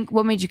you think?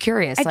 What made you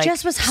curious? I Like,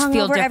 just was feel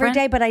hungover every different?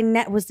 day, but I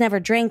was never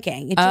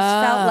drinking. It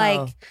just felt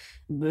like,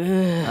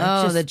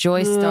 the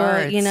joy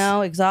starts.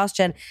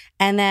 exhaustion.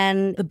 And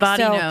then The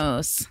body so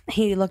knows.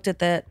 he looked at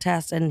the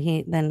test, and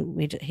he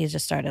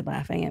just started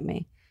laughing at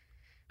me.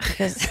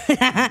 Because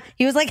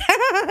he was like,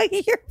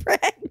 "You're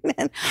pregnant."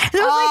 And I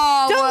was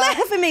Oh, like, "Don't well.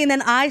 laugh at me." And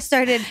then I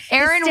started.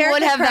 Aaron hysterically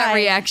would have that crying.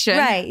 reaction.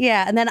 right?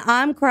 Yeah. And then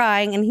I'm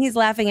crying, and he's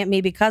laughing at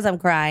me because I'm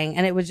crying.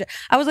 And it was,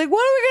 I was like, "What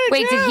are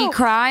we Wait, gonna do?" did he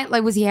cry?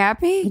 Like, was he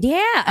happy?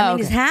 Yeah, I mean,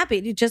 okay. he's happy.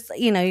 You just,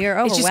 you're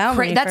It's just overwhelmed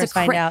when you that's first a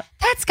find out.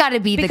 That's got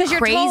to be Because the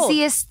you're told.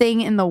 craziest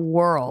thing in the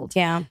world.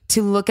 Yeah,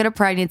 To look at a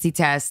pregnancy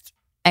test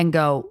and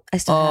go, I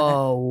still have it.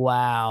 "Oh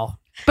wow."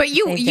 But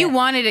you Saved you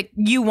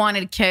it.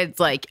 wanted kids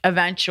like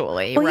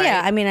eventually, Well, right?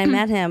 yeah. I mean, I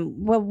met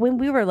him when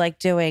we were like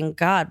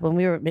when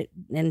we were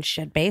in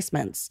shit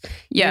basements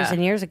years Yeah.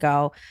 and years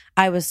ago.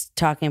 I was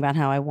talking about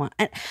how I want.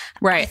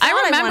 Right. thought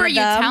I remember wanted you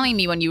them. telling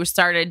me when you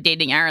started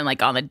dating Aaron,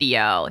 like on the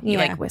DL. You Yeah.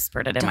 like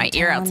whispered it in Don't my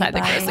ear tell outside the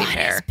anybody. grizzly I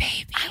want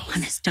bear. I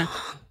want his dong.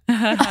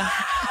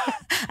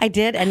 I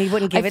did, and he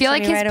wouldn't give I it feel to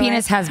like me his right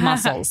penis away. has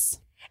muscles.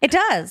 It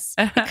does.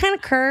 It kind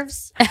of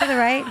curves to the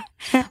right.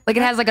 Like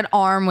it has like an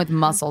arm with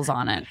muscles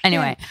on it.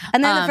 Anyway,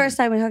 And then the first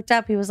time we hooked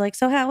up, he was like,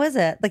 "So how is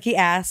it?" Like he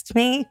asked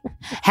me,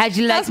 how'd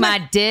you like "How's my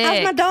dick?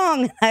 How's my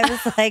dong?" I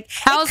was like,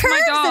 How's "It my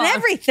curves dong?" and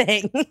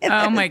everything."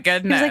 Oh my He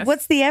goodness. was like,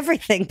 "What's the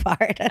everything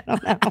part?" I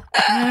don't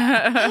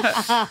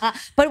know.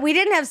 But we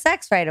didn't have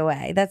sex right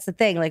away. That's the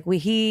thing. Like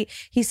he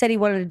said he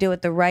wanted to do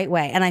it the right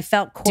way, and I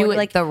felt Do it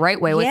like the right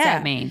way. What's yeah.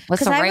 that mean? What's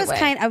 'Cause the I right was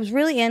way? I was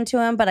really into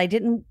him, but I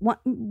didn't want.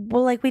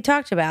 Well, like we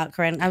talked about,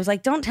 Corinne. I was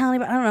like, "Don't tell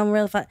anybody." I don't know. I'm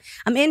really fun.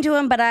 I'm into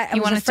him, but I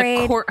you was wanted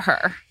afraid. to court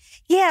her.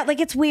 Yeah, like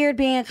it's weird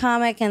being a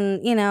comic,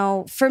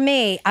 and for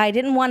me, I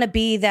didn't want to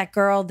be that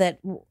girl that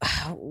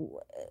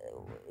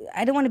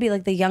I didn't want to be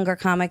like the younger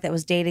comic that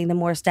was dating the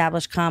more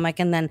established comic,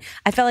 and then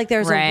I felt like there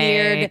was a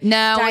weird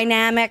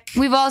dynamic.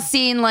 We've all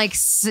seen like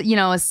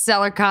a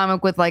seller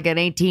comic with like an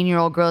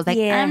 18-year-old girl. It's like,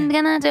 I'm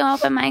gonna do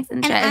open mics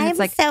and shit. And it's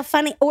like so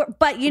funny.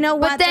 But you know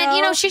what? But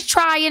then she's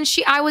trying.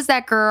 I was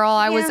that girl.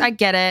 I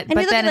get it. And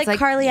but you then look it's at like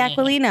Carly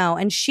Aquilino,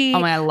 and she.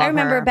 Oh my, I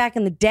remember her. Back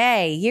in the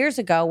day, years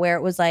ago, where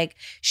it was like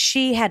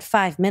she had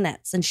 5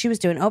 minutes and she was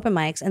doing open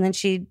mics, and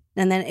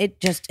then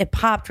it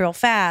popped real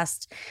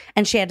fast,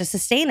 and she had to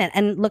sustain it.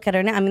 And look at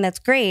her now. I mean, that's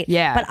great.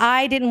 Yeah. But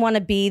I didn't want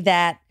to be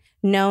that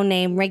no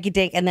name rinky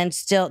dink, and then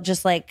still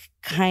just like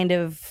kind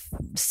of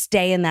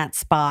stay in that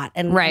spot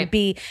and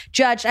be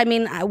judged. I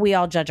mean, we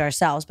all judge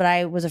ourselves, but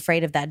I was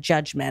afraid of that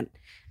judgment.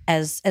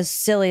 As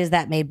silly as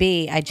that may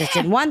be, I just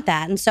didn't want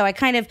that, and so I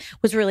kind of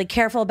was really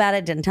careful about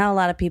it. Didn't tell a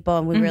lot of people,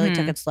 and we really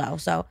took it slow.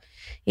 So,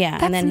 yeah.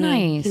 That's and then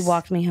nice. he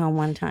walked me home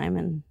one time,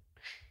 and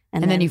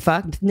then you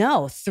fucked?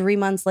 No, 3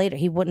 months later,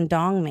 he wouldn't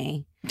dong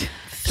me.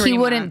 He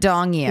wouldn't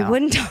dong you. He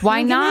wouldn't dong. Why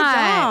Give me a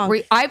not?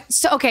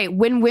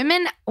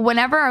 dong.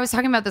 Whenever I was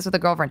talking about this with a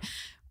girlfriend,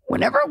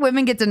 whenever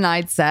women get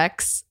denied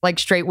sex, like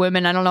straight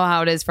women, I don't know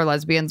how it is for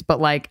lesbians,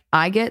 but like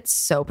I get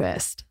so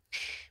pissed.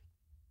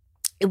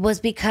 It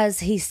was because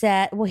he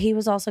said, he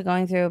was also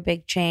going through a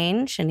big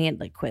change, and he had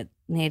quit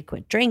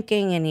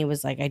drinking, and he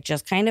was like, I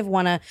just kind of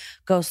want to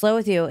go slow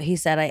with you. He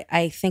said,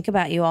 I think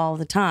about you all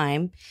the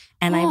time,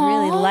 and I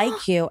really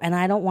like you, and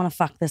I don't want to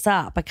fuck this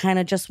up. I kind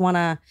of just want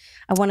to,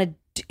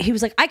 he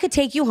was like, I could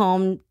take you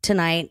home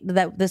tonight,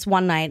 this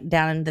one night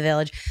down in the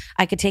Village.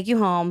 I could take you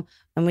home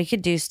and we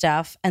could do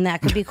stuff, and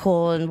that could be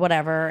cool and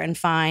whatever and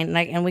fine.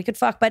 And we could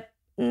fuck, but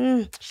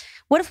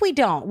what if we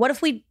don't? What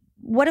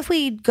if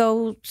we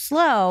go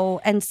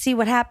slow and see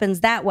what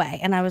happens that way?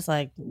 And I was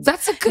like,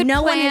 that's a good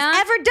no plan. one has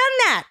ever done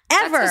that,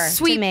 ever. That's a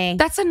sweet, to me.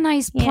 That's a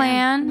nice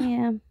plan.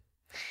 Yeah.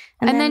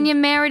 And then you're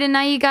married, and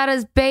now you got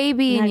his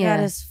baby in you. I got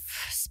his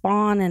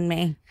spawn in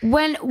me.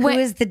 Who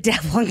is the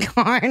devil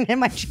incarnate, and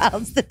my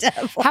child's the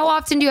devil. How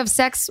often do you have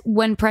sex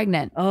when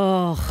pregnant?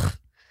 Oh,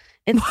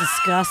 it's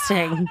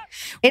disgusting.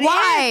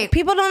 Why? Is.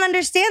 People don't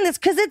understand this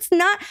because it's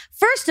not.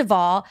 First of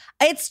all,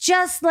 it's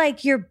just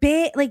like you're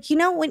big. Like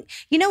when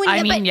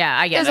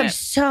I get I'm it.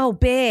 so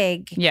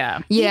big. Yeah.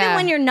 Even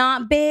when you're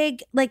not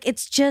big, like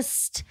it's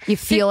just you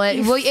feel it.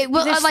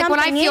 There's like when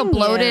I feel something in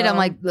bloated, you. I'm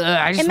like,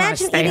 I just want to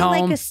imagine stay eating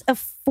home. like a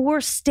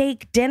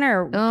 4-steak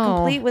dinner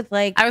complete with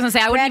like. I was gonna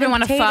say I wouldn't bread even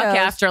and want to fuck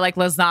potatoes. after like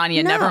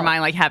lasagna. No. Never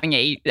mind like having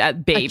a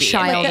baby, A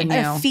child. Like in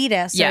a you.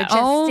 fetus. Yeah. Or a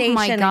gestation Oh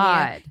my in you.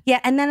 God. Yeah,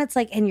 and then it's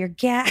like, and you're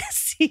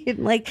gassy. And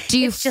like, Do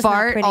you it's just not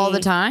fart pretty. all the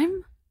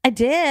time? I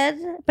did,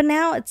 but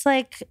now it's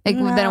like Then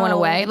it went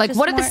away. Like, just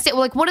what are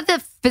more- what are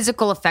the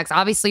physical effects?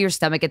 Obviously, your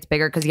stomach gets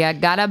bigger because you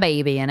got a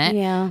baby in it.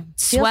 Yeah,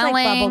 Swelling.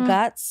 Feels like bubble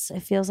guts.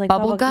 It feels like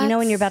Bubble You know guts?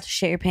 when you're about to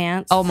shit your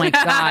pants. Oh my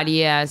God,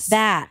 yes.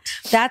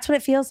 That's what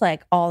it feels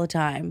like all the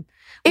time.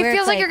 It Where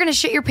feels it's like you're gonna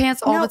shit your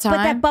pants all the time.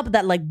 But that bubble,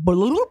 that like,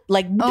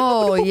 like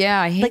oh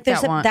yeah, I hate like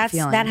there's that one.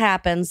 feeling. that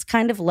happens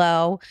kind of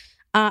low.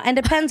 And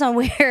depends on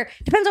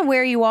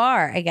where you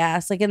are, I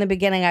guess. Like in the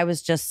beginning, I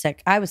was just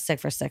sick. I was sick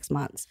for 6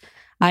 months.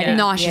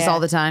 Nauseous all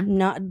the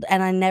time.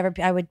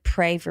 I would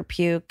pray for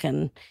puke,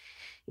 and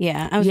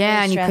I was really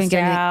and you couldn't stressed get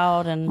anything.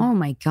 out. And Oh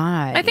my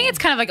God. I think it's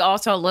kind of like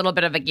also a little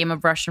bit of a game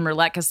of Russian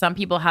roulette because some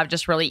people have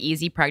just really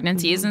easy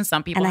pregnancies and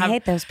some people And I have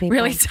hate those people.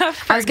 really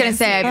tough. I was gonna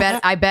say,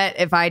 pregnancies. I bet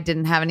if I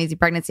didn't have an easy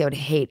pregnancy, I would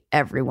hate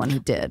everyone who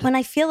did. when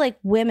I feel like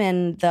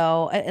women,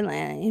 though,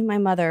 and my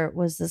mother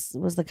was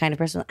the kind of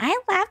person. I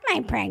love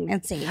my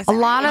pregnancies. A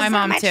lot of My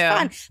mom, too.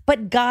 Fun.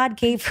 But God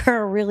gave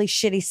her a really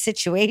shitty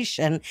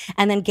situation,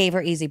 and then gave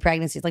her easy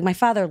pregnancies. Like my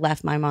father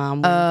left my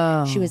mom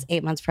when she was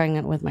 8 months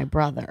pregnant with my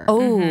brother.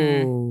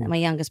 My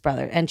youngest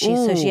brother, and she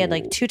had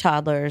like 2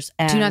 toddlers.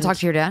 And Do you not talk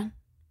to your dad?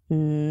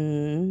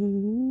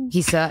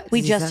 He said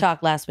we just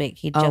talked last week.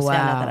 He just found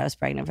out that I was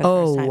pregnant for the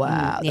first time.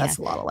 Wow, Yeah. that's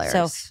a lot of layers.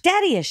 So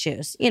daddy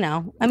issues,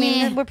 I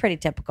mean, we're pretty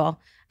typical.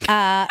 So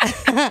I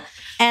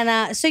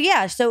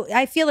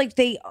feel like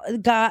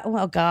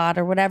God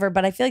or whatever,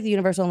 but I feel like the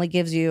universe only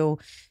gives you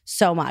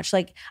so much.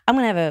 Like I'm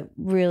going to have a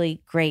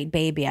really great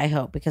baby, I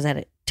hope, because I had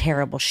a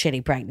terrible,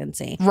 shitty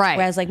pregnancy. Right.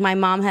 Whereas like my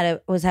mom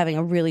was having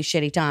a really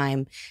shitty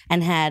time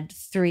and had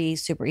 3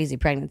 super easy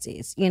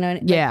pregnancies,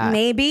 Like,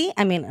 maybe,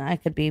 I mean, I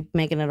could be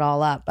making it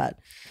all up, but.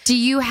 Do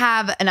you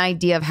have an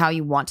idea of how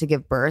you want to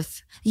give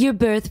birth? Your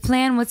birth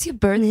plan? What's your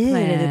birth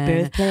plan? The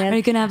birth plan. Are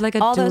you going to have like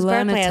a all those doula birth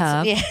and a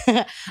plans.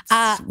 tub?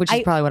 Yeah. Which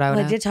is probably what I would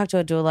I have. did talk to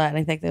a doula, and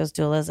I think those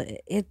doulas,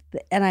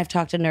 and I've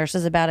talked to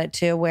nurses about it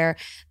too, where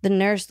the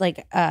nurse,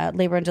 like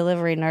labor and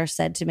delivery nurse,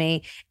 said to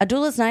me, a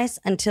doula's nice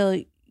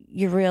until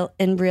you're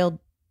in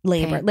real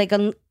labor. Pain.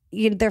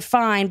 Like they're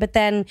fine, but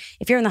then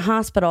if you're in the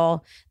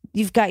hospital,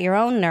 you've got your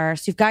own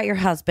nurse, you've got your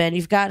husband,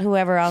 you've got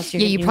whoever else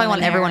you're Yeah, you probably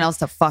want everyone else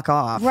to fuck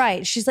off.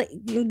 Right. She's like,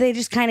 they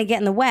just kind of get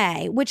in the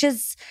way, which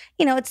is,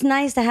 it's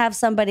nice to have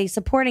somebody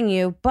supporting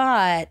you,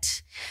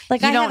 but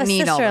like You I don't have a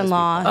need all those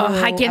sister-in-law. Oh, who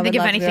I can't think would of love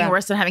to be anything around.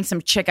 worse than having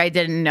some chick I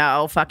didn't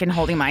know fucking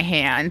holding my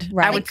hand.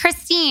 Right. I would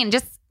Christine,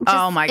 just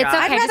Oh my God. It's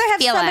okay, I'd rather just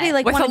have feel somebody it.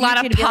 like with one a lot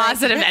you of to be like,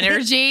 positive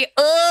energy.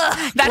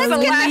 Ugh, that's the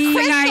Let's get last the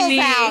thing I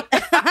need.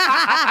 crystals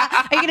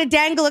out. Are you gonna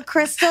dangle a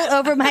crystal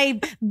over my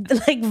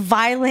like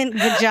violent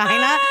vagina?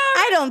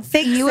 I don't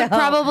think You so. would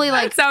probably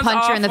like sounds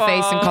punch her in the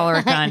face and awful. call her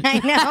a cunt. I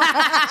know.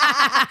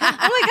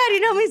 Oh my God, you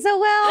know me so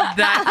well.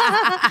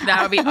 That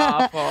would be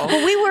awful.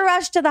 Well, we were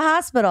rushed to the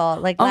hospital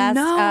like Oh, last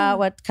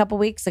no. couple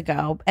weeks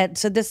ago. And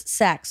so this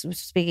sex,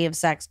 speaking of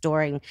sex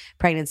during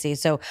pregnancy,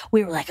 so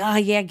we were like, oh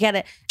yeah, get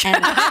it.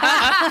 And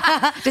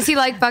Does he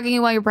like fucking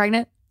you while you're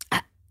pregnant?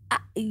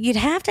 you'd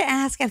have to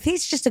ask. I think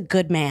he's just a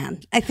good man.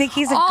 I think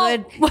he's a Oh,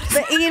 good. what does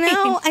But,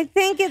 that I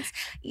think it's.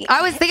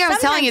 I was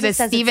telling you sometimes that it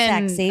says it's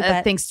Steven sexy,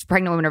 but- thinks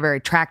pregnant women are very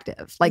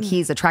attractive. Like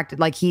he's attracted.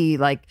 Like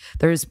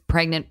there's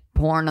pregnant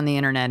porn on the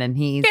internet, and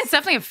he's Yeah, it's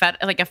definitely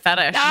a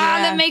fetish.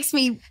 that makes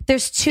me.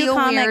 There's two feel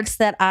comics weird.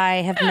 that I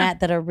have met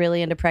that are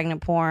really into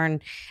pregnant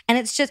porn, and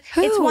it's just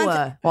it's Who?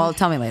 one. Well,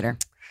 tell me later.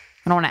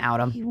 I don't want to out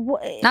him.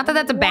 Not that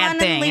that's a bad one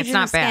thing. It's Legion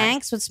not of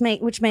bad.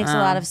 Skanks, which makes a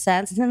lot of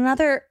sense. And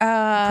another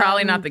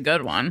Probably not the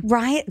good one.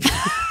 Ryan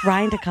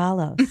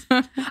DeCarlos.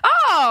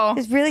 Oh,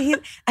 Is really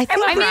I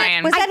think love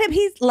Ryan. was that him?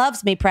 He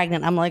loves me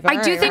pregnant. I'm like,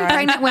 I do all think right.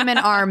 pregnant women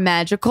are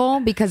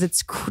magical because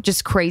it's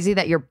just crazy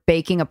that you're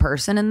baking a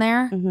person in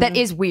there. That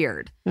is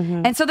weird.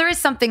 And so there is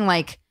something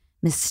like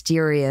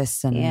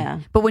mysterious and Yeah.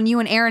 But when you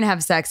and Aaron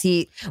have sex,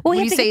 Well, when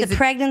you you have to say get the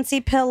pregnancy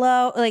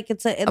pillow. Like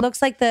it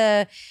looks like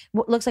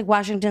looks like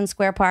Washington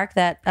Square Park.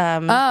 That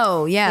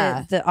oh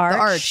yeah, the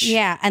arch.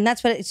 Yeah, and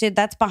that's what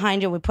that's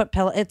behind you. We put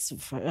pillow. It's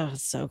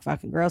so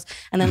fucking gross.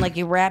 And then like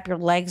you wrap your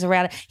legs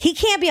around it. He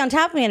can't be on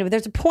top of me.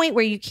 There's a point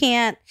where you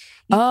can't.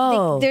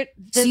 Oh.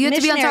 So you have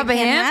to be on top of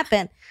missionary him? can't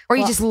Happen. or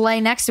you Well, just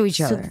lay next to each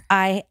So other.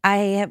 I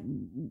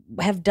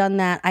have done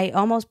that. I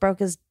almost broke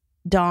his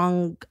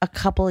dong a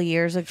couple of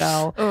years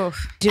ago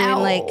Oof. doing Ow.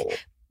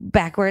 like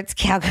backwards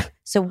cow.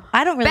 So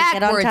I don't really get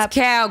on Backwards top.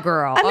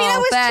 cowgirl. I mean, I Oh,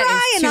 was that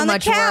is trying too on the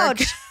much work.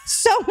 couch.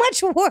 So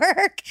much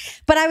work,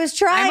 but I was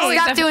trying. always-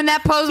 Stopped doing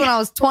that pose when I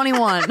was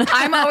 21.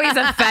 I'm always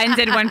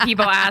offended when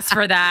people ask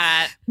for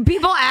that.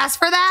 People ask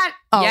for that?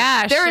 Oh,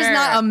 Yeah, there is sure.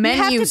 not a have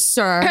menu, to-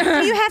 sir.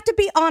 You have to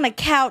be on a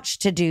couch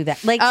to do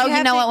that. Like, Oh, you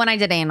have know to what? When I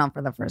did anal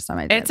for the first time,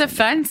 I did. It's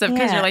offensive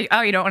because Yeah. you're like,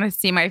 oh, you don't want to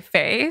see my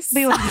face.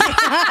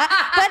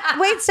 But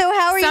wait, so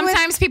how are you?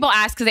 Sometimes people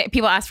ask because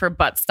people ask for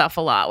butt stuff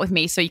a lot with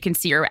me, so you can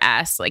see your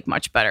ass like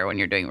much better when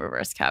you're doing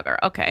reverse cowgirl.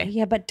 Okay.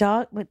 Yeah, but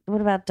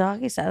what about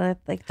doggy style?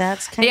 Like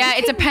that's kind Yeah, of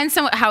it depends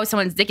on how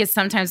someone's dick is.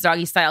 Sometimes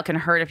doggy style can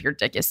hurt if your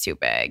dick is too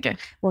big.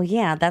 Well,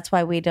 yeah, that's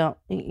why we don't.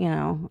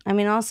 I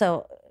mean,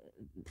 also.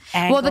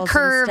 Well, the angles and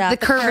curve, stuff, the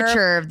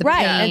curvature of the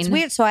right. pain. It's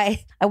weird. So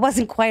I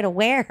wasn't quite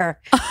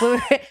aware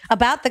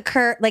about the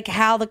curve, like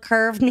how the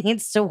curve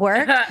needs to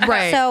work.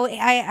 Right. So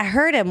I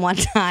heard him one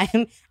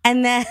time,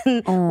 and then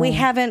we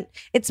haven't.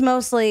 It's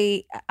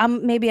mostly.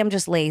 Maybe I'm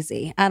just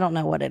lazy. I don't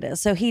know what it is.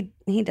 So he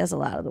does a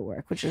lot of the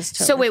work, which is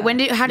totally so wait,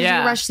 fine. how did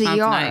Yeah, you rush to the sounds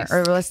ER? nice.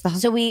 Or what's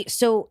the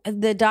So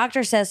the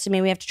doctor says to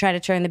me, we have to try to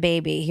turn the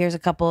baby. Here's a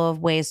couple of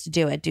ways to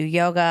do it. Do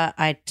yoga.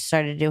 I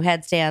started to do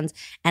headstands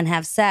and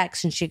have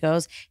sex. And she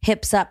goes,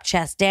 hips up,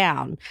 chest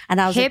down.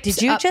 And I was like, Hips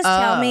did you up,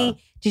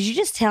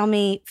 just tell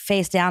me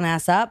face down,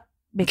 ass up?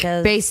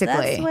 Because Basically.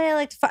 that's the way I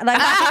like to fight. Like,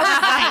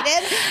 I was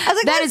excited. I was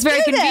like, That let's is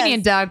very do this.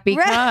 convenient, Doc,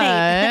 because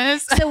Right.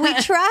 So we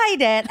tried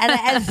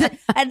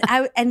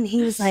it, and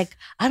he was like,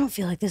 "I don't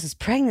feel like this is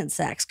pregnant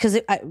sex because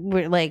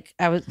we're like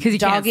I was 'Cause you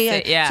can't doggy,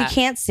 see, yeah. she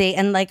can't see,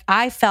 and like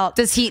I felt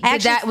Does he- I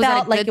did that- actually was that a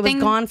felt like good it was thing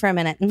gone for a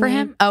minute for Mhm.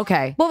 him?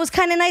 Okay. Well, it was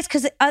kind of nice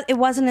because it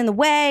wasn't in the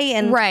way,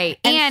 and Right.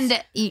 and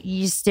And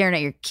you're staring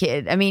at your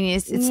kid. I mean,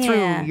 it's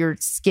Yeah. through your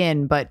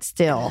skin, but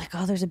still. like,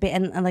 oh, there's a bit,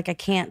 and like I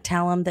can't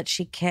tell him that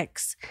she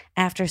kicks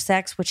after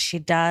sex, which she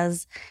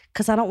does,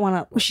 because I don't want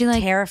to. Was she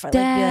like, terrified?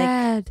 Like, be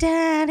like, Dad?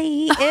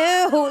 Daddy,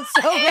 ew, it's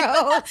so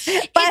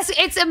gross. But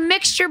It's a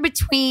mixture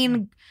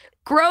between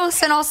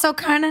gross and also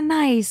kind of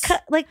nice.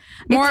 like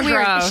More it's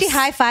weird. gross. Is she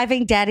high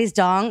fiving Daddy's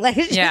dong? Like,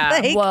 she's Yeah.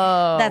 like,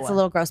 Whoa. that's a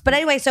little gross. But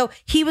anyway, so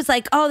he was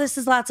like, "Oh, this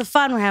is lots of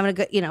fun. We're having a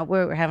good,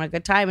 we're having a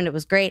good time, and it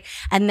was great."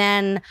 And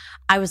then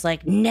I was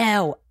like,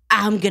 "No,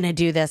 I'm gonna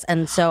do this."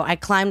 And so I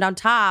climbed on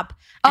top,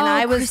 and Oh,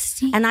 I was,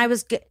 Christine. and I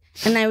was,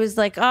 and I was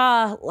like,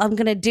 "Oh, I'm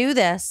gonna do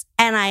this,"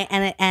 and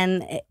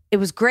it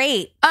was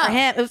great for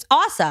him. It was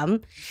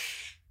awesome.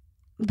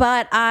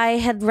 But I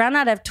had run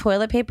out of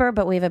toilet paper,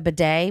 but we have a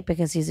bidet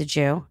because he's a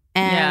Jew.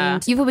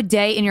 And You have a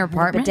bidet in your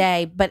apartment?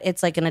 bidet, but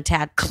it's like an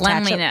attached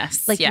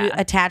Cleanliness, Like you yeah.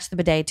 attach the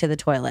bidet to the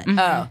toilet.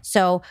 Oh.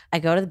 So I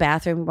go to the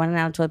bathroom, running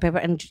out of toilet paper,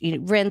 and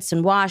rinse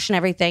and wash and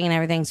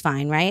everything's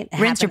fine, right? It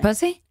Rinse your happened-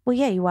 pussy? Well,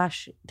 yeah, you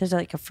wash. There's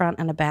like a front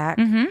and a back.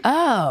 Oh,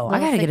 I Little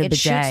gotta thing. get a It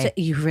shoots bidet.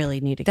 you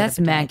really need to get That's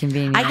a bidet. mad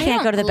convenient. I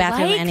can't go to the don't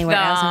bathroom like anywhere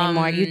else them.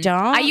 anymore. You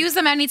don't? I use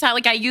them anytime.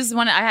 Like I use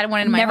one. I had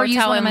one in my Never used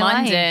hotel one in in my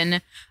life.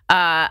 London.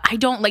 I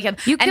don't like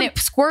it. You can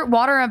squirt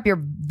water up your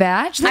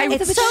vag. I-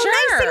 It's so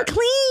Sure. nice and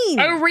clean.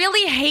 I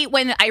really hate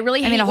when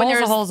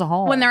a hole's a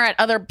hole. when they're at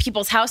other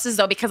people's houses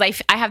though, because I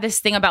have this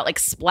thing about like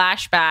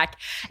splashback,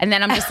 and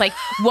then I'm just like,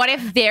 what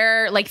if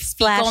their like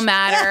fecal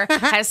matter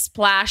has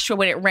splashed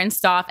when it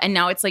rinsed off, and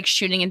now it's like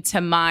shooting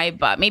into my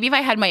butt? Maybe if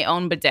I had my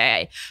own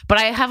bidet, but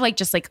I have like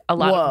just like a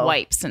lot of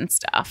wipes and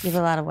stuff. You have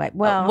a lot of white.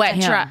 Well, Wet,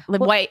 dry,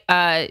 white,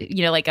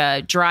 like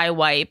a dry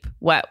wipe,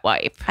 wet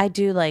wipe. I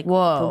do like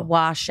Whoa.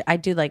 wash. I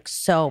do like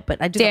soap,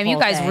 but I do. Damn, the you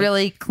whole guys thing.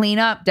 really clean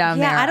up down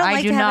there. Yeah, I don't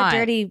like do to not. have a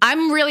dirty.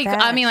 I'm really.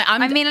 I mean, like,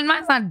 and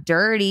mine's not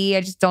dirty.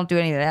 I just don't do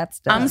any of that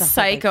stuff. I'm That's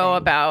a whole big psycho thing.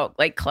 about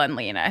like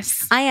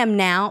cleanliness. I am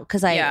now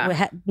because I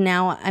Yeah.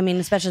 now. I mean,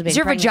 especially being Is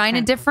your pregnant, vagina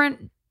kind of-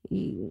 different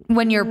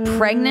when you're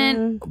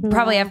pregnant?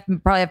 Probably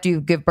after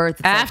you give birth.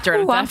 It's After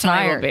like, it "Ooh, I'm definitely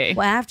will tired." be.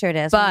 Well, after it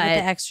is, But- I get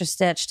the extra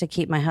stitch to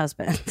keep my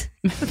husband.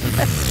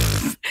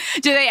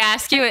 Do they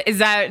ask you? Is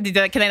that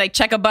can they like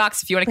check a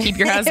box if you want to keep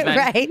your husband?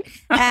 Right?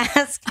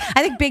 Ask.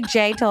 I think Big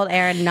J told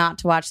Aaron not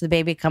to watch the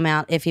baby come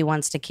out if he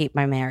wants to keep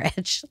my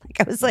marriage. Like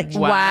I was like,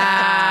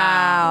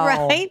 Wow.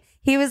 right?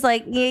 He was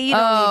like, yeah, you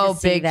don't Oh, need to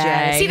see Big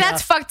that. J. See,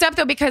 that's fucked up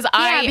though, because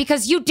Yeah,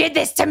 because you did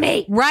this to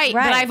me. Right. But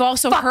Right. I've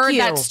also Fuck heard you.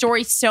 that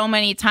story so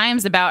many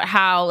times about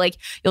how like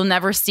you'll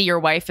never see your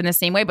wife in the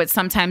same way, but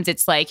sometimes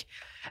it's like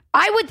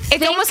I would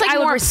think it's almost like I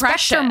would more respect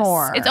precious. her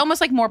more. It's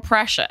almost like more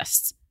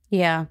precious.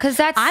 Yeah, because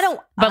that's I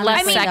don't. But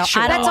less honestly,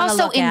 sexual. I don't That's wanna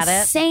also look at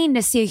it. insane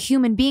to see a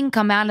human being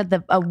come out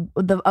of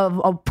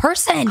a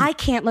person. I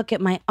can't look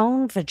at my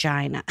own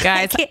vagina.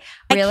 Guys,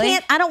 really?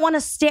 I don't want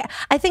to stare.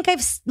 I think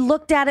I've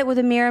looked at it with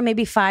a mirror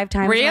maybe 5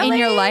 times. Really? In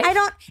your life? I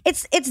don't.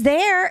 It's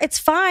there. It's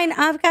fine.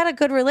 I've got a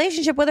good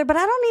relationship with her, but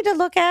I don't need to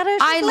look at her.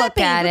 She's I look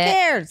lippy. at Who it.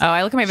 cares? Oh,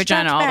 I look at my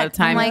vagina all the back.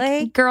 time. I'm like,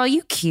 Really? girl,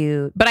 you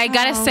cute. But I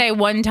gotta say,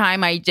 one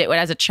time I did,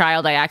 as a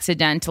child, I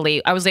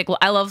accidentally, I was like, well,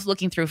 I love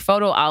looking through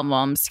photo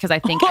albums because I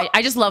think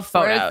I just love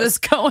photos. Where is this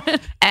going?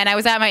 And I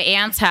was at my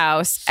aunt's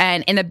house,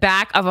 and in the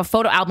back of a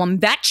photo album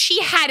that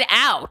she had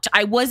out,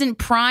 I wasn't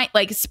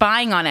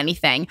spying on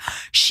anything.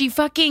 She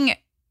fucking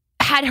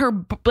had her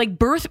like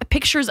birth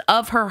pictures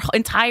of her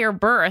entire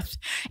birth,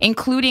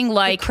 including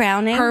like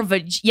crowning? her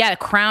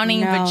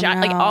crowning No,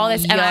 vagina, like no. all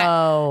this. And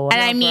Yo.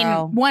 I mean,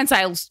 bro. once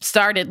I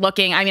started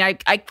looking, I mean,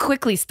 I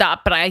quickly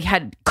stopped, but I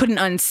couldn't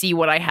unsee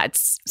what I had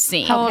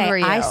seen. How old were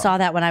you? I saw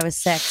that when I was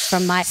 6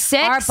 from my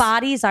 6? our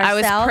bodies I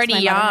was ourselves. pretty My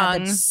mother had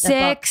young. the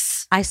book.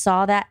 6. I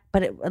saw that,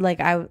 but it,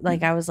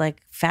 I was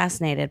like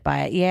fascinated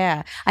by it.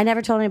 Yeah, I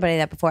never told anybody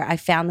that before. I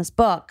found this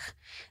book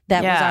that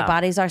was Yeah. Our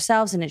Bodies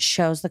Ourselves, and it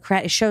shows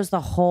it shows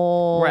the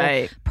whole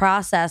Right.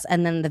 process,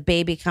 and then the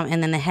baby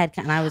and then the head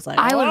and I was like,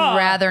 I would "Whoa."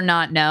 rather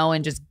not know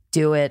and just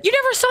do it. You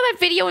never saw that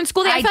video in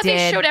school? I I thought they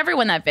did. showed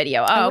everyone that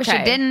video. Oh, I wish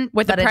okay. it didn't,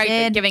 With the but it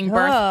pregnant did. giving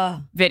birth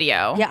Ugh.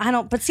 video. Yeah, I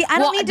don't. But see, I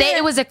don't need to.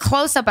 It was a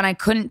close up, and I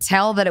couldn't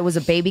tell that it was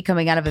a baby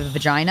coming out of a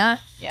vagina.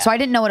 Yeah. So I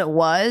didn't know what it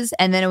was,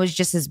 and then it was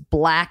just this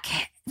black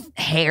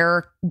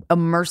hair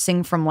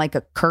immersing from like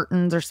a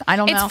curtains or I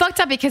don't It's know. fucked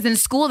up because in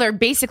school they're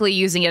basically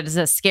using it as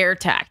a scare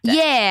tactic.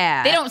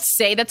 Yeah, They don't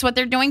say that's what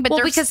they're doing, but Well,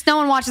 they're because no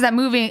one watches that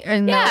movie.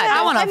 And Yeah,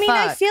 I want to I mean,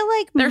 fuck. I feel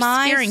like They're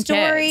my scaring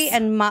story kids.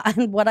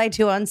 and what I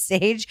do on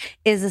stage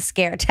is a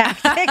scare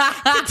tactic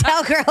to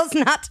tell girls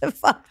not to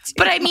fuck. too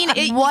But I mean,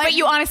 much. but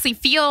you honestly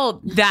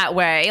feel that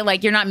way.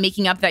 Like you're not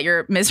making up that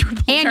you're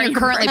miserable. and during you're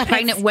currently your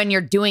pregnant when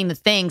you're doing the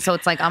thing, so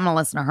it's like I'm gonna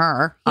listen to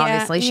her. Yeah,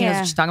 Obviously, she knows yeah.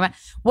 what she's talking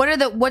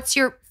about. What's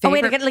your Oh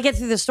wait, favorite? I get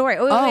through the story.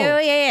 Oh, Oh.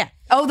 yeah.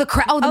 Oh, the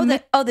crowd.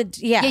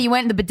 Yeah. yeah. You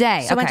went in the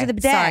bidet. So I went Okay, to the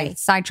bidet. Sorry,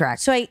 sidetrack.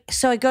 So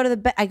I go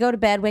to I go to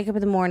bed, wake up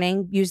in the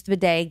morning, use the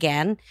bidet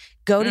again,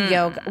 go to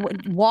yoga,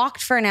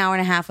 walked for an hour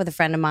and a half with a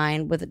friend of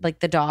mine with like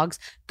the dogs,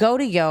 go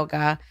to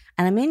yoga,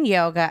 and I'm in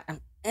yoga.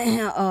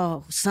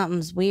 Oh,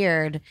 something's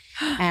weird.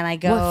 And I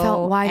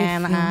go why did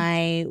and you-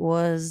 I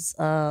was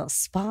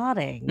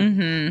spotting.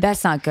 Mm-hmm.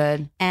 That's not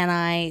good. And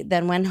I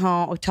then went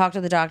home, we talked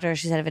to the doctor.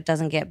 She said if it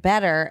doesn't get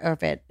better or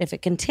if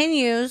it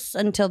continues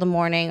until the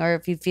morning or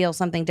if you feel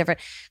something different,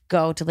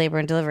 go to labor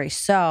and delivery.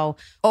 So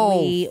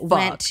we fuck.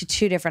 went to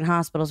 2 different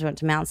hospitals. We went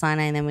to Mount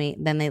Sinai and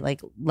then they like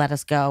let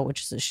us go,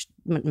 which is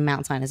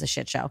Mount Sinai is a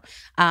shit show.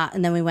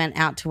 And then we went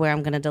out to where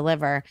I'm going to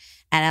deliver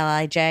at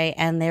LIJ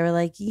and they were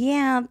like,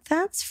 yeah,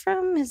 that's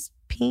from his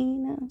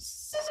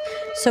penis.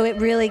 So it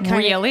really kind of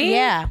Really?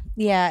 yeah.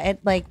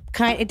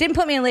 It didn't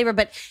put me in labor,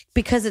 but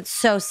because it's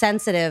so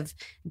sensitive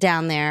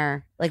down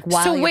there, like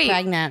while So you're wait.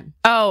 pregnant.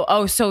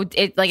 Oh, so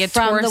it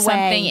From tore the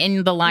something way.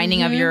 in the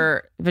lining of Mhm.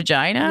 your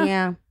vagina?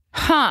 Yeah.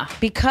 Huh.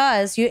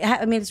 Because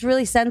I mean, it's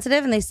really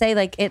sensitive, and they say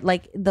like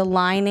the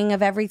lining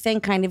of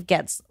everything kind of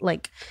gets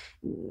like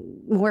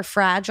more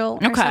fragile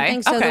or Okay,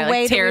 something. So okay, the like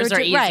way that tears we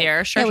were are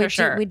easier. Sure, we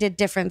sure. we did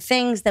different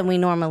things than we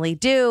normally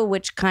do,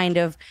 which kind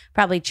of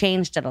probably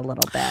changed it a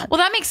little bit. Well,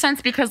 that makes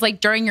sense because like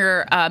during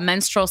your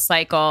menstrual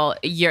cycle,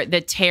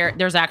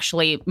 there's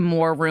actually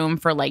more room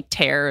for like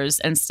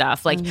tears and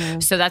stuff. Like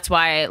so that's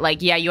why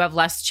like you have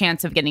less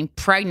chance of getting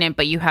pregnant,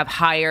 but you have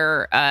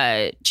higher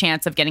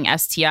chance of getting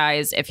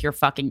STIs if you're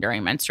fucking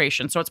during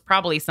menstruation. So it's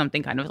probably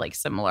something kind of like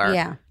similar.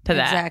 Yeah. to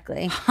that.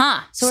 Exactly.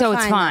 Huh. So we're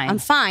it's though. fine. I'm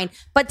fine.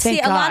 But Thank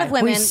see, a lot God. of Were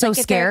you women so like,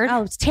 if they're- scared?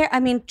 Oh, it's terrible. I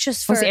mean,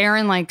 just for Was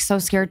Aaron like so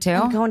scared too?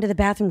 I'm going to the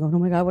bathroom going, oh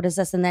my God, what is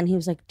this? And then he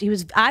was,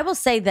 I will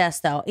say this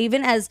though,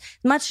 even as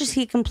much as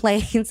he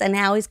complains and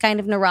how he's kind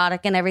of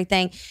neurotic and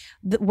everything,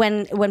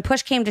 when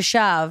push came to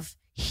shove,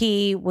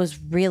 he was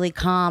really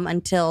calm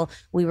until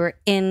we were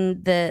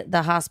in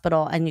the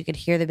hospital and you could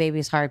hear the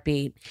baby's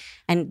heartbeat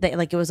and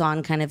it was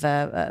on kind of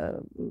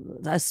a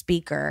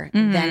speaker.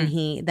 Then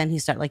he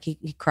started like he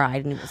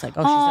cried and he was like,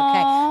 oh,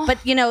 she's okay.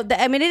 But you know,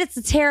 I mean, it's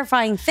a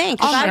terrifying thing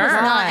because I was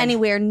not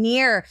anywhere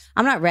near.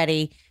 I'm not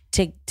ready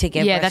to give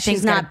birth. that thing's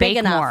She's not big bake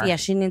enough. more. Yeah,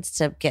 she needs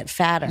to get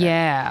fatter.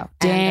 Yeah. And,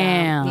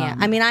 Damn. yeah.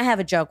 I mean, I have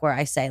a joke where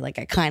I say like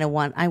I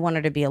want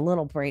her to be a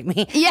little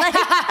preemie. Yeah.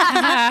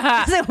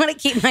 Because I want to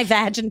keep my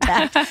vag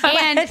intact.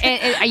 and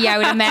I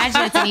would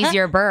imagine it's an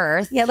easier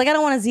birth. Yeah, like I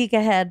don't want a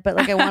Zika head, but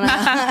like I want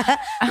to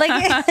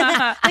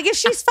like if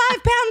she's 5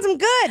 pounds, I'm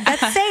good.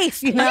 That's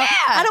safe, you know. Yeah.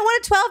 I don't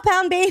want a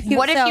 12-pound baby.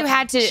 What if So- you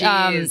had to?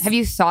 Jeez. Have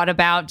you thought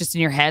about just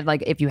in your head,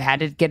 like if you had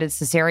to get a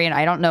cesarean?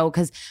 I don't know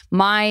because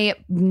my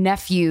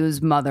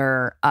nephew's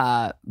mother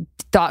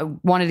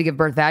wanted to give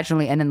birth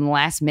vaginally, and in the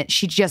last minute,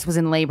 she just was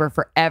in labor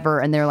forever,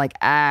 and they're like,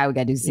 we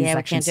gotta do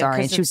C-section. can't do it, Sorry,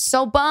 'cause and she was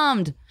so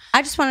bummed.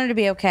 I just want her to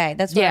be okay.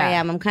 That's where Yeah. I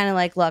am. I'm kind of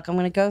like, look, I'm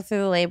going to go through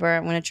the labor.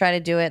 I'm going to try to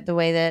do it the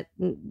way that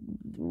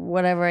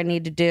whatever I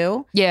need to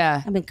do.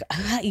 Yeah. I mean,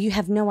 you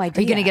have no idea.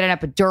 Are you gonna get an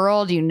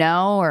epidural? Do you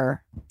know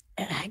or?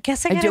 I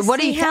guess I gotta What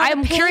do see you? how the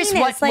I'm pain curious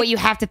is. what you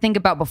have to think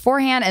about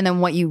beforehand, and then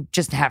what you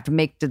just have to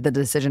make the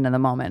decision in the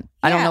moment.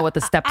 I don't Yeah. know what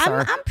the steps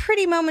are. I'm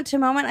pretty moment to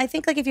moment. I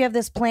think like if you have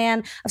this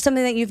plan of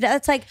something that you've done,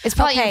 it's like It's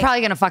probably okay, you're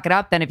probably gonna fuck it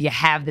up then if you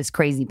have this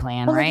crazy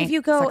plan, well, right? like if you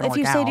It's not go, gonna if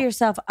you work say out. to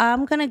yourself,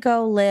 I'm gonna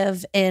go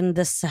live in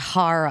the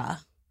Sahara.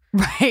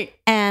 right,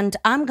 And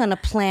I'm going to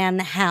plan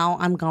how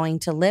I'm going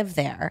to live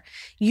there.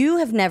 You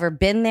have never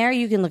been there.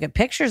 You can look at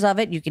pictures of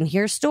it. You can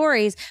hear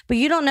stories, but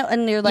you don't know.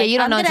 And you're like, you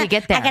don't I'm know gonna, until you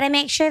get there. I got to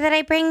make sure that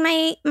I bring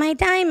my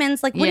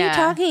diamonds. Like, what are you Yeah.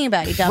 talking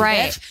about, you dumb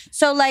Right. bitch?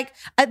 So like,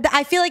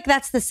 I feel like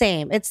that's the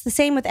same. It's the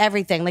same with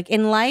everything. Like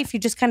in life, you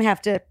just kind of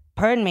have to,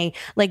 pardon me,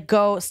 like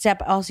go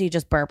step. Also, you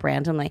just burp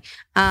randomly.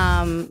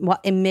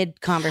 In mid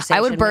conversation,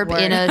 I would burp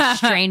in mid-word. a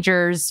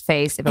stranger's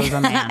face if it was a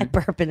I man.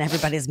 burp in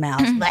everybody's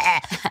mouth.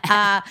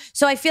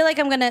 So I feel like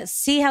I'm gonna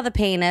see how the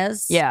pain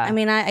is. Yeah. I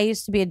mean, I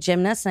used to be a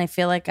gymnast, and I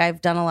feel like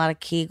I've done a lot of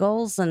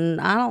Kegels, and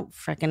I don't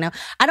freaking know.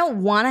 I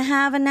don't want to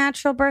have a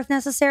natural birth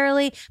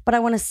necessarily, but I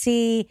want to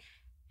see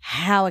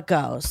how it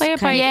goes. Play it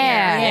by Kind of-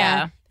 ear.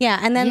 yeah. Yeah,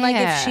 and then like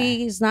Yeah. if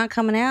she's not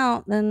coming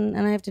out, then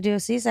and I have to do a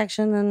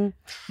C-section, then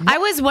I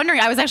was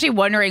actually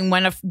wondering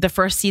when the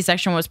first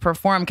C-section was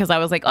performed because I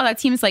was like, oh, that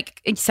seems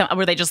like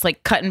were they just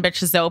like cutting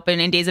bitches open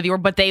in Days of Yore?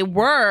 But they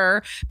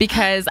were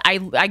because I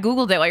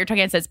Googled it while you're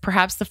talking. It says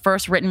perhaps the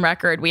first written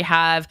record we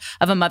have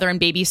of a mother and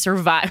baby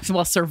surviving.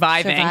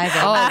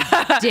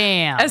 Oh,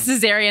 damn. A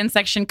cesarean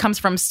section comes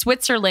from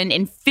Switzerland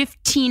in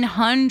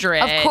 1500.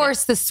 Of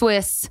course, the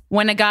Swiss.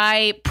 When a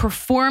guy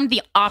performed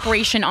the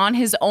operation on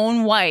his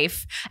own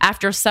wife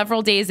after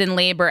several days in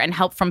labor and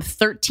help from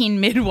 13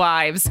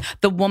 midwives,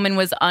 the woman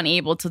was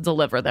unable to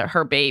deliver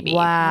her baby.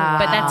 Wow.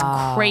 But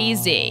that's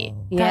crazy.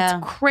 Yeah.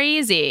 That's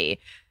crazy.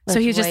 So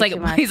That's he's just way like, too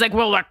much. he's like,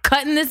 well, we're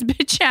cutting this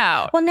bitch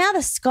out. well, now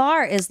the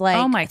scar is like,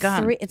 Oh my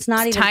God. it's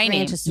not It's even tiny. 3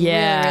 inches,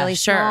 Yeah, really, really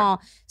sure.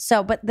 small.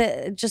 So, but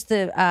the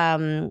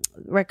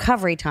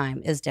recovery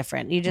time is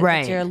different. You just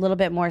Right. you're a little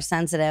bit more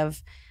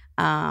sensitive.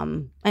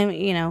 And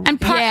you know, And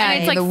Yeah,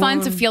 it's like the fun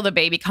to womb. feel the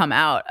baby come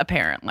out,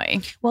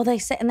 apparently. well, they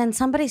said, and then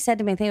somebody said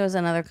to me, I think it was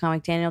another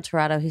comic, Daniel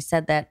Torado, he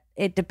said that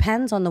it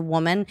depends on the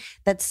woman.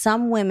 That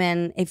some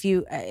women, if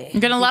you, I'm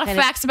getting a lot of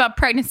facts about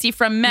pregnancy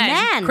from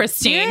men,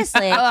 Christine.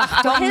 seriously,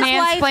 Don't His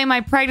wife- mansplain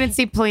my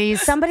pregnancy,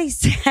 please. Somebody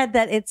said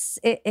that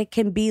it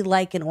can be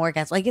like an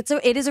orgasm. Like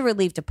it is a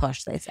relief to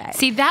push. They say.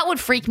 See, that would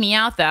freak me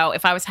out though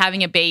if I was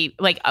having a baby,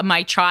 like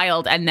my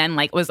child, and then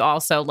like was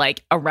also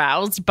like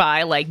aroused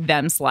by like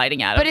them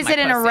sliding out. But of is my it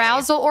an pussy.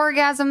 arousal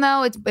orgasm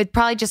though? It's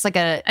probably just like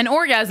An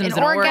orgasm is An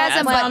an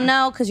orgasm, orgasm. Well,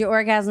 no, because your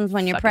orgasms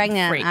when you're Fucking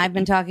pregnant. freaky. I've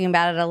been talking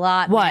about it a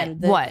lot. what?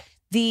 man. What?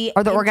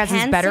 Are the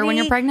orgasms better when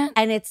you're intensity, pregnant?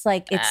 And it's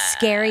like it's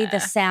scary. The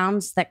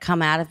sounds that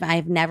come out of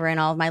I've never in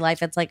all of my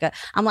life. It's like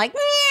I'm like.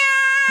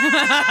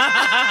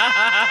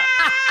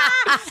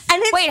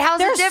 And it's, Wait, how's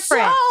it they're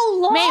different? So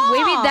long.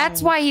 Maybe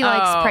that's why he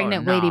likes Oh,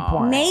 pregnant lady no.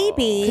 porn.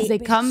 Maybe 'Cause they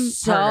come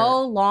so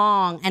harder.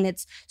 long, and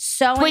it's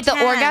so. Wait, the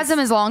intense. orgasm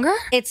is longer?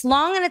 It's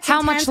long and it's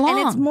How much intense,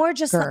 and it's more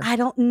just longer? I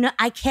don't know.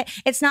 I can't.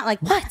 It's not like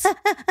what.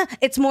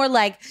 It's more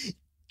like.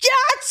 Yeah,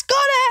 it's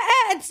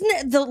gonna.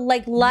 It's the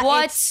like.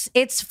 What?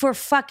 It's for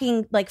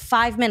fucking like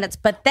 5 minutes,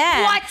 but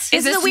then What? Is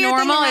This this a weird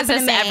thing normal? that Is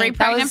happened this to me. every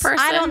pregnant person?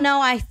 I don't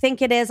know. I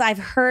think it is. I've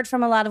heard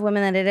from a lot of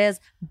women that it is,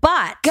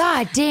 but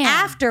God damn.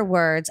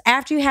 afterwards,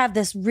 after you have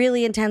this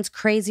really intense,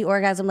 crazy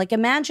orgasm, like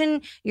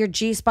imagine your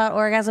G-spot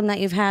orgasm that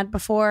you've had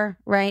before,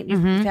 right?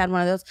 You've had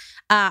one of those.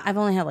 I've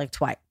only had like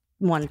twice.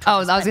 one. Oh, I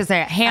was going to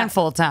say a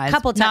handful of times.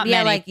 Couple times, Not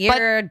yeah. many, Like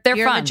you're but they're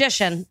a fun.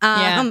 magician.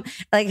 Yeah.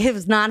 Like it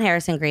was not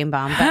Harrison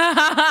Greenbaum, but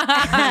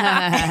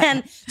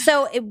and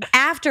so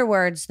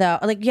afterwards, though,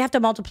 like you have to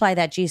multiply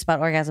that G-spot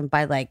orgasm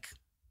by like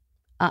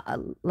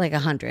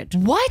 100.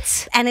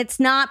 What? And it's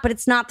not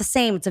the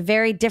same. It's a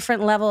very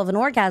different level of an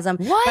orgasm.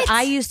 What? But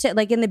I used to,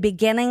 like in the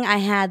beginning, I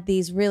had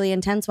these really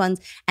intense ones.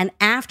 And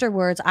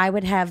afterwards, I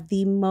would have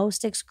the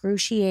most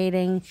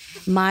excruciating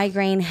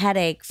migraine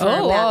headache for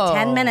about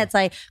 10 minutes.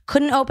 I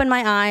couldn't open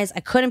my eyes. I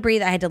couldn't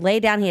breathe. I had to lay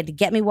down. He had to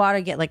get me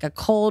water, get like a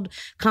cold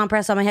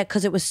compress on my head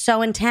because it was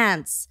so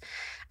intense.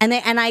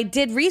 And I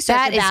did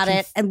research about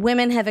it, and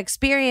women have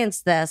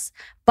experienced this,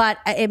 but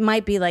it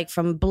might be like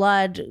from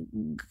blood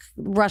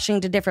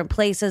rushing to different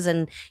places,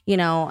 and I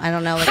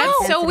don't know. Like That's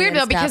so intensity weird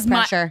and though, because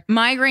pressure.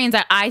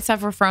 migraines, I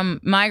suffer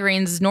from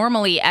migraines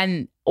normally,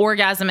 and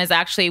orgasm is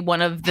actually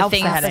one of the Helps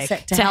the things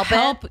headache. to help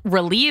help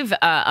relieve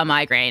a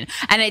migraine.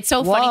 And it's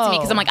so funny to me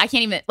because I'm like, I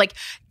can't even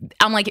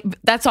I'm like,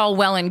 that's all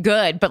well and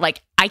good, but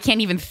like, I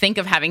can't even think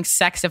of having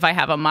sex if I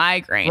have a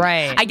migraine.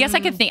 Right. I guess I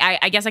could think.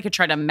 I guess I could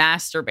try to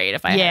masturbate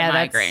if I had a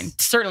migraine.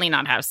 Certainly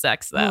not have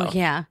sex though. Oh,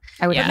 yeah,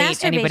 I would but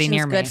hate anybody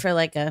near me. good for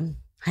like a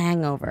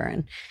hangover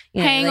and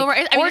Hangover,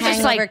 like, I mean, or it's just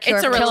hangover like cure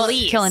it's a for-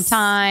 release. killing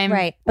time.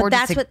 Right. Or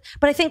But just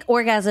but I think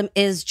orgasm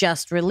is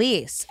just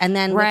release. And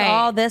then Right. with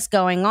all this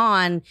going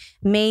on,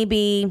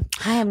 maybe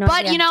I have no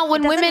But idea.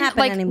 when It doesn't women, happen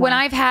like anymore. when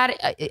I've had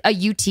a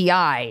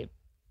UTI,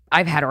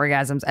 I've had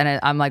orgasms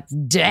and I'm like,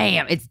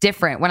 damn, it's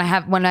different. When I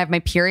have my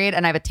period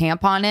and I have a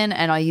tampon in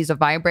and I use a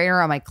vibrator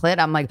on my clit,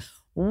 I'm like,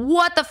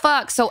 what the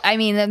fuck? So, I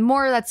mean, the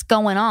more that's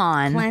going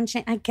on,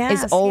 clenching, I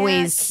guess, is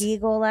always-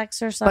 Kegel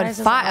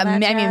exercises. but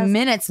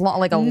minutes long,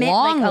 like a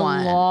long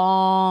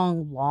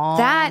one.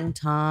 long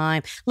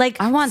time. Like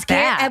I want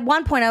that. At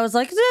one point, I was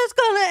like, "Is this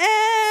gonna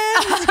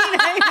end?" You know what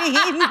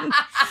I mean?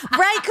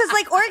 Right? Because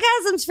like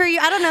orgasms for you,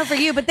 I don't know for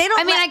you, but they don't.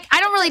 I mean, I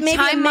don't really maybe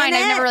time a mine. I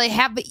minute. never really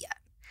have, but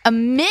a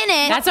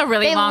minute. That's a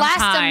really they long last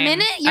time. a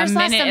minute. Yours a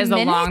last minute a is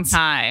minute? a long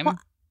time. Well,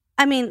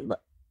 I mean,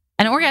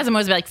 An orgasm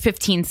was like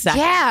 15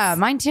 seconds. Yeah,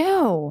 mine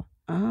too.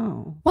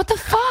 oh. What the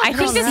fuck? I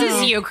think this know.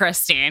 is you,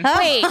 Christine.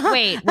 Wait.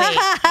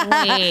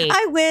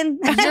 I win.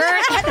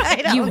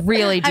 I don't- You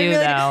really do,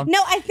 though.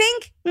 No, I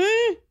think.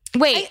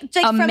 Wait, it's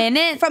like a from-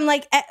 minute? from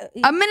like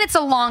A minute's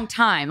a long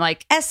time.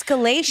 Like,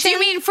 escalation. Do you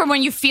mean from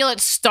when you feel it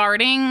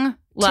starting?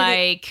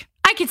 Like,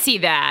 I could see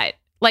that.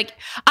 Like,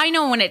 I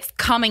know when it's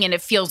coming and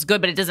it feels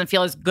good, but it doesn't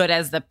feel as good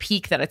as the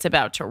peak that it's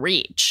about to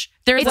reach.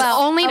 There's it's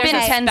only there's been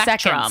a 10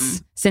 spectrum.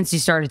 seconds since you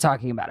started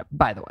talking about it,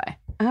 by the way.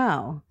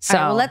 Oh, So,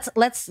 all right, well,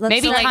 let's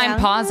maybe start time now.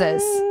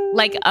 pauses.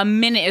 Like a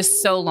minute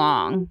is so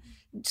long.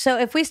 So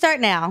if we start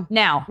now,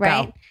 Now,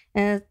 right?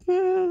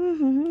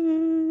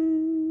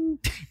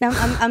 Now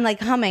I'm like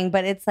humming,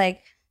 but it's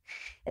like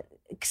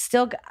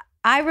still.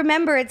 I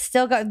remember it's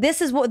still go.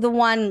 This is what the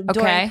one Okay.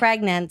 during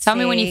pregnancy. Tell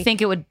me when you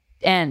think it would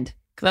end.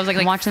 Because I was like,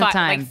 I'm watching the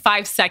time. like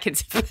 5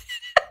 seconds.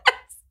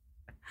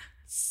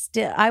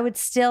 Still, I would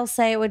still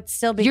say it would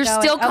still be. You're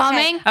going. still Okay.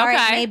 coming? All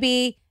right,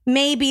 Okay.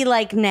 maybe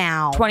like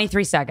now.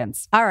 23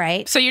 seconds. All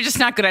right. So you're just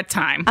not good at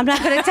time. I'm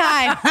not good at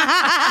time.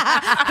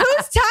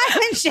 Who's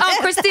time and shit? Oh,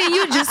 Christine,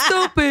 you just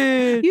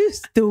stupid. You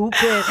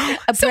stupid.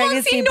 A So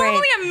pregnancy brain.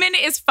 normally a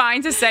minute is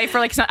fine to say for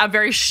like a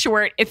very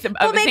short. Maybe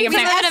maybe thing of for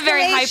time. You're in a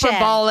very escalation.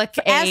 hyperbolic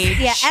age.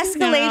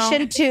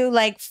 Escalation to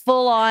like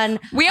full on.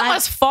 We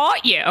almost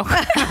fought you.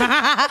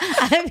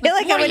 I feel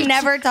like I would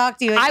never talk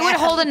to you again. I would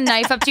hold a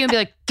knife up to you and be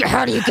like,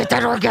 how do you get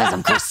that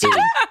orgasm, Christine?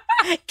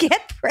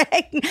 get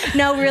pregnant.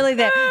 No, really,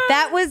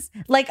 that was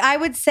like I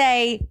would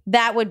say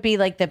that would be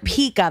like the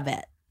peak of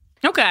it.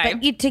 Okay.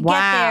 But to Wow.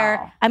 get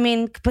there, I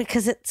mean,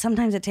 because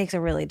sometimes it takes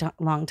a really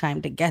long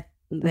time to get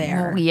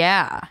there. Oh,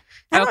 yeah.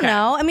 I don't Okay.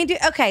 know. I mean,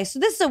 okay, so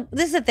this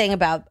is a thing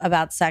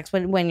about sex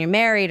when you're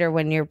married or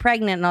when you're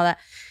pregnant and all that.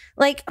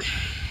 Like,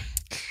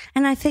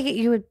 and I think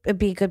you would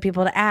be good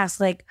people to ask.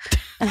 Like,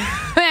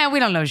 Man, we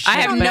don't know shit. I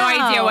have don't no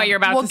know. idea what you're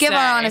about We'll to give say.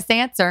 our honest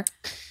answer.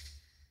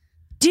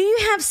 do you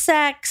have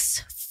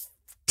sex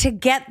to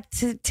get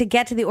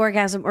to the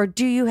orgasm, or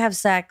do you have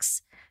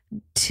sex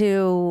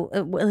to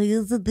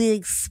use the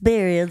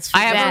experience? For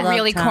I have that a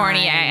really long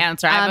corny time?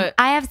 answer.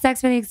 I have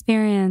sex for the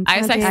experience. I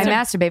have sex I to-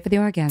 masturbate for the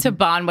orgasm. to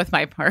bond with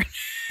my partner.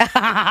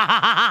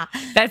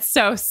 That's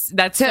so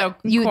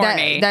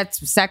corny.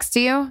 That's sex to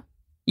you?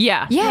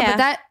 yeah. Yeah, but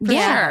that for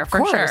yeah, sure, of for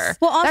course. sure.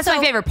 Well, that's also-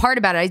 my favorite part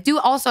about it. I do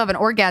also have an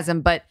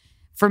orgasm, but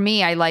for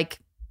me, I like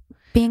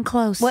being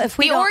close. Well, if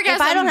The I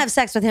orgasm- don't have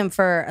sex with him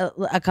for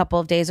a couple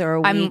of days or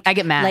a week, I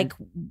get mad. Like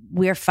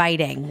we're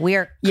fighting.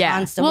 We're Yeah.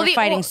 constant. Well, we're the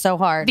fighting or- so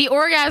hard. The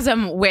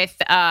orgasm with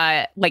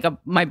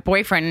my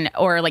boyfriend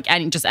or like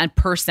any just a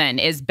person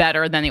is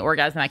better than the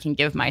orgasm I can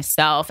give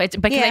myself. It's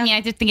because Yeah. I mean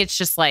I just think it's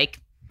just like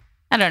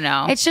I don't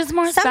know. It's just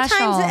more Sometimes,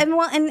 special.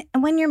 and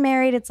when you're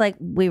married, it's like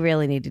we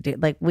really need to do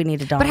we need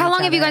to dom But how each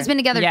long have you other. guys been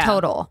together Yeah.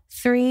 total?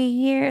 3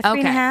 years,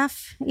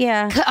 3.5.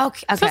 Yeah.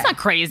 Okay. So it's not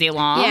crazy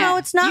long. Yeah. No,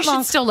 it's not You should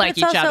long. still but like it's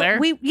each also- other.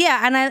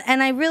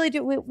 And I really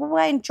do.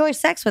 I enjoy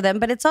sex with him,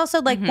 but it's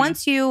also like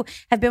once you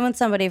have been with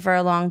somebody for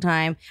a long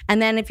time,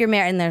 and then if you're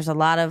married, and there's a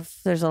lot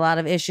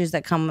of issues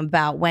that come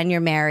about when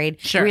you're married.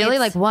 Sure. Really?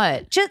 It's Like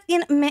what? just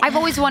I've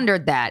always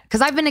wondered that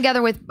because I've been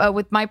together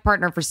with my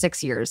partner for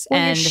 6 years, well,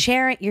 and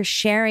you're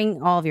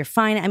sharing all of your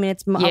finance. I mean,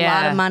 it's a lot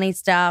Yeah. of money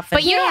stuff.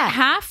 But and- you don't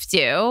have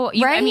to.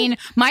 I Right? mean,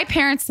 my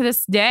parents to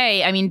this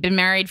day, I mean, been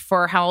married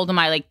for how old am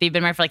I? Like they've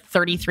been married for like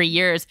 33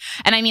 years.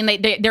 And I mean,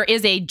 there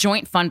is a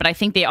joint fund, but I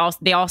think they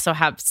also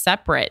have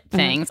separate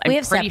things. we I'm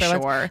have pretty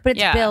separate sure. ones, but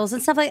it's bills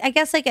and stuff like. I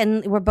guess like,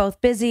 and we're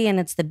both busy, and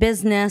it's the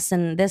business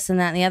and this and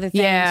that and the other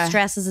thing, Yeah.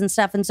 stresses and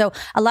stuff. And so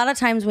a lot of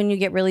times when you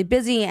get really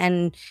busy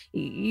and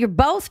you're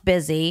both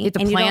busy, You have to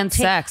and plan don't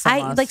take- sex I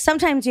almost. like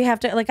sometimes you have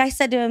to. Like I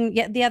said to him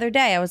the other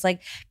day, I was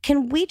like,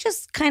 "Can we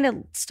just kind of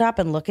stop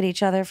and look at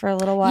each other for a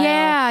little while?"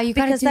 Yeah, you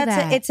gotta because do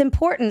that. it's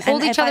important.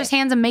 hold And each if other's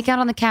hands and make out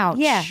on the couch.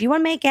 Yeah, you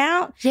want to make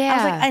out? I was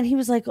Yeah. like, and he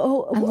was like,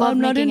 "Oh, I love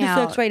I'm not making into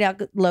sex out. right now,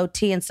 low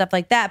T and stuff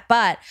like that."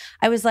 But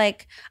I was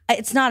like,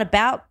 it's not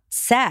about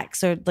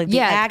sex or like the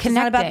Yeah, act. It's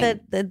not about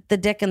connecting. the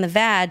dick and the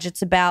vag.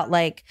 It's about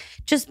like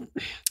just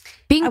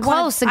being I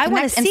close wanna, and I want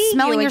connect to and see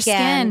smelling you your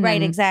again. skin. Right?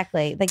 and-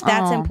 Exactly. Like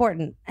that's Oh.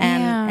 important.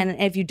 Yeah. And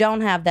if you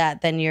don't have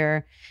that, then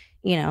you're,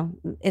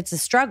 it's a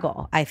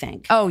struggle. I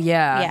think. Oh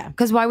yeah, Yeah.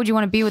 Because why would you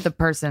want to be with a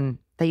person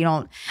that you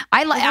don't?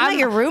 I'm not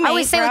your roommate, I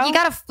always say like bro. you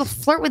gotta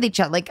flirt with each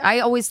other. Like I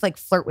always like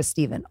flirt with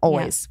Steven.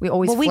 Always, we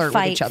always Well, we flirt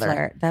fight, with each other.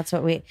 flirt. That's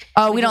what we.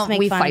 Oh, we just don't- make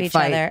we fun fight, of each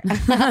fight.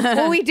 other.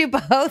 Well, we do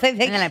both. I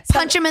think. And then I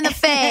punch him in the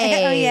face.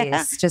 Oh,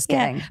 yeah. Just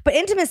kidding. Yeah. But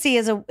intimacy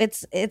is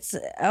it's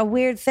a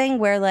weird thing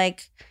where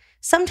like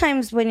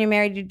sometimes when you're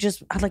married, you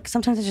just like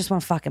sometimes I just want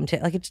to fuck him too.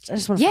 Like I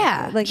just want to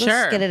Yeah, like sure.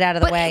 let's get it out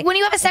of the But way. when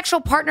you have a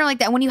sexual partner like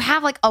that, when you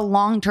have like a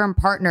long-term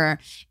partner,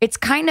 it's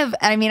kind of,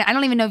 I mean, I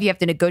don't even know if you have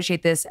to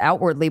negotiate this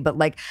outwardly, but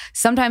like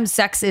sometimes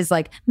sex is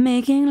like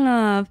making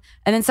love.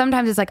 And then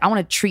sometimes it's like, I want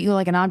to treat you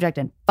like an object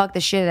and fuck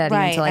the shit out of you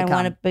Right, until I come.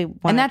 want to be,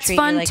 And that's treat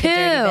fun you like a dirty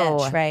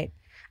bitch, too. right?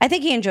 I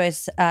think he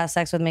enjoys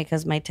sex with me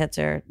because my tits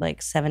are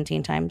like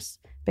 17 times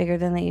bigger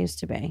than they used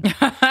to be.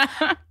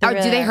 Oh, do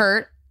really they are.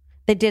 hurt?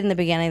 They did in the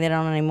beginning. They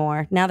don't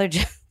anymore. Now they're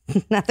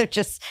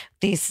just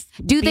these.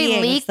 Do they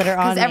beings leak? that are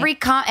on Because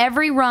me.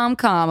 every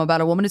rom-com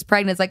about a woman who's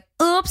pregnant is like,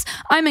 oops,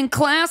 I'm in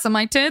class and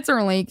my tits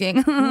are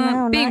leaking.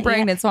 No, Being not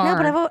pregnant's yet.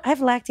 hard. No, but I've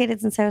lactated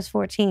since I was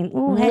 14.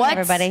 Ooh, hey, What?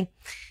 everybody.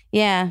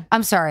 Yeah.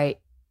 I'm sorry.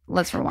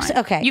 Let's rewind.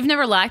 Okay. You've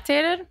never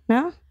lactated?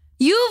 No?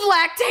 You've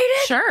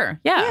lactated? Sure.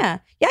 Yeah. Yeah.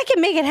 Yeah, I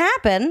can make it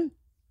happen.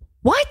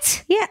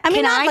 What? Yeah. I mean,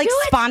 Can not I like do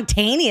it?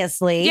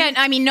 spontaneously. Yeah,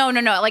 I mean, no.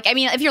 Like, I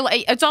mean, if you're,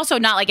 it's also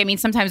not like, I mean,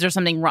 sometimes there's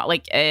something wrong.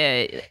 Like,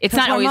 it's It's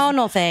not a always.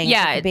 hormonal thing.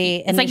 Yeah, It could be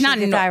it's like an issue not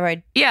with your no-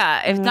 thyroid.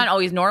 Yeah, it's not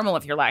always normal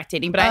if you're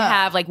lactating, but I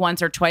have like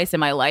once or twice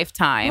in my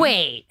lifetime.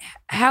 Wait.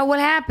 What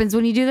happens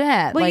when you do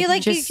that? Well, you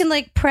just- can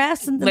like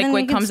press and then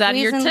Liquid you can comes out of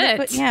squeeze your and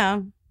liquid- tits.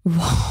 Yeah.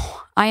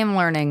 I am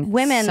learning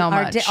Women so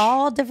are much.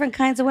 all different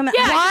kinds of women.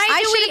 Yeah,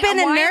 I should have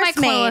been a why am I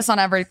nursemaid. clueless on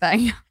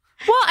everything?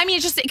 Well, I mean,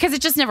 it's just because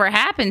it just never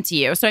happened to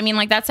you. So I mean,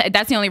 like that's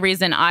the only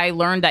reason I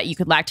learned that you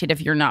could lactate if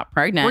you're not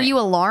pregnant. Were you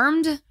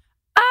alarmed?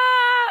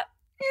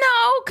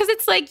 No, because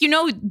it's like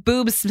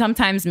boobs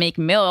sometimes make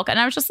milk, and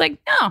I was just like,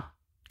 no,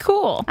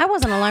 cool. I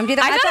wasn't alarmed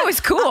either. I thought it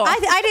was cool.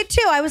 I did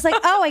too. I was like,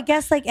 oh, I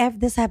guess like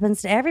this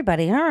happens to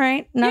everybody. All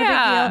right, no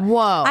Yeah. big deal.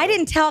 Whoa. I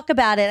didn't talk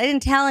about it. I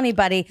didn't tell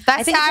anybody. I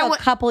That's think how I until wa- a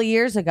couple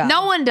years ago.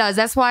 No one does.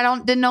 That's why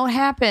didn't know it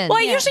happened. Well,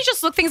 I usually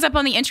just look things up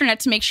on the internet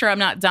to make sure I'm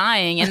not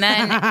dying, and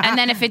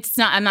then if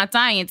I'm not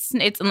dying,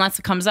 it's unless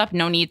it comes up. I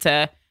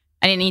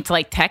didn't need to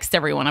like text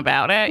everyone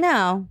about it.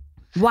 No.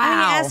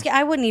 Wow.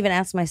 I wouldn't even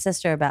ask my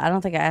sister about. I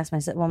don't think I asked my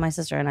sister. Well, my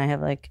sister and I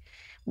have like.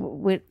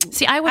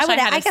 See, I wish I, would-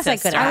 had a I guess I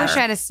could sister. I wish I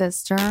had a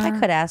sister. I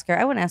could ask her.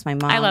 I wouldn't ask my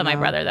mom. I love my though.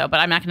 brother though, but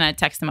I'm not going to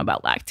text him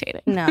about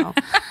lactating. No.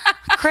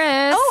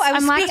 Chris. Oh, I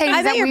was I'm speaking. lactating. I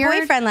Is met that your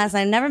weird? boyfriend last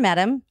night. Never met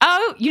him.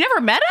 Oh, you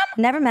never met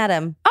him? Never met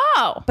him.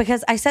 Oh,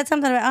 Because I said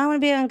something about I want to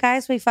be on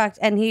Guys We Fucked,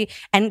 and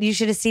you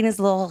should have seen his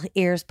little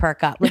ears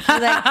perk up.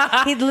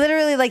 Like he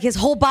literally like his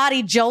whole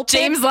body jolted.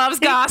 James loves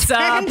He gossip.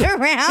 Turned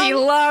around. He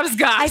loves I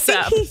gossip.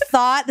 think he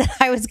thought that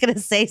I was going to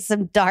say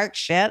some dark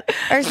shit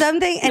or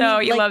something, and No,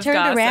 he he like loves turned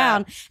gossip.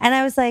 around, and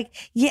I was like,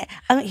 "Yeah."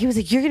 He was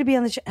like, "You're going to be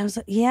on the show." I was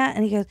like, "Yeah,"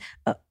 and he goes,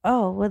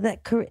 "Oh, well,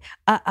 that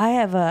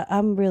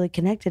I'm really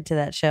connected to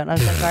that show." And I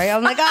was like, "Sorry,"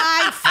 I'm like,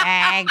 "I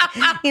fag,"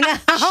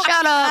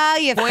 Shut up. Oh,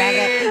 you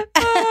faggot.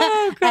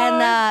 Oh, God.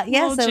 And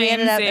yeah, Little so we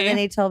ended up, Jamesy. and then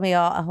he told me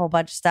a whole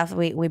bunch of stuff.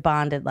 We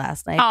bonded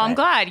last night. Oh, I'm but-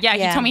 glad. Yeah,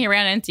 yeah. he told me he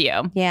ran into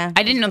you. Yeah,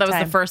 I didn't know it that was was a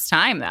the good first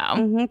time though.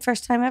 Mhm,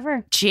 first time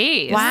ever.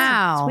 Jeez.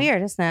 Wow. It's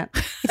weird, isn't it?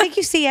 You think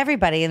you see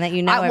everybody and that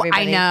you know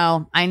everybody.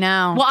 I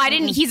know. Well, I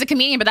didn't. He's a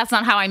comedian, but that's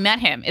not how I met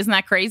him. Isn't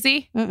that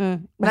crazy?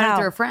 Mm-mm. Met Wow.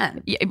 through a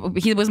friend. Yeah,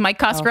 he was Mike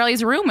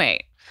Coscarelli's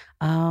roommate.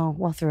 Oh,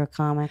 well, through a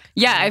comic.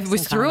 Yeah, it Some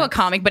was through a comics.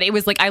 comic, but it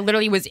was like I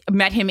literally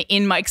met him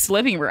in Mike's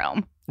living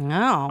room.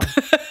 Oh.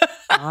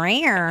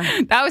 Rare.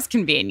 That was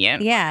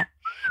convenient. Yeah.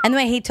 And the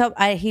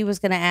way he was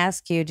going to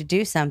ask you to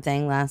do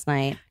something last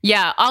night.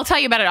 Yeah, I'll tell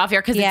you about it off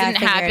here because Yeah, it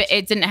didn't happen.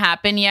 It didn't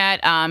happen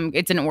yet.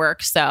 It didn't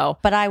work. So,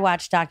 But I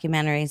watched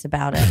documentaries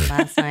about it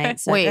last night.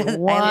 So Wait, I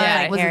what?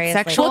 live Was it vicariously.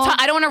 sexual?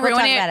 I don't want to We'll ruin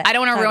talk it. about it. I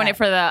don't want Talk to ruin about it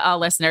for the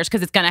listeners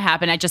because it's going to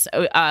happen. I just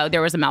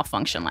there was a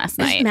malfunction last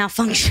night.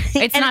 Malfunction.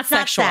 It's And not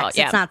sexual, Sex.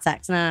 yeah. It's not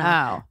sex. No.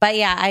 Oh. But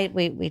yeah,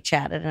 we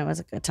chatted and it was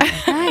a good time.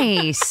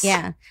 Nice.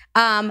 Yeah.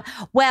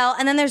 Well,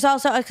 and then there's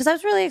also because I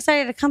was really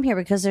excited to come here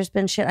because there's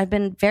been shit. I've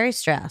been very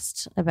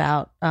stressed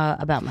about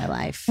my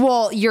life.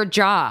 Well, your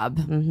job.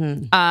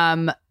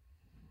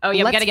 Oh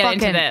yeah, we got to get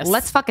into fucking- this.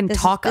 Let's fucking This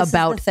is- talk this is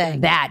about the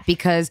thing. that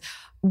because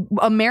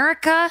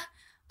America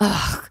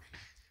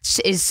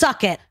is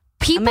Suck it.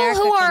 people America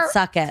who can are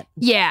suck it.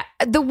 yeah,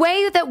 the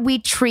way that we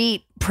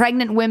treat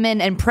pregnant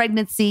women and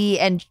pregnancy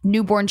and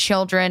newborn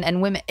children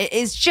and women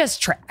is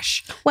just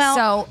trash.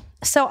 Well,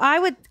 so I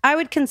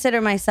would consider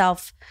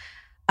myself.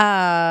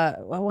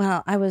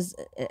 I was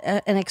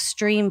an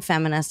extreme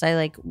feminist. I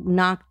like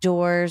knocked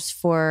doors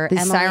for the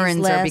Emily's sirens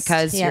List. are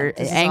because Yeah, your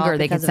this is anger. all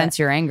They can because of sense it.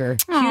 your anger.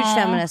 Huge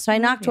feminist. So I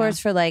knocked doors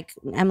for like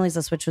Emily's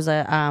List, which was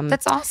a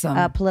That's awesome.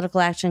 a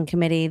political action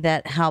committee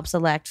that helps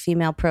elect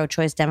female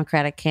pro-choice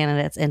Democratic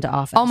candidates into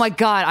office. Oh my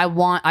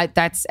God,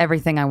 that's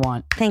everything I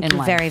want. Thank in you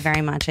life. very,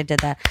 very much. I did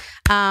that.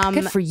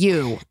 Good for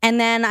you. And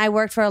then I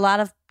worked for a lot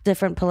of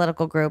different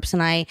political groups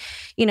and I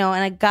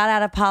got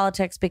out of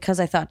politics because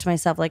I thought to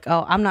myself like,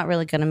 oh, I'm not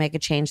really going to make a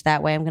change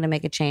that way. I'm going to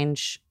make a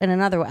change in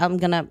another way.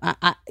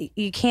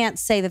 You can't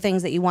say the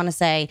things that you want to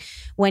say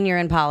when you're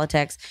in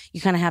politics.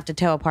 You kind of have to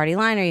toe a party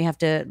line or you have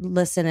to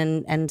listen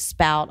and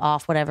spout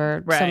off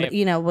whatever, Right.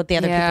 what the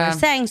other Yeah. people are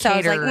saying. So I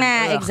was like, Cater.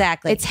 nah, Ugh.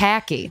 exactly. It's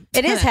hacky.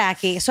 It is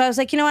hacky. So I was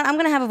like, you know what? I'm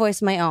going to have a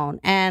voice of my own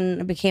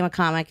and became a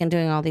comic and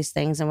doing all these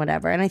things and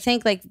whatever. And I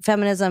think like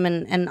feminism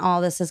and all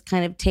this has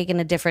kind of taken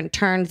a different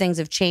turn. Things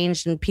have changed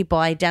and people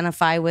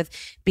identify with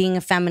being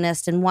a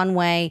feminist in one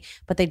way,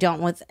 but they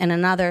don't in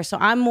another. So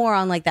I'm more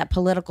on like that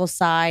political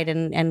side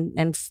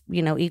and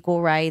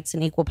equal rights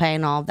and equal pay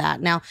and all of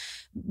that. Now,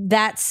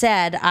 that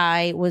said,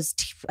 I was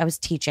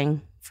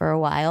teaching for a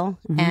while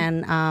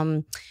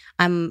and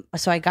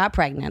so I got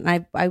pregnant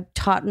and I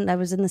taught and I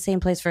was in the same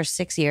place for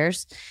 6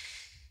 years.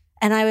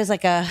 And I was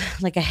like a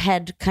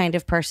head kind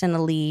of person,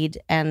 a lead,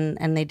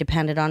 and they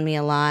depended on me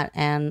a lot.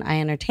 And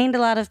I entertained a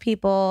lot of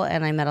people,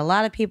 and I met a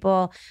lot of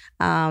people,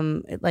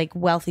 like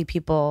wealthy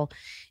people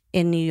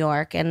in New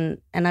York. And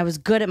I was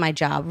good at my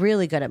job,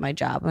 really good at my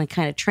job. And I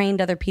kind of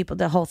trained other people,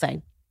 the whole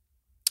thing.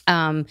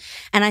 And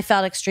I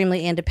felt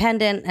extremely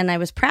independent, and I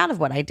was proud of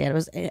what I did. It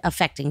was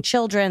affecting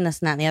children, this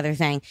and that and the other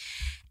thing.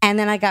 And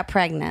then I got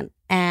pregnant.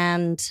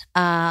 And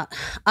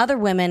other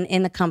women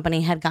in the company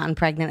had gotten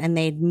pregnant and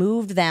they'd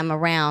moved them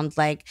around.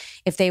 Like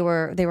if they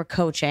were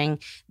coaching,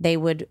 they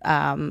would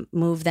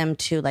move them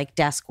to like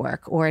desk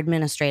work or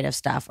administrative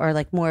stuff or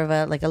like more of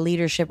a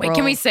leadership role.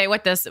 Can we say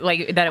what this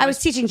like that? I was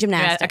teaching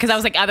gymnastics. Because I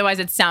was like, otherwise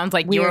it sounds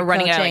like you We were were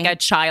running coaching. a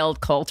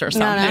child cult or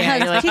something. No, Yeah, I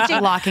you're was like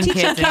teaching locking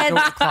kids kids into how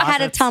to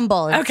closets.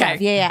 tumble and Okay.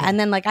 stuff. Yeah. And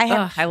then like I had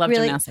Ugh, I love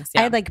gymnastics,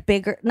 yeah. I had like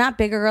not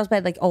bigger girls, but I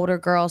had like older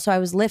girls. So I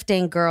was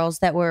lifting girls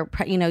that were,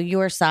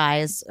 your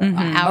size,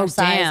 our Oh,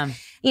 size. damn.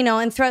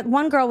 And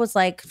one girl was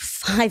like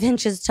 5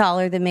 inches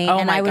taller than me, Oh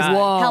and my I was God.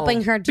 Whoa.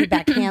 helping her do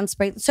back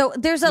handspring. So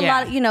there's a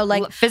Yeah. lot,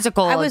 like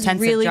Physical, I was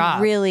intensive really,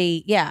 job.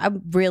 really,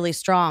 I'm really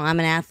strong. I'm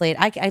an athlete.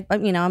 I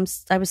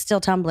was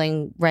still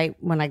tumbling right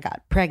when I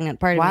got pregnant.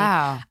 Pardon me.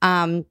 Wow.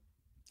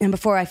 And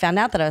before I found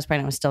out that I was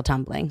pregnant, I was still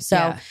tumbling. So,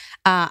 Yeah.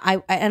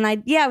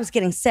 I was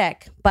getting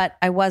sick, but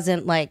I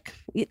wasn't like,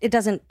 it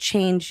doesn't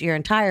change your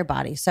entire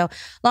body. So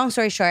long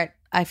story short,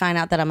 I find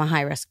out that I'm a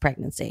high risk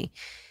pregnancy.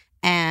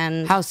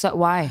 And How so?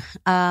 Why?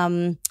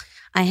 I'm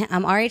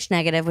Rh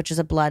negative, which is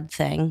a blood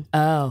thing.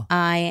 Oh.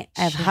 I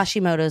have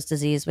Hashimoto's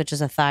disease, which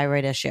is a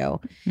thyroid issue,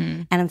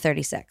 and I'm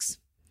 36.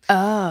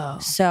 Oh.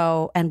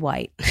 So, and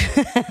white.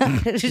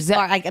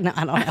 I don't know.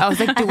 I was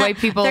like, do white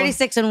people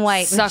 36 and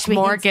white suck which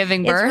more means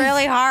giving birth? It's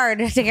really hard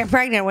to get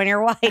pregnant when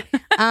you're white.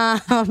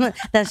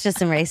 That's just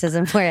some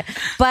racism for you.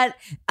 But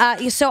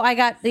so I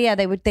got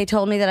they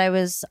told me that I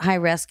was high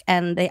risk,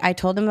 and I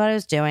told them what I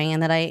was doing,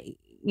 and that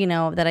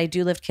I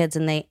do lift kids,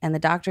 and the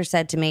doctor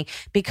said to me,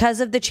 because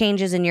of the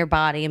changes in your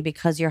body and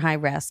because you're high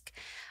risk,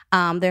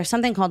 there's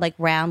something called like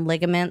round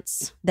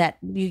ligaments that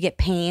you get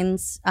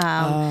pains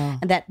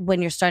that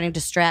when you're starting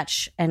to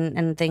stretch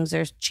and things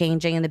are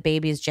changing and the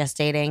baby is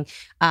gestating,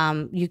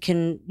 you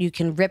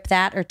can rip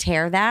that or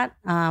tear that,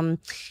 and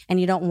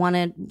you don't want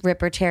to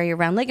rip or tear your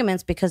round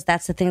ligaments because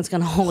that's the thing that's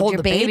going to hold your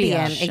the baby baby in.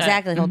 up.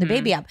 Exactly, hold the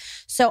baby up.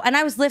 So, and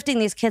I was lifting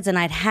these kids, and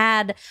I'd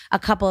had a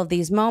couple of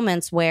these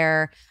moments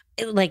where,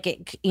 I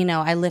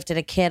lifted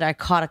a kid, I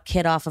caught a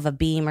kid off of a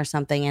beam or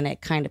something, and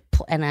it kind of,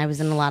 and I was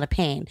in a lot of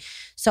pain.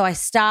 So I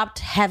stopped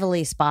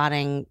heavily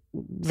spotting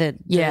the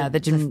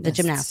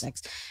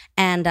gymnastics,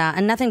 and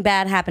nothing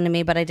bad happened to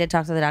me. But I did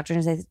talk to the doctor,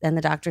 and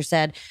the doctor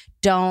said,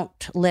 "Don't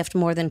lift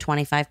more than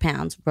 25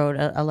 pounds." Wrote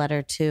a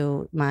letter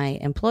to my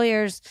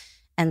employers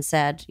and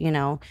said,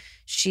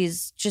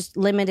 she's just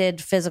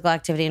limited physical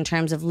activity in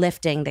terms of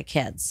lifting the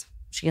kids.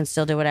 she can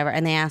still do whatever.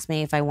 And they asked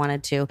me if I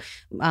wanted to,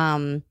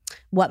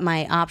 what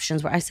my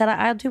options were. I said,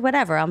 I'll do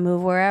whatever. I'll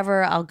move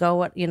wherever. I'll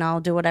go, I'll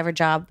do whatever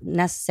job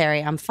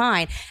necessary. I'm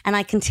fine. And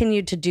I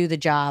continued to do the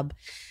job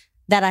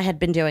that I had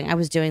been doing. I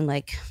was doing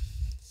like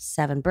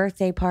 7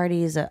 birthday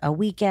parties a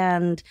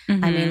weekend.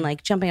 Mm-hmm. I mean,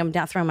 like jumping up and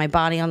down, throwing my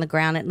body on the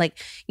ground. And like,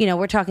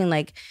 we're talking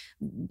like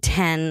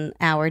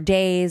 10-hour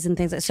days and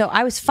things. So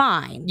I was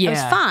fine. Yeah. I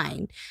was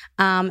fine.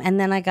 And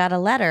then I got a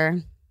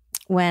letter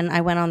when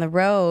I went on the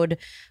road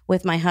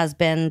with my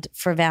husband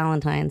for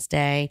Valentine's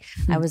Day.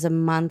 I was a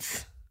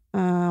month,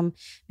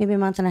 maybe a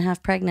month and a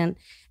half pregnant.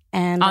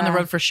 And On the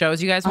road for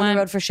shows, you guys went? on the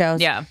road for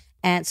shows. Yeah.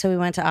 And so we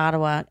went to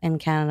Ottawa in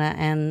Canada,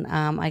 and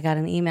I got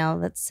an email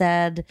that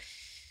said,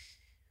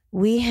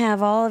 we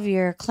have all of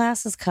your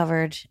classes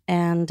covered,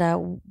 and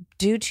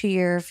due to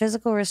your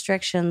physical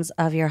restrictions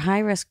of your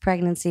high-risk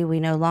pregnancy, we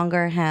no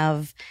longer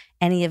have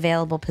any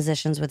available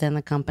positions within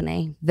the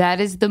company. That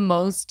is the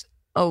most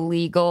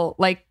illegal.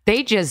 Like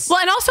they just, Well,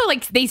 and also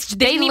like they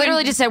didn't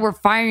literally even, just said we're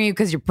firing you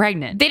because you're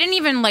pregnant. they didn't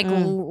even like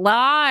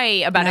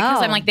lie about it because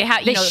No. I'm like they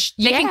have They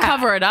they can yeah.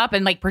 cover it up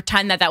and like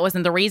pretend that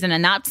wasn't the reason,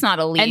 and that's not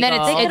illegal. and then They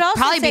could it'd also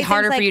probably say be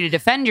harder things for like- you to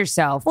defend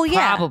yourself. Well,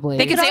 yeah. Probably.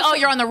 they could could say, also- "Oh,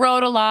 you're on the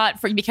road a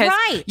lot because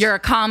Right. you're a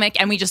comic,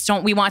 and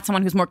we want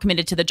someone who's more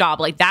committed to the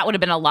job." Like that would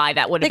have been a lie.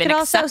 That would They have been could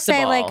also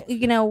acceptable.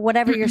 say, like,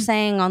 whatever you're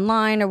saying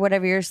online or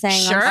whatever you're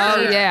saying Sure. on Oh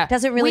stage yeah,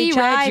 doesn't really we jive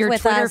read your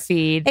with Twitter us.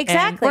 feed. and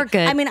Exactly. we're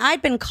good. I mean,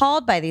 I'd been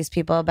called by these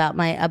people about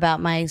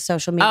my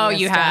social media. Oh,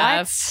 you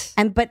stuff.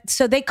 have. But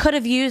so they could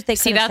have used. They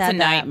See, could have that's said a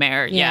that.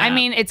 nightmare. Yeah. I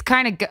mean, it's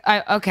kind of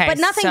okay, But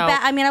nothing so bad.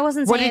 I mean, I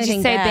wasn't saying What did you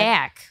anything say bad.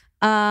 back?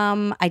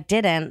 I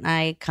didn't.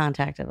 I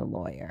contacted a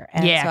lawyer.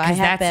 And Yeah, so I 'cause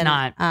had that's been,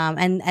 not-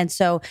 and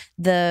so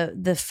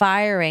the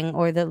firing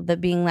or the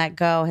being let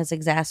go has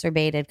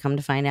exacerbated. Come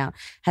to find out,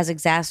 has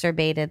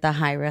exacerbated the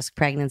high risk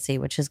pregnancy,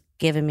 which has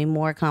given me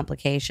more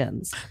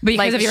complications. because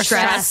like of your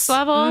stress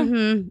level.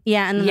 hmm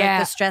Yeah, and Yeah.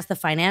 like the stress, the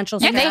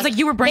financial Yeah, stress. because like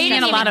you were bringing They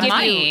in a didn't lot of even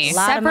give money. you a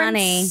lot of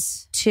money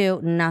severance? to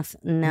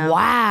nothing. No.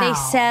 Wow. They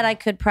said I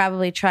could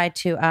probably try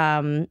to.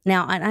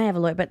 Now I have a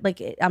lawyer, but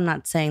like I'm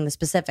not saying the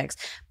specifics.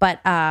 But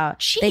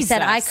they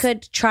said I Jesus.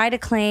 could try to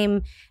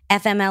claim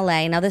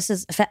FMLA. Now this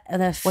is the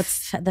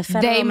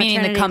federal They meaning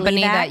the Maternity company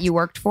Leave that Act. you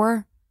worked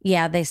for?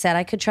 Yeah, they said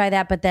I could try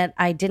that, but that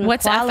I didn't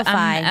What's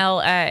qualify.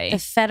 FMLA? The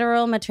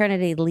Federal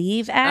Maternity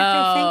Leave Act,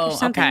 I think, Oh, or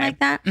something okay. like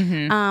that.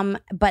 Mhm.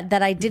 But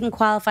that I didn't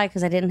qualify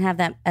because I didn't have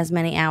that as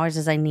many hours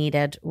as I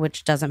needed,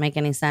 which doesn't make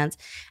any sense.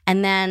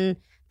 And then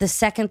the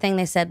second thing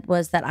they said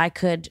was that I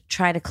could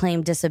try to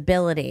claim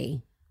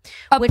disability.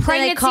 A Which then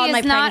they pregnancy called my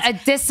is not a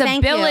pregnancy-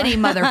 Thank you. disability,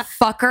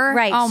 motherfucker.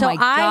 Right. Oh so my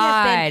I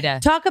have God.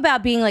 been talk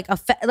about being like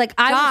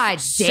I God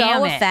was damn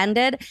so it.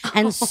 offended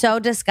and so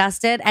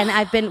disgusted. And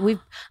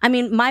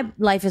my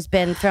life has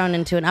been thrown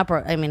into an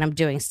uproar. I mean, I'm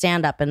doing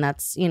stand up and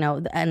that's,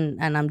 and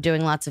I'm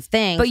doing lots of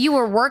things. But you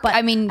were But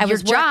I mean, I your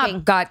was job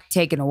working got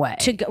taken away.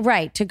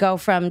 to go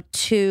from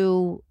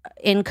 2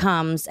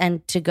 incomes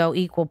and to go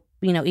equal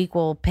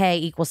pay,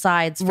 equal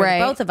sides for Right.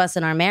 both of us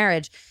in our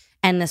marriage.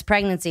 And this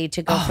pregnancy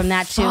to go from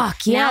that to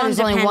fuck, yeah, now I'm there's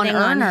only one depending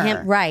on earner.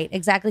 him. Right,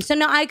 exactly. So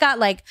no, I got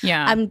like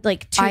Yeah. I'm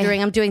like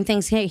tutoring. I'm doing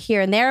things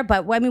here and there.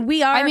 But I mean,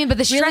 we are. but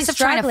the stress really of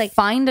trying to struggling.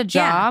 find a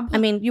Yeah. job. I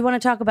mean, you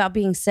want to talk about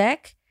being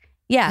sick?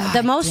 Yeah, God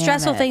the most damn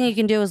stressful it. thing you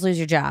can do is lose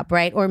your job,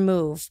 right, or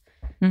move,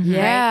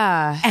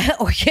 yeah.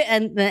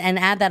 and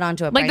add that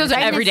onto a Like those are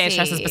pregnancy. everyday Pregnancy.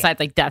 stresses besides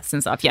like deaths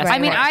and stuff. Yes, Right. I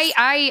mean, of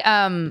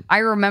course. I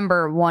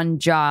remember one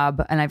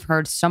job, and I've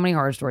heard so many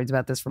horror stories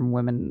about this from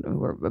women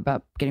who are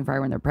about getting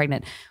fired when they're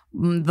pregnant.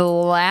 The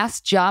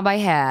last job I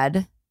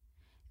had,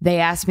 they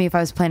asked me if I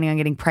was planning on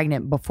getting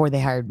pregnant before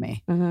they hired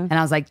me, Mhm. and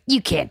I was like,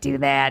 "You can't do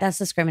that. That's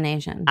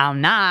discrimination. I'm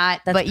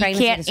not." That's but you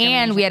pregnancy can't.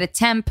 And we discrimination. had a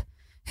temp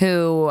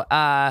who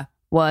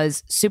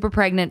was super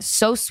pregnant,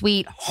 so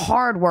sweet,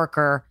 hard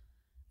worker.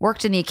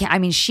 Worked in the account. I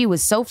mean, she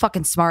was so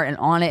fucking smart and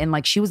on it. And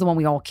like, she was the one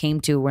we all came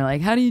to. We're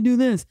like, how do you do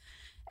this?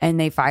 And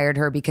they fired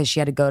her because she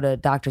had to go to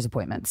doctor's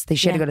appointments.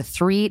 She had to go to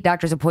 3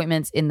 doctor's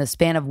appointments in the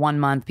span of 1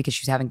 month because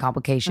she was having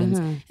complications.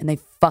 And they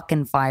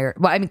fucking fired.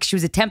 Well, I mean, she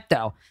was a temp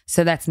though,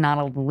 so that's not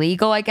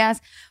illegal, I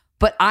guess.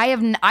 But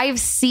I've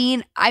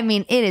seen. I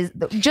mean, it is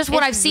just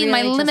what It's I've seen.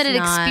 My really just limited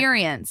not-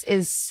 experience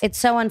is. It's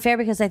so unfair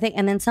because I think,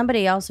 and then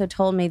somebody also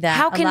told me that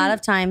How can- a lot of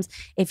times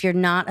if you're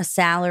not a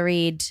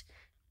salaried,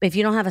 if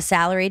you don't have a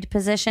salaried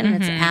position,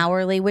 it's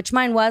hourly, which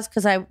mine was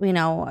because I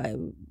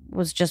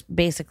was just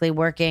basically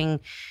working,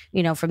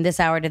 from this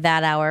hour to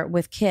that hour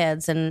with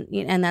kids,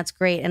 and that's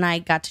great. And I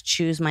got to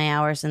choose my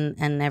hours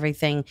and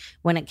everything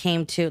when it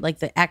came to like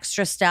the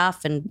extra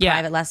stuff and Yeah.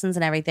 private lessons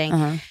and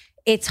everything.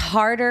 It's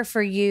harder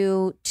for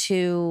you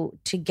to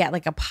get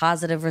like a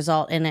positive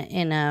result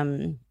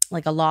in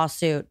like a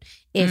lawsuit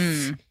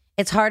if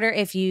it's harder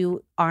if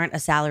you aren't a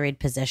salaried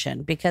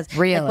position because like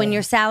when Really?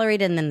 you're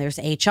salaried and then there's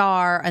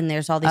HR and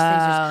there's all these things,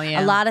 Oh, there's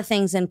yeah. a lot of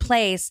things in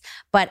place,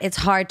 but it's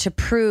hard to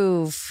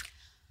prove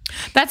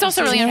That's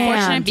also really Damn,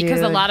 unfortunate because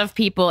a dude. lot of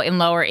people in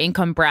lower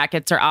income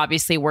brackets are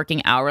obviously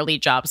working hourly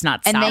jobs,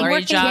 not And they salary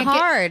working jobs.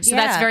 hard, So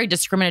yeah. that's very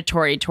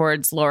discriminatory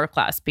towards lower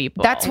class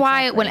people. That's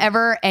why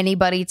whenever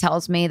anybody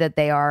tells me that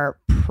they are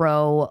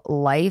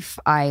pro-life,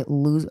 I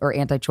lose or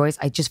anti-choice,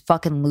 I just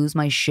fucking lose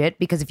my shit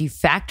because if you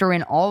factor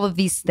in all of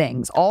these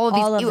things, all of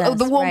All these, of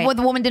this, right.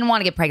 the woman didn't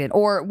want to get pregnant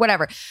or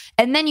whatever,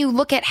 and then you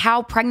look at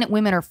how pregnant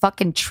women are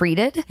fucking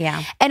treated,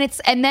 Yeah.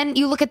 and then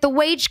you look at the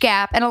wage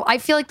gap, and I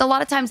feel like a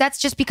lot of times that's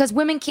just because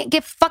women can't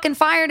get fucking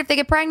fired if they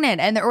get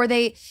pregnant, and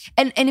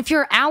if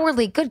you're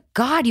hourly, good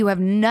God, you have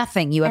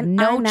nothing, you have And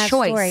no I'm that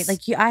choice. story.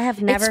 Like I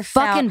have never It's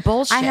fucking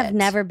bullshit. I have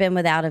never been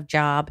without a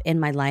job in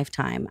my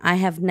lifetime. I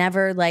have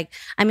never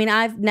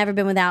I've never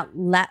been without.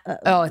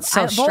 Oh, it's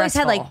so I've always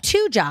had stressful. like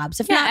 2 jobs,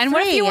 if Yeah, not and 3.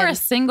 what if you were a and-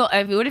 single?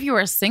 What if you were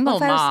a single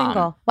What if I was mom?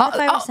 single? What if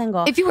I was Oh,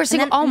 single? if you were And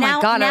single, then oh my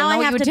now, God, I don't now know I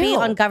what have you to would be do.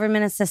 on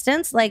government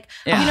assistance. Like,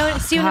 Yeah. you know,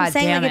 see what I'm God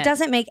saying? damn Like, it. it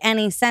doesn't make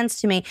any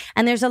sense to me.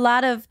 And there's a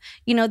lot of,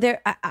 you know,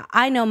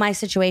 I know my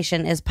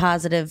situation is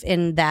positive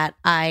in that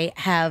I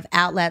have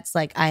outlets,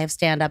 like I have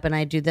stand up and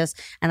I do this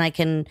and I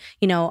can,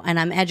 you know, and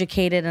I'm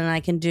educated and I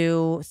can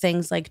do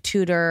things like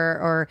tutor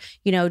or,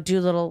 you know, do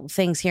little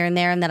things here and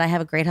there, and that I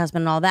have a great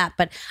husband and all that.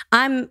 But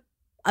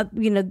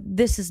you know,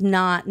 this is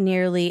not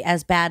nearly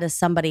as bad as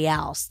somebody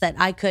else that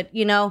I could,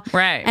 you know,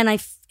 Right.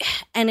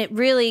 and it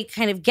really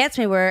kind of gets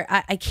me where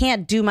I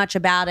can't do much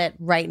about it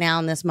right now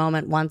in this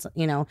moment. Once,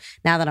 you know,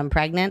 now that I'm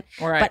pregnant,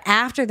 Right. but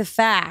after the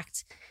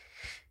fact,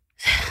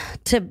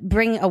 to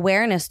bring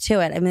awareness to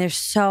it. I mean, there's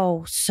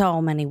so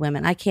many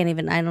women. I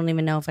don't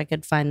even know if I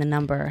could find the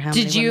number. How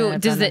Did many you? women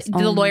have Does done this.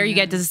 the lawyer you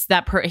get? Does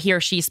that he or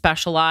she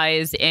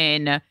specialize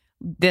in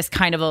this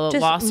kind of a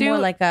Just lawsuit? more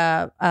like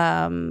a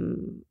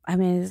I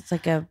mean, it's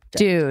like a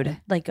Dude,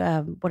 like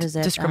what is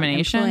it?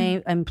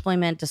 Discrimination?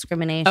 Employment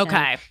discrimination.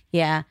 Okay.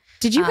 Yeah.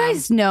 did you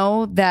guys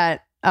know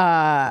that?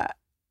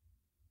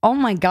 Oh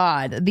my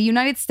God, the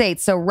United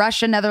States. So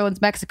Russia,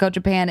 Netherlands, Mexico,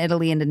 Japan,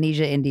 Italy,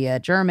 Indonesia, India,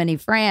 Germany,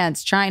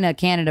 France, China,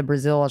 Canada,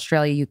 Brazil,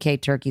 Australia, UK,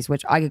 Turkey,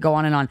 which I could go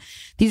on and on.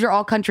 These are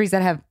all countries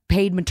that have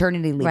paid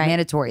maternity leave, Right.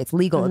 mandatory. It's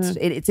legal.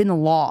 It's in the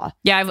law.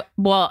 Yeah. I know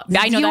that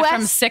from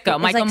US Sicko.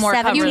 It's Michael like Moore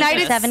covers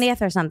United this.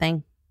 70th or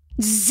something.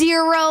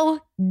 0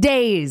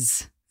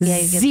 days. Yeah,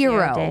 you get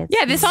 0 days.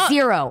 Yeah, this all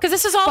 0. because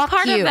this is all Fuck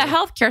part you. of the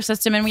healthcare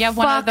system, and we have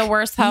one of the Fuck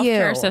worst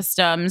healthcare you.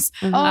 systems.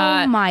 Oh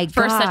my God.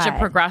 For such a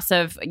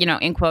progressive, you know,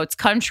 in quotes,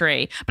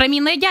 country. But I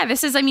mean, like, yeah,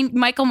 this is. I mean,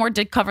 Michael Moore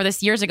did cover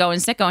this years ago in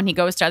Sicko, and he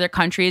goes to other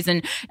countries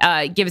and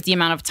gives the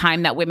amount of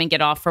time that women get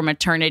off for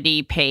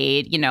maternity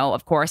paid. You know,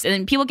 of course, and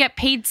then people get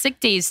paid sick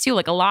days too,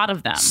 like a lot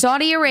of them.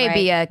 Saudi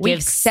Arabia Right.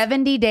 gives Weeks.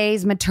 70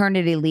 days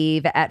maternity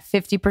leave at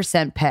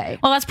 50% pay.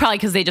 Well, that's probably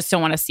because they just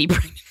don't want to see.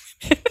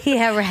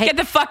 Yeah, right. Get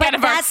the fuck out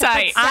of our that's-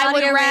 site. but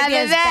Saudi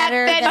Arabia is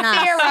better than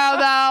us.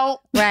 though.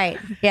 Right.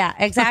 Yeah,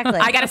 exactly.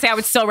 I gotta say, I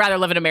would still rather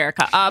live in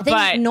America. I think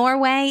But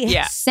Norway,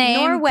 Yeah. Same,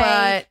 Norway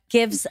but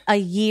gives a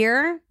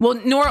year. well,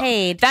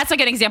 paid. that's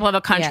like an example of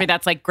a country Yeah.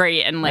 that's like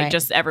great and like Right.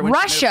 just everyone. should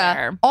move Russia,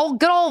 there.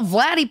 good old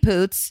Vladdy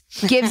Poots,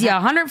 gives you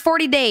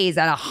 140 days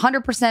at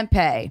 100%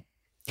 pay.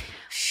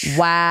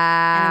 Wow.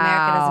 And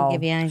America doesn't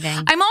give you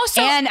anything. I'm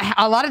also And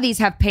a lot of these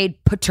have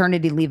paid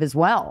paternity leave as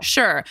well.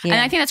 Sure. And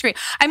Yeah. I think that's great.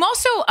 I'm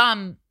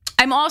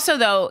also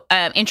though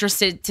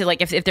interested to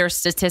like if there's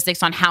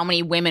statistics on how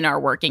many women are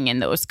working in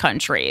those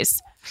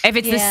countries. If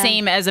it's the Yeah.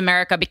 same as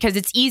America, because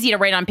it's easy to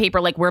write on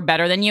paper like we're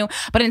better than you.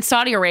 But in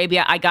Saudi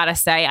Arabia, I gotta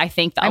say, I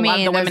think that a lot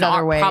of the there's women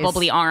other ways.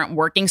 probably aren't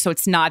working, so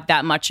it's not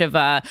that much of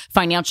a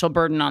financial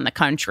burden on the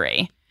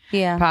country.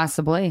 Yeah.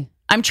 Possibly.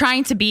 I'm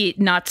trying to be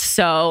not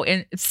so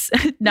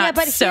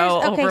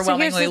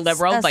overwhelmingly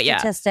liberal, but yeah.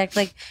 Statistic.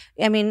 Like,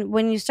 I mean,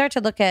 when you start to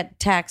look at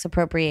tax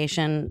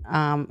appropriation,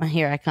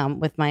 here I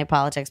come with my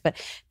politics, but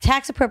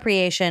tax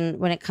appropriation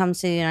when it comes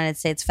to the United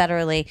States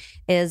federally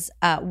is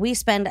we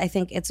spend, I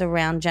think it's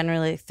around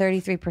generally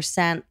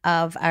 33%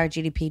 of our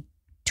GDP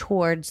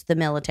towards the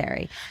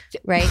military,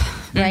 right?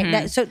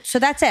 Right. So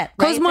that's it.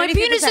 Because right? my 33%.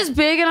 penis is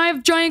big and I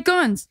have giant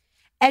guns.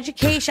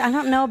 Education. I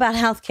don't know about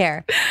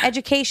healthcare.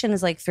 Education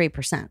is like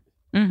 3%.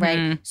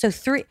 Right. So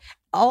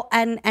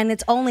and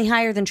it's only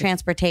higher than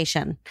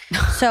transportation.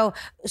 So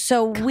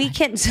we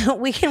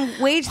can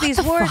wage these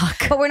wars,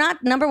 but we're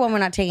not, number one, we're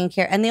not taking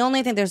care. And the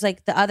only thing, there's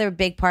like the other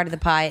big part of the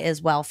pie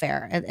is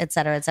welfare, et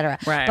cetera, et cetera.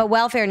 Right. But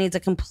welfare needs a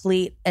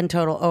complete and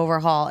total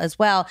overhaul as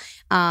well.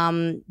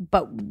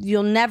 But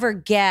you'll never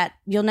get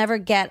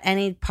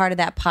any part of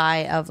that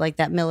pie of like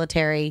that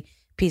military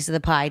piece of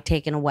the pie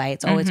taken away.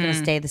 It's always going to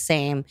stay the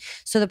same.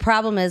 So the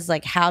problem is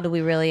like, how do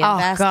we really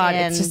invest Oh God,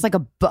 in? it's just like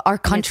our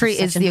country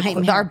such is a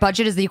nightmare. our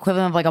budget is the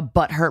equivalent of like a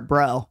butthurt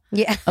bro.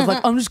 Yeah. Of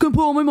like, I'm just gonna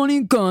put all my money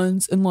in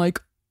guns and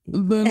like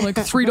then like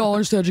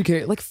 $3 to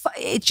educate. Like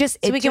it just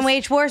So we can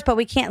wage wars, but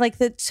we can't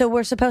so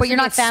we're supposed But to you're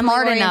be not a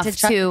smart enough family-oriented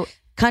to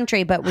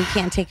country, but we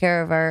can't take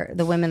care of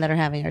the women that are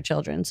having our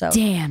children. So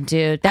Damn,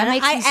 dude. That and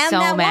makes I me am so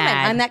that mad.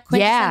 woman. I'm that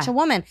quintessential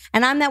woman,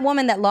 and I'm that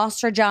woman that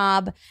lost her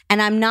job.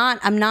 And I'm not.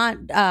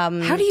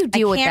 How do you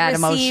deal with that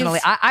emotionally?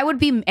 I would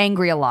be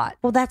angry a lot.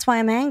 Well, that's why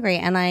I'm angry,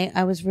 and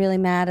I was really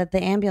mad at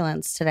the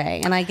ambulance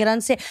today, and I get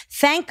unsafe.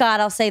 Thank God,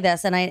 I'll say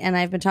this, and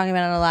I've been talking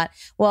about it a lot.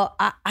 Well,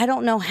 I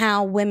don't know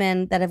how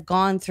women that have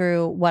gone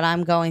through what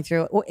I'm going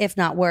through, or if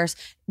not worse,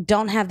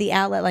 don't have the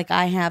outlet like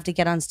I have to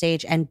get on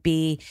stage and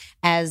be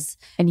as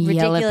And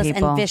yell at ridiculous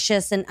people. and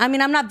vicious. And I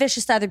mean, I'm not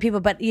vicious to other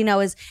people, but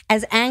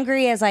as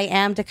angry as I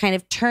am to kind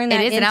of turn that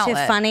is an into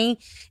outlet. funny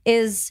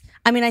is.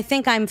 I mean, I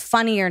think I'm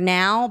funnier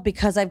now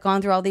because I've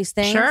gone through all these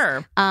things.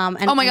 Sure. And,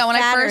 Oh my God. When I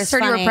fatter first is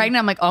heard you were funny. pregnant,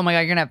 I'm like, oh my God,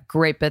 you're going to have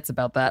great bits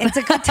about that. It's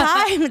a good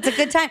time. It's a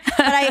good time.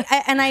 But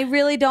I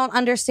really don't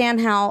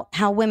understand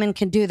how women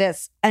can do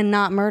this and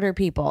not murder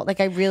people. Like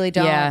I really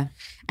don't. Yeah.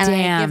 And I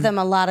Damn. give them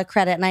a lot of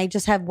credit. And I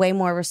just have way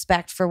more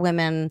respect for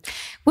women.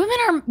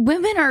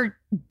 Women are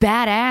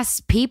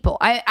badass people.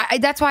 I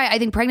that's why I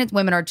think pregnant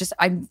women are just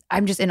I'm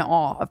just in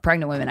awe of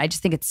pregnant women. I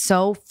just think it's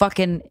so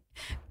fucking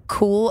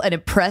cool and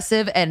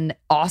impressive and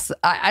awesome.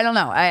 I don't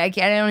know. I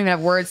don't even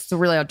have words to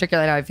really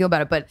articulate how I feel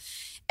about it. But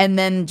and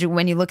then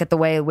when you look at the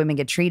way women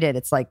get treated,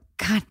 it's like,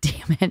 God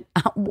damn it!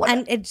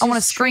 And it's I want to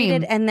just scream.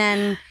 treated, and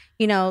then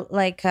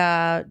like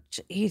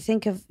you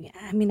think of.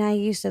 I mean, I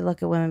used to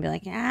look at women and be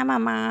like, "I'm a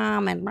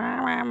mom," and rah,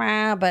 rah,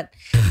 rah, but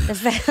the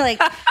fact, like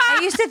I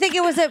used to think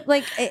it was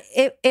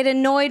it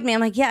annoyed me. I'm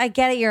like, yeah, I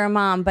get it, you're a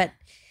mom, but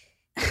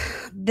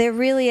there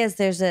really is.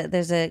 There's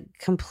a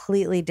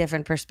completely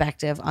different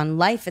perspective on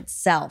life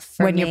itself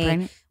for When me you're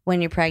pregnant?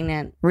 When you're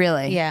pregnant,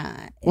 Really?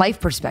 yeah. Life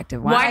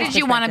perspective. Wow. Why did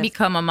you want to perspective.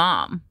 become a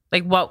mom?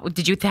 Like, what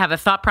did you have a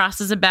thought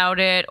process about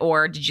it,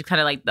 or did you kind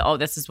of like, oh,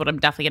 this is what I'm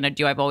definitely going to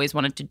do? I've always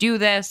wanted to do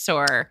this,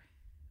 or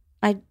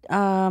I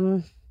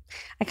kind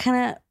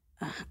of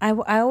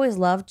I always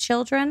loved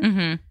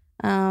children.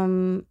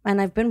 Mhm.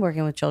 And I've been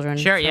working with children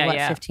Sure, for yeah,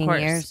 of 15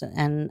 course. years,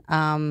 and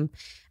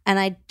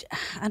I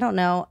don't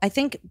know. I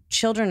think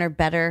children are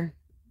better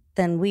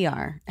than we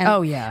are. And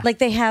Oh, yeah. like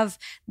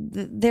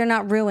they're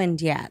not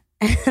ruined yet.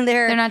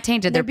 They're not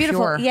tainted. They're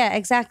beautiful. pure. Yeah,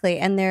 exactly.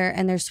 And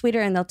they're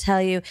sweeter, and they'll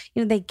tell you,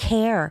 they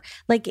care.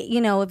 Like,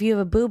 if you have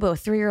a boo-boo, a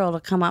 3-year-old will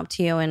come up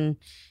to you and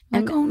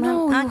Like, oh,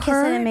 no, I'll you kiss it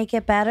hurt? and make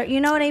it better. You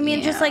know what I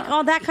mean? Just like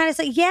all that kind of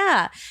stuff.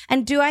 Yeah.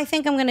 And do I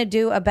think I'm going to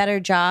do a better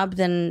job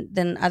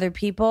than other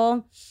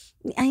people?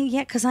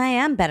 Yeah, because I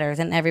am better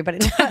than everybody.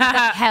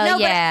 Hell no,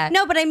 yeah.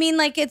 but I mean,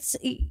 like it's.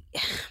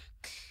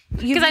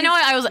 because I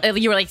know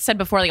you were like said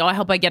before, like, oh, I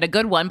hope I get a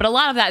good one, but a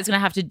lot of that is going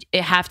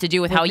to have to do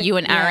with how you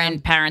and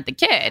Aaron parent the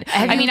kid.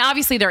 I mean,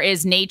 obviously there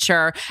is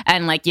nature,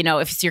 and like,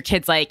 if your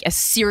kid's like a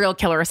serial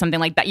killer or something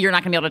like that, you're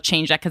not going to be able to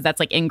change that because that's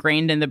like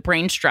ingrained in the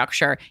brain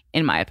structure,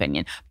 in my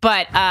opinion.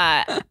 But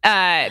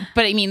I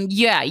mean,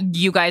 yeah,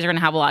 you guys are going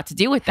to have a lot to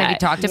do with that. Have you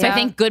talked So about- I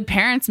think good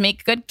parents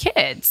make good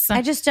kids.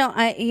 I just don't.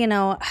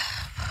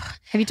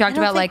 Have you talked I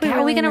don't about think like, we how are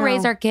we really going to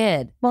raise know. our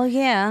kid? Well,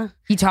 yeah.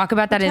 You talk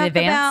about that in Talk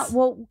advance?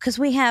 because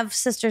we have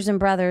sisters and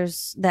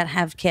brothers that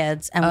have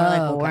kids, and we're like,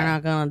 well, we're okay.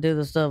 not going to do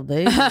the stuff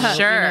they do.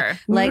 Sure.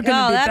 Like,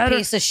 oh, that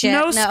piece of shit.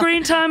 No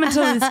screen time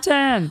until he's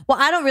 10. Well,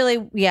 I don't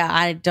really. Yeah,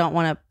 I don't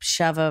want to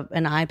shove an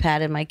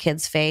iPad in my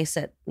kid's face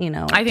at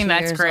I think 2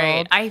 that's years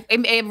great. old.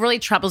 It really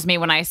troubles me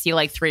when I see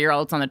like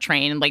 3-year-olds on the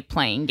train like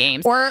playing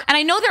games. Or- and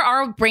I know there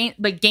are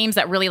games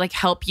that really like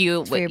help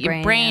you with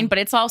your brain, yeah. but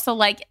it's also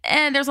like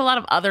there's a lot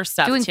of other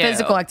stuff Doing too.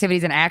 physical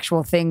activities and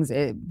actual things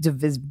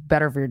is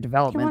better for your I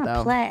development, want though.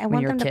 to play. I when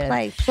want you're a them to kid.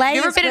 play. Play. You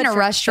ever is been in good a for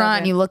restaurant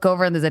and you children. look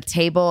over and there's a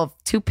table of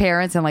 2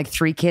 parents and like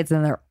 3 kids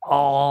and they're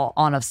all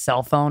on a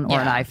cell phone or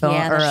an Yeah. iPhone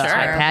Yeah, or an that's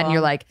iPad, and terrible.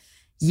 you're like,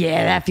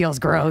 yeah, that feels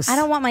gross. I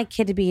don't want my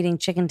kid to be eating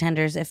chicken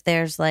tenders if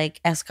there's like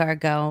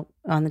escargot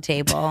on the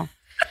table.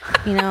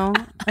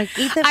 Like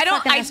eat the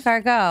fucking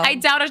escargot. I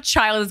doubt a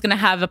child is going to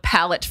have a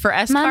palate for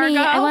escargot. Mommy,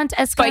 I want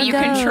But you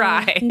can escargot.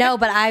 try. No,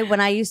 but when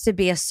I used to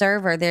be a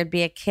server, there'd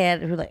be a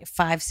kid who like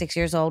 5-6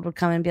 years old would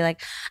come and be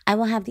like, I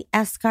will have the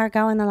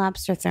escargot and the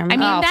lobster thermos. I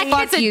mean, Oh, that fuck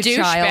kid's a you,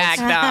 child. douchebag,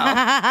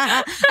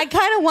 though. I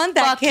kind of want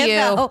that Fuck kid you.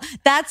 though.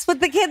 That's what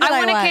the kid that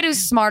I want a kid who's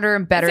smarter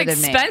and better It's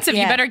than me. expensive.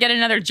 Yeah. You better get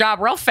another job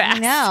real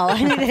fast. No,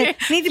 I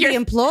need to Your be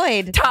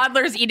employed.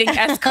 Toddlers eating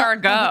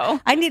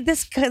escargot. I need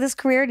this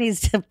career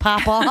needs to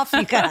pop off,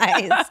 you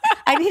guys.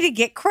 I need to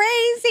get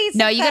crazy.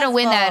 No, you got to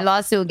win that successful.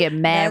 lawsuit and get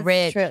mad That's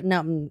rich. true.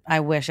 No, I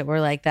wish it were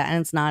like that,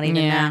 and it's not even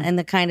Yeah. that. And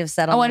the kind of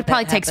settlement. Oh, and it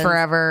probably that takes happens,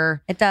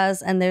 forever. It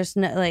does, and there's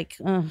no like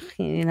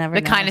you never.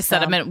 The know, kind of so.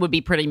 settlement would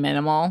be pretty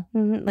minimal.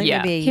 Like Yeah.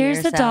 maybe a Here's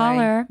year's the salary.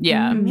 dollar.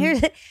 Yeah.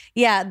 Here's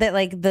that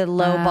like the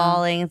low Wow.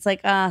 balling. It's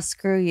like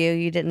screw you.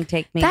 You didn't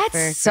take me. for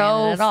That's so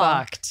granted at all.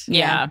 fucked.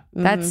 Yeah.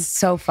 That's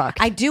so fucked.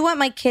 I do want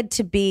my kid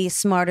to be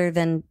smarter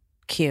than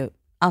cute.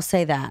 I'll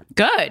say that.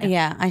 Good.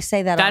 Yeah, I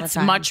say that all the That's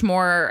time. much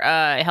more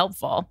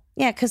helpful.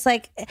 Yeah, because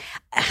like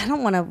I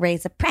don't want to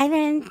raise a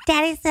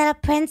daddy said a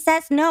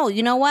princess. No,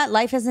 you know what?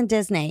 Life isn't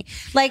Disney.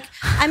 Like,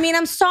 I mean,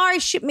 I'm sorry,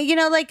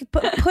 like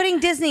putting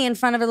Disney in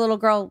front of a little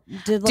girl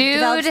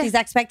develops these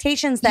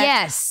expectations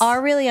that are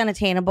really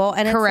unattainable.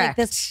 And Correct.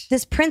 it's like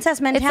this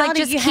princess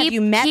mentality. It's like, just have you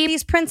met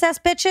these princess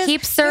bitches?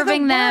 Keep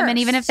serving them, and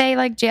even if they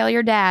like jail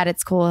your dad,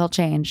 it's cool. He'll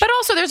change. But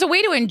also, there's a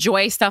way to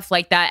enjoy stuff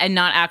like that and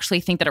not actually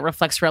think that it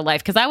reflects real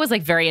life. Because I was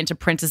like very into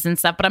princess and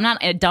stuff, but I'm not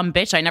a dumb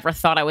bitch. I never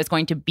thought I was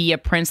going to be a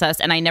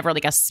princess, and I never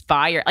like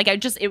aspire. Like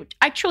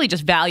I truly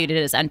just valued it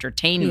as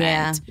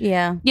entertainment.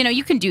 Yeah. You know,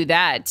 you can do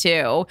that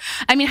too.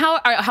 I mean, how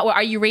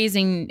are you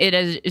raising it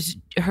as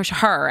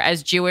her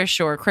as Jewish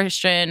or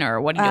Christian,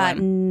 or what are you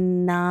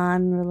doing?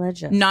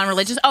 Non-religious.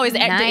 Non-religious. Oh, is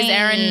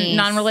Aaron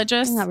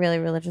non-religious? I'm not really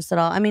religious at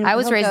all. I mean, I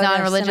was raised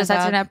non-religious. I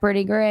turned synagogue. out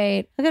pretty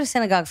great. I go to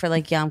synagogue for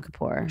like Yom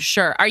Kippur.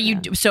 Sure. Are you?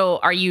 So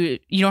are you?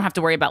 You don't have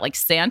to worry about like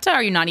Santa.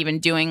 Are you not even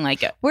doing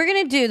like? We're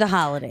gonna do the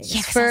holidays.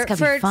 Yeah, 'cause that's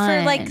gonna be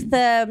for like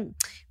fun.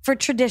 for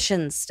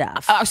tradition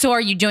stuff. So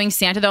are you doing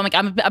Santa though?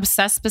 I'm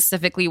obsessed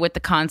specifically with the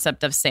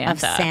concept of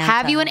Santa.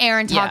 Have you and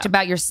Aaron talked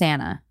about your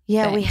Santa?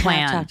 Yeah, we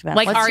plan? have talked about.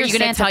 Like, What's are your you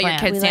going to Santa tell your plan?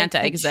 kids We Santa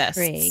like the exists?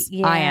 tree.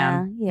 Yeah, I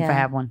am. Yeah. If I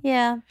have one.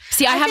 Yeah.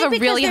 See, I have think a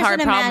because really there's hard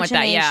an problem with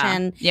that. Yeah.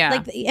 imagination. Yeah.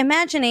 Like the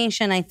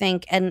imagination, I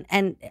think,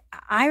 and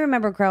I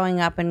remember growing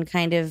up and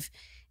kind of,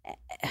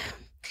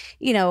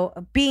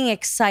 being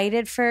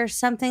excited for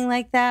something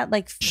like that.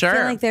 Like, Sure.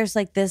 feel like there's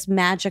like this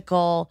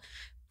magical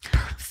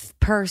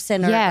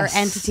person or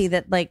entity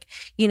that like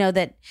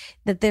that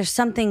there's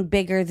something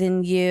bigger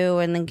than you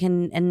and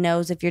then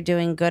knows if you're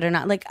doing good or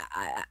not. Like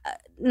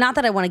not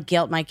that I want to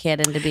guilt my kid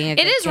into being a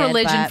good It is kid,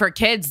 religion but for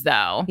kids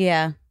though.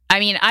 yeah. I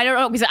mean, I don't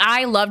know, because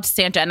I loved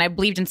Santa and I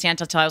believed in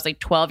Santa till I was like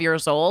 12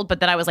 years old. But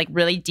then I was like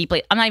really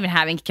deeply, I'm not even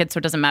having kids, so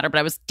it doesn't matter. But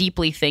I was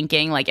deeply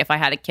thinking like, if I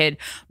had a kid,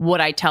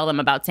 would I tell them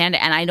about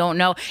Santa? And I don't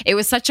know. It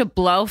was such a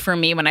blow for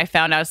me when I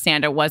found out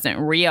Santa wasn't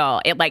real.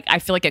 It like, I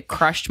feel like it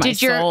crushed my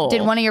soul.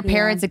 Did one of your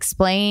parents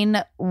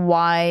explain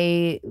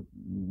why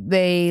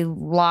they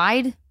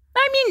lied?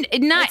 I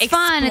mean, not It's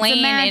fun. It's explain.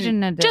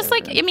 imaginative. Just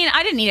like, I mean,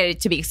 I didn't need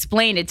it to be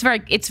explained.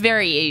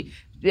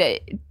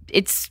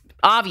 It's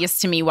obvious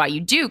to me why you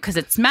do, because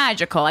it's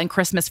magical, and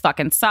Christmas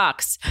fucking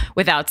sucks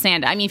without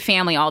Santa. I mean,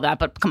 family, all that,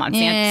 but come on,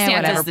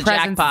 Santa's the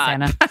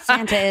jackpot.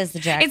 Santa is the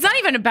jackpot. It's not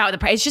even about the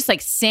price. It's just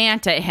like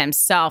Santa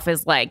himself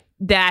is like,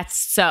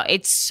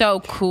 it's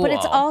so cool. But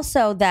it's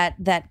also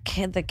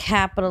the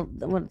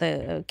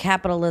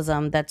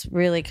capitalism that's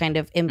really kind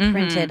of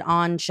imprinted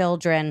on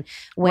children.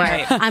 Where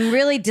Right. I'm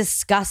really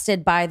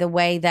disgusted by the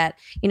way that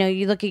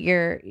you look at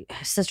your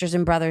sisters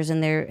and brothers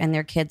and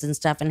their kids and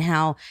stuff, and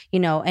how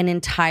an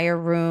entire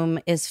room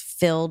is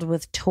filled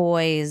with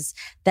toys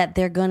that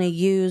they're going to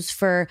use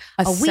for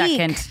a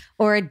week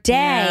or a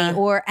day,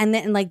 and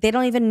then like they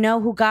don't even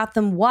know who got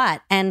them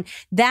what, and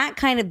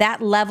that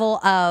level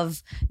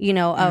of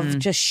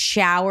just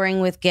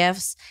showering with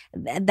gifts,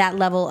 that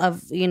level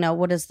of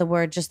what is the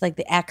word, just like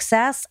the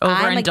excess,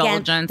 I'm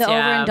against the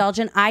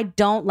overindulgent. I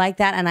don't like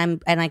that,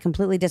 and I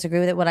completely disagree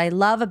with it. What I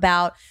love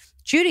about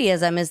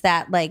Judaism is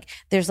that like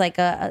there's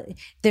a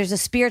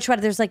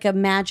spirituality, there's like a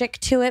magic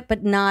to it,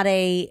 but not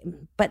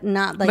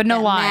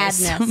no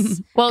lies.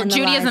 Madness. Well,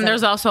 Judaism,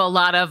 there's also a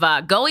lot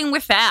of going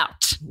without.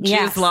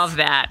 Jews love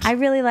that. I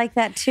really like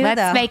that too.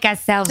 Let's make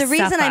ourselves the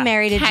reason suffer. I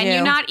married a Jew. Can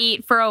you not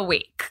eat for a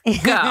week?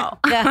 Go.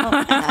 You're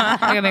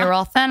gonna be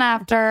real thin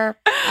after.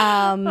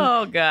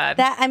 Oh God.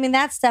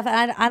 That stuff.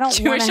 I don't.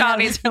 Jewish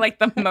holidays are like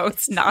the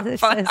most not It's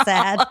fun. so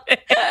sad.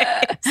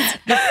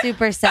 The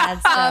super sad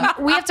stuff.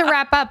 We have to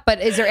wrap up,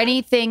 but is there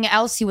anything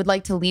else you would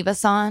like to leave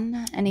us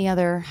on? Any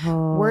other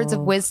words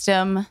of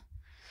wisdom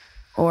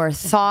or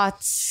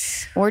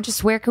thoughts, or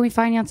just where can we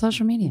find you on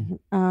social media?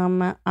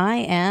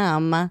 I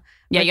am.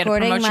 Yeah, you got to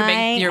promote your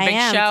big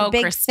It's show, a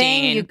big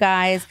Christine. thing, you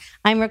guys.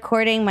 I'm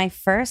recording my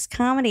first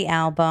comedy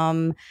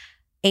album.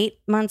 8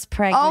 months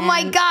pregnant. Oh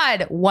my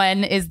God.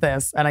 When is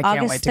this? And I can't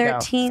August wait to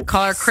 13th.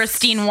 Call her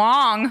Christine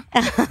Wong.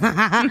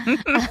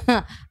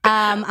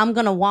 I'm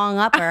gonna Wong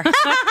up her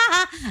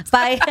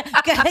by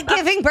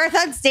giving birth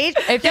on stage.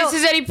 If this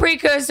is any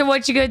precursor to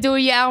what you're going to do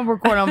with your album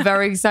record, I'm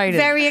very excited.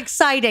 Very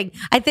exciting.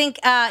 I think,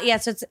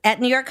 so it's at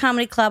New York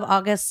Comedy Club,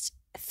 August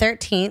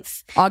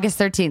 13th. August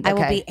 13th. I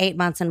will be 8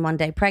 months and 1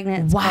 day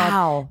pregnant. It's Wow.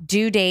 called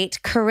Due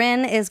Date.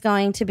 Corinne is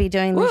going to be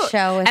doing the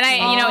show. With And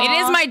it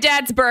is my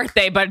dad's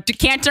birthday, but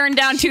can't turn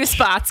down 2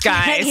 spots,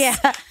 guys. Yeah.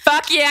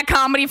 Fuck yeah,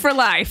 comedy for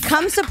life.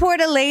 Come support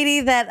a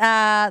lady that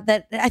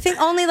I think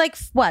only like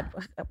what?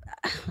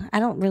 I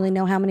don't really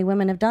know how many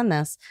women have done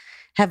this.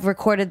 Have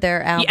recorded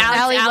their album.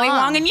 Ali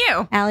Wong and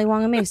you. Ali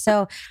Wong and me.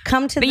 So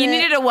come to But you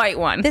needed a white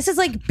one. This is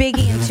like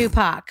Biggie and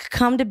Tupac.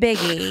 Come to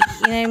Biggie. You know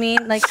what I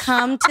mean? Like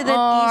come to the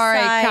All east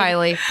right, side.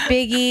 Kylie.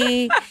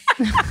 Biggie,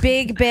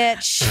 big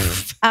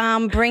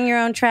bitch. Bring your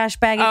own trash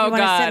bag if you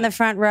want to sit in the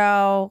front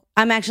row.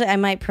 I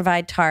might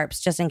provide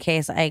tarps just in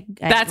case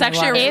That's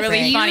actually a If really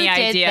you funny did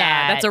idea.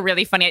 that- That's a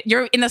really funny.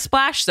 You're in the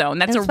splash zone.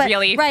 That's a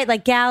really right,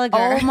 like Gallagher.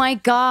 Oh my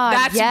God.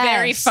 That's yes.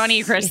 very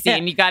funny,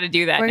 Christine. You got to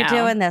do that. We're now.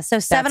 doing this. So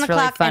 7 really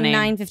o'clock funny.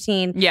 and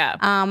 9:15. Yeah.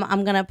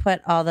 I'm gonna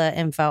put all the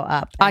info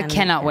up. I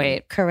cannot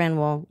wait. Corinne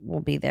will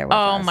be there with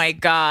Oh us. my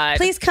God.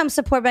 Please come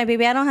support my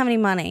baby. I don't have any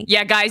money.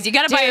 Yeah, guys, you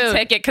got to buy a Dude,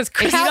 ticket because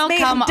If you Help don't me,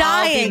 come, I'm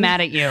I'll be dying.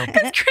 mad at you.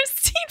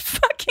 Christine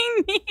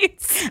fucking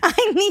needs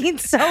I need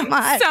so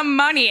much. some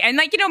money. And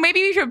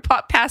maybe we should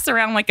pass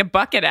around like a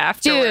bucket Dude,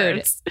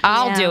 afterwards.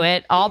 I'll Yeah. do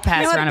it. I'll pass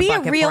You know what? around Be a a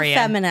bucket real for you.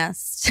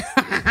 feminist.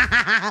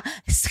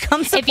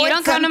 Come If you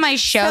don't come to my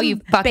show, some you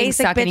fucking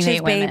basic suck and you bitch's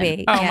hate women.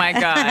 baby. Oh my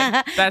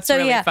God. That's so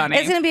really yeah, funny.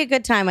 It's gonna be a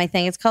good time. I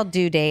think it's called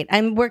Due Date,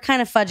 and we're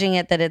kind of fudging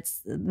it that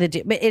it's the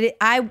due. But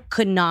I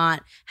could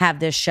not have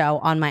this show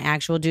on my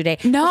actual due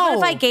date. No. What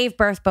if I gave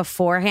birth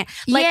beforehand?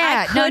 Like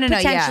Yeah. I No, could no, no,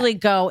 yeah. potentially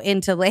go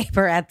into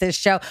labor at this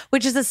show,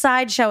 which is a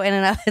sideshow in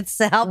and of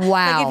itself.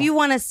 Wow. Like if you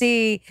want to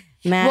see,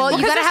 man. Well, you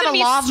Because gotta there's have gonna a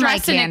be law of my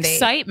stress and candy.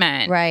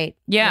 excitement. right.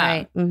 Yeah.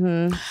 Right.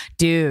 Mm-hmm.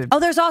 Dude. Oh,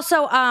 there's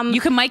also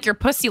You can mic your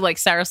pussy like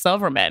Sarah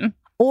Silverman.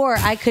 or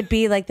I could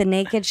be like the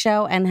naked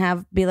show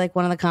and be like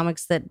one of the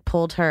comics that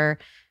pulled her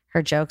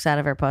jokes out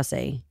of her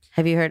pussy.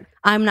 Have you heard?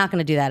 I'm not going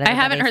to do that. I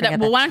haven't everybody. heard that. Forget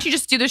Well, why don't you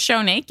just do the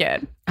show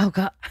naked? Oh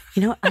God!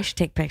 You know what? I should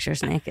take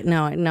pictures naked.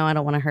 No, I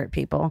don't want to hurt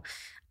people.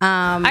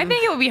 I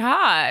think it would be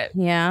hot.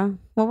 Yeah.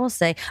 Well, we'll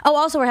see. Oh,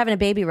 also, we're having a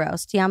baby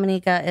roast.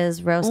 Yamanika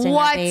is roasting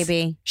What? her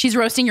baby. She's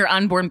roasting your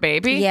unborn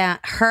baby? Yeah,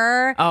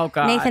 her. Oh,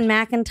 God. Nathan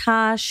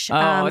McIntosh.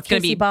 Oh, it's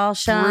going to Casey be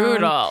Balsham.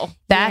 brutal.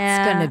 That's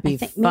Yeah, gonna be I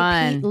think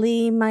fun. Pete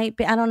Lee might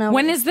be. I don't know.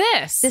 When is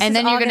this? This And is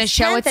then you're going to August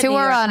show 10th it at to New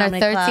her York on her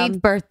Comedy 13th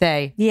Club.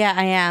 birthday. Yeah,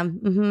 I am.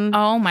 Mm-hmm.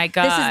 Oh, my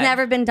God. This has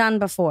never been done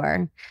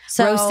before.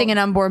 So Roasting an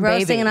unborn baby.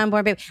 Roasting an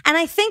unborn baby. And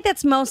I think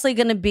that's mostly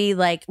going to be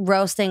like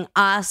roasting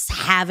us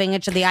having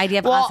the idea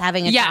of us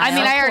having a yeah, child. I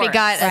mean, Of I already course.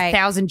 got Right.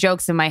 1,000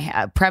 jokes in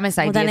my premise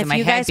well, ideas then in if my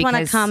you head guys want to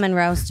because- come and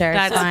roast her, it's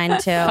That's fine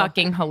too.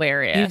 fucking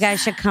hilarious. You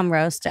guys should come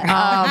roast her. Oh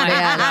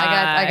man,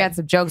 I got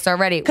some jokes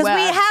already. Because Well,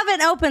 we have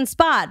an open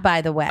spot,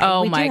 by the way.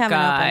 Oh, we my do have an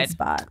God. open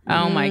spot.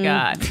 Oh, my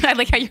God. I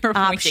like how you were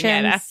pointing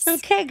at Options.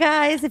 us. Okay,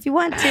 guys, if you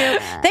want to.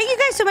 Thank you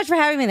guys so much for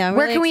having me, though. I'm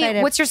where really can we?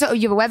 excited. What's your?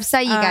 You have a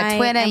website. You got I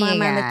Twitter. am You on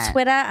got the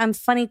Twitter. I'm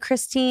Funny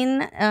Christine.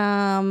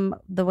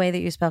 The way that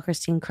you spell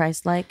Christine,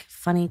 Christ-like.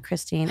 Funny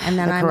Christine. And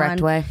then The I'm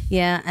correct on, way.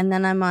 Yeah, and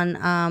then I'm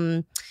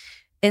on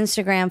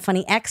Instagram,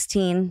 Funny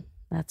X-Teen.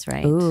 That's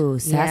right. Ooh,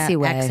 sassy yeah,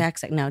 way.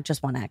 XX. No,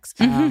 just one X.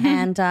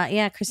 And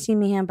Christine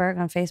Meehanberg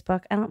on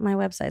Facebook. My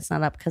website's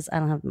not up because I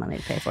don't have the money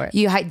to pay for it.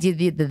 You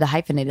did the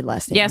hyphenated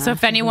last name. Yeah, so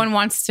if anyone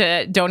wants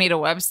to donate a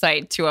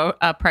website to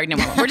a pregnant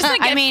woman, we're just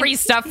going to get free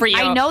stuff for you.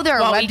 I know there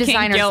are while web we can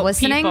designers guilt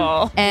listening,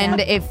 people. and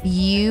if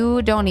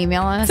you don't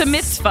email us, It's a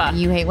mitzvah.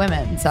 You hate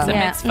women. So It's a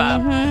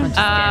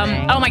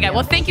mitzvah. Oh my God.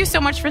 Well, thank you so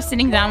much for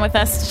sitting down with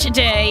us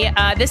today.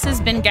 This has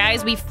been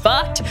Guys We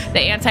Fucked, the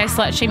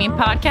Anti-Slut Shaming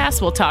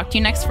Podcast. We'll talk to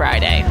you next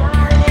Friday.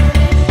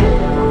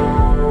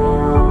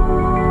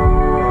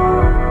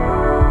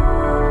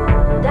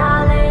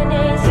 Darling,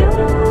 it's you.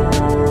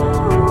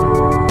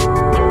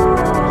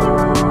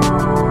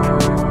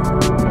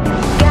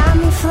 Got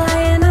me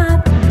flying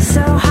up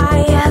so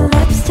high, yeah,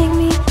 lips take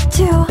me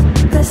to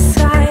the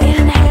sky.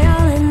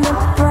 Inhaling the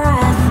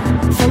breath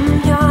from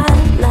your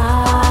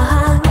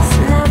lungs.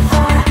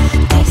 Never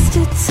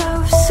tasted so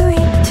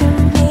sweet to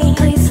me.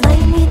 Please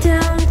lay me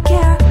down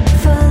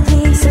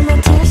carefully so my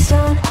tears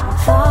don't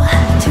fall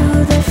to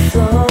the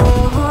floor.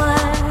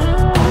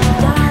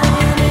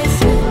 Darling, it's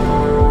you.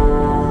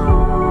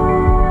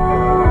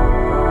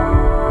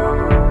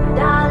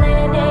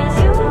 Darling, it's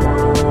you.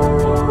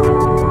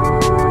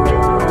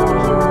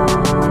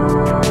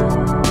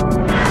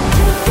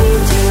 Take me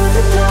to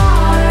the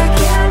dark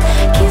and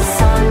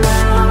kiss on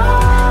my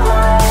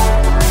heart.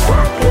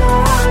 Wrap your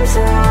arms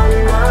around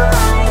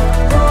mine.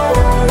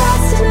 We're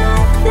lost in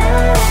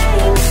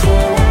nothing.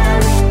 Skin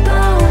and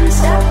bones.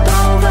 Step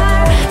over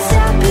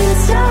stepping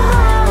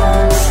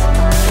stones.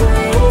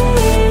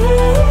 Dream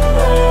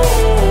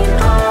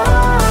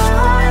our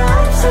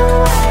lives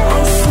away. I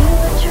see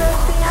the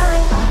truth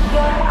behind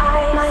your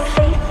eyes. My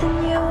faith in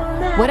you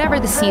now. Whatever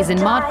the season,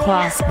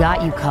 ModCloth's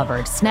got you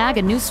covered. Snag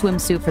a new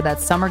swimsuit for that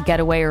summer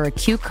getaway or a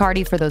cute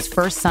cardi for those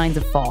first signs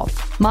of fall.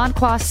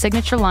 ModCloth's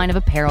signature line of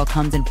apparel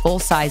comes in full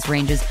size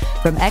ranges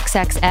from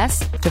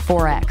XXS to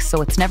 4X,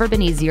 so it's never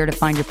been easier to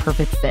find your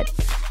perfect fit.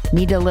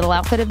 Need a little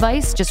outfit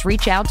advice? Just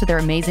reach out to their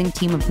amazing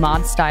team of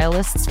mod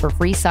stylists for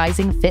free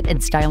sizing, fit,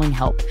 and styling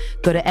help.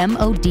 Go to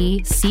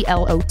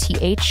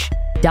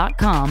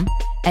modcloth.com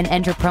and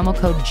enter promo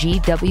code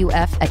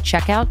GWF at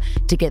checkout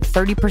to get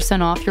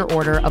 30% off your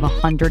order of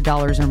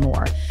 $100 or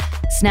more.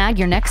 Snag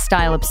your next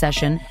style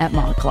obsession at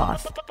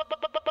ModCloth.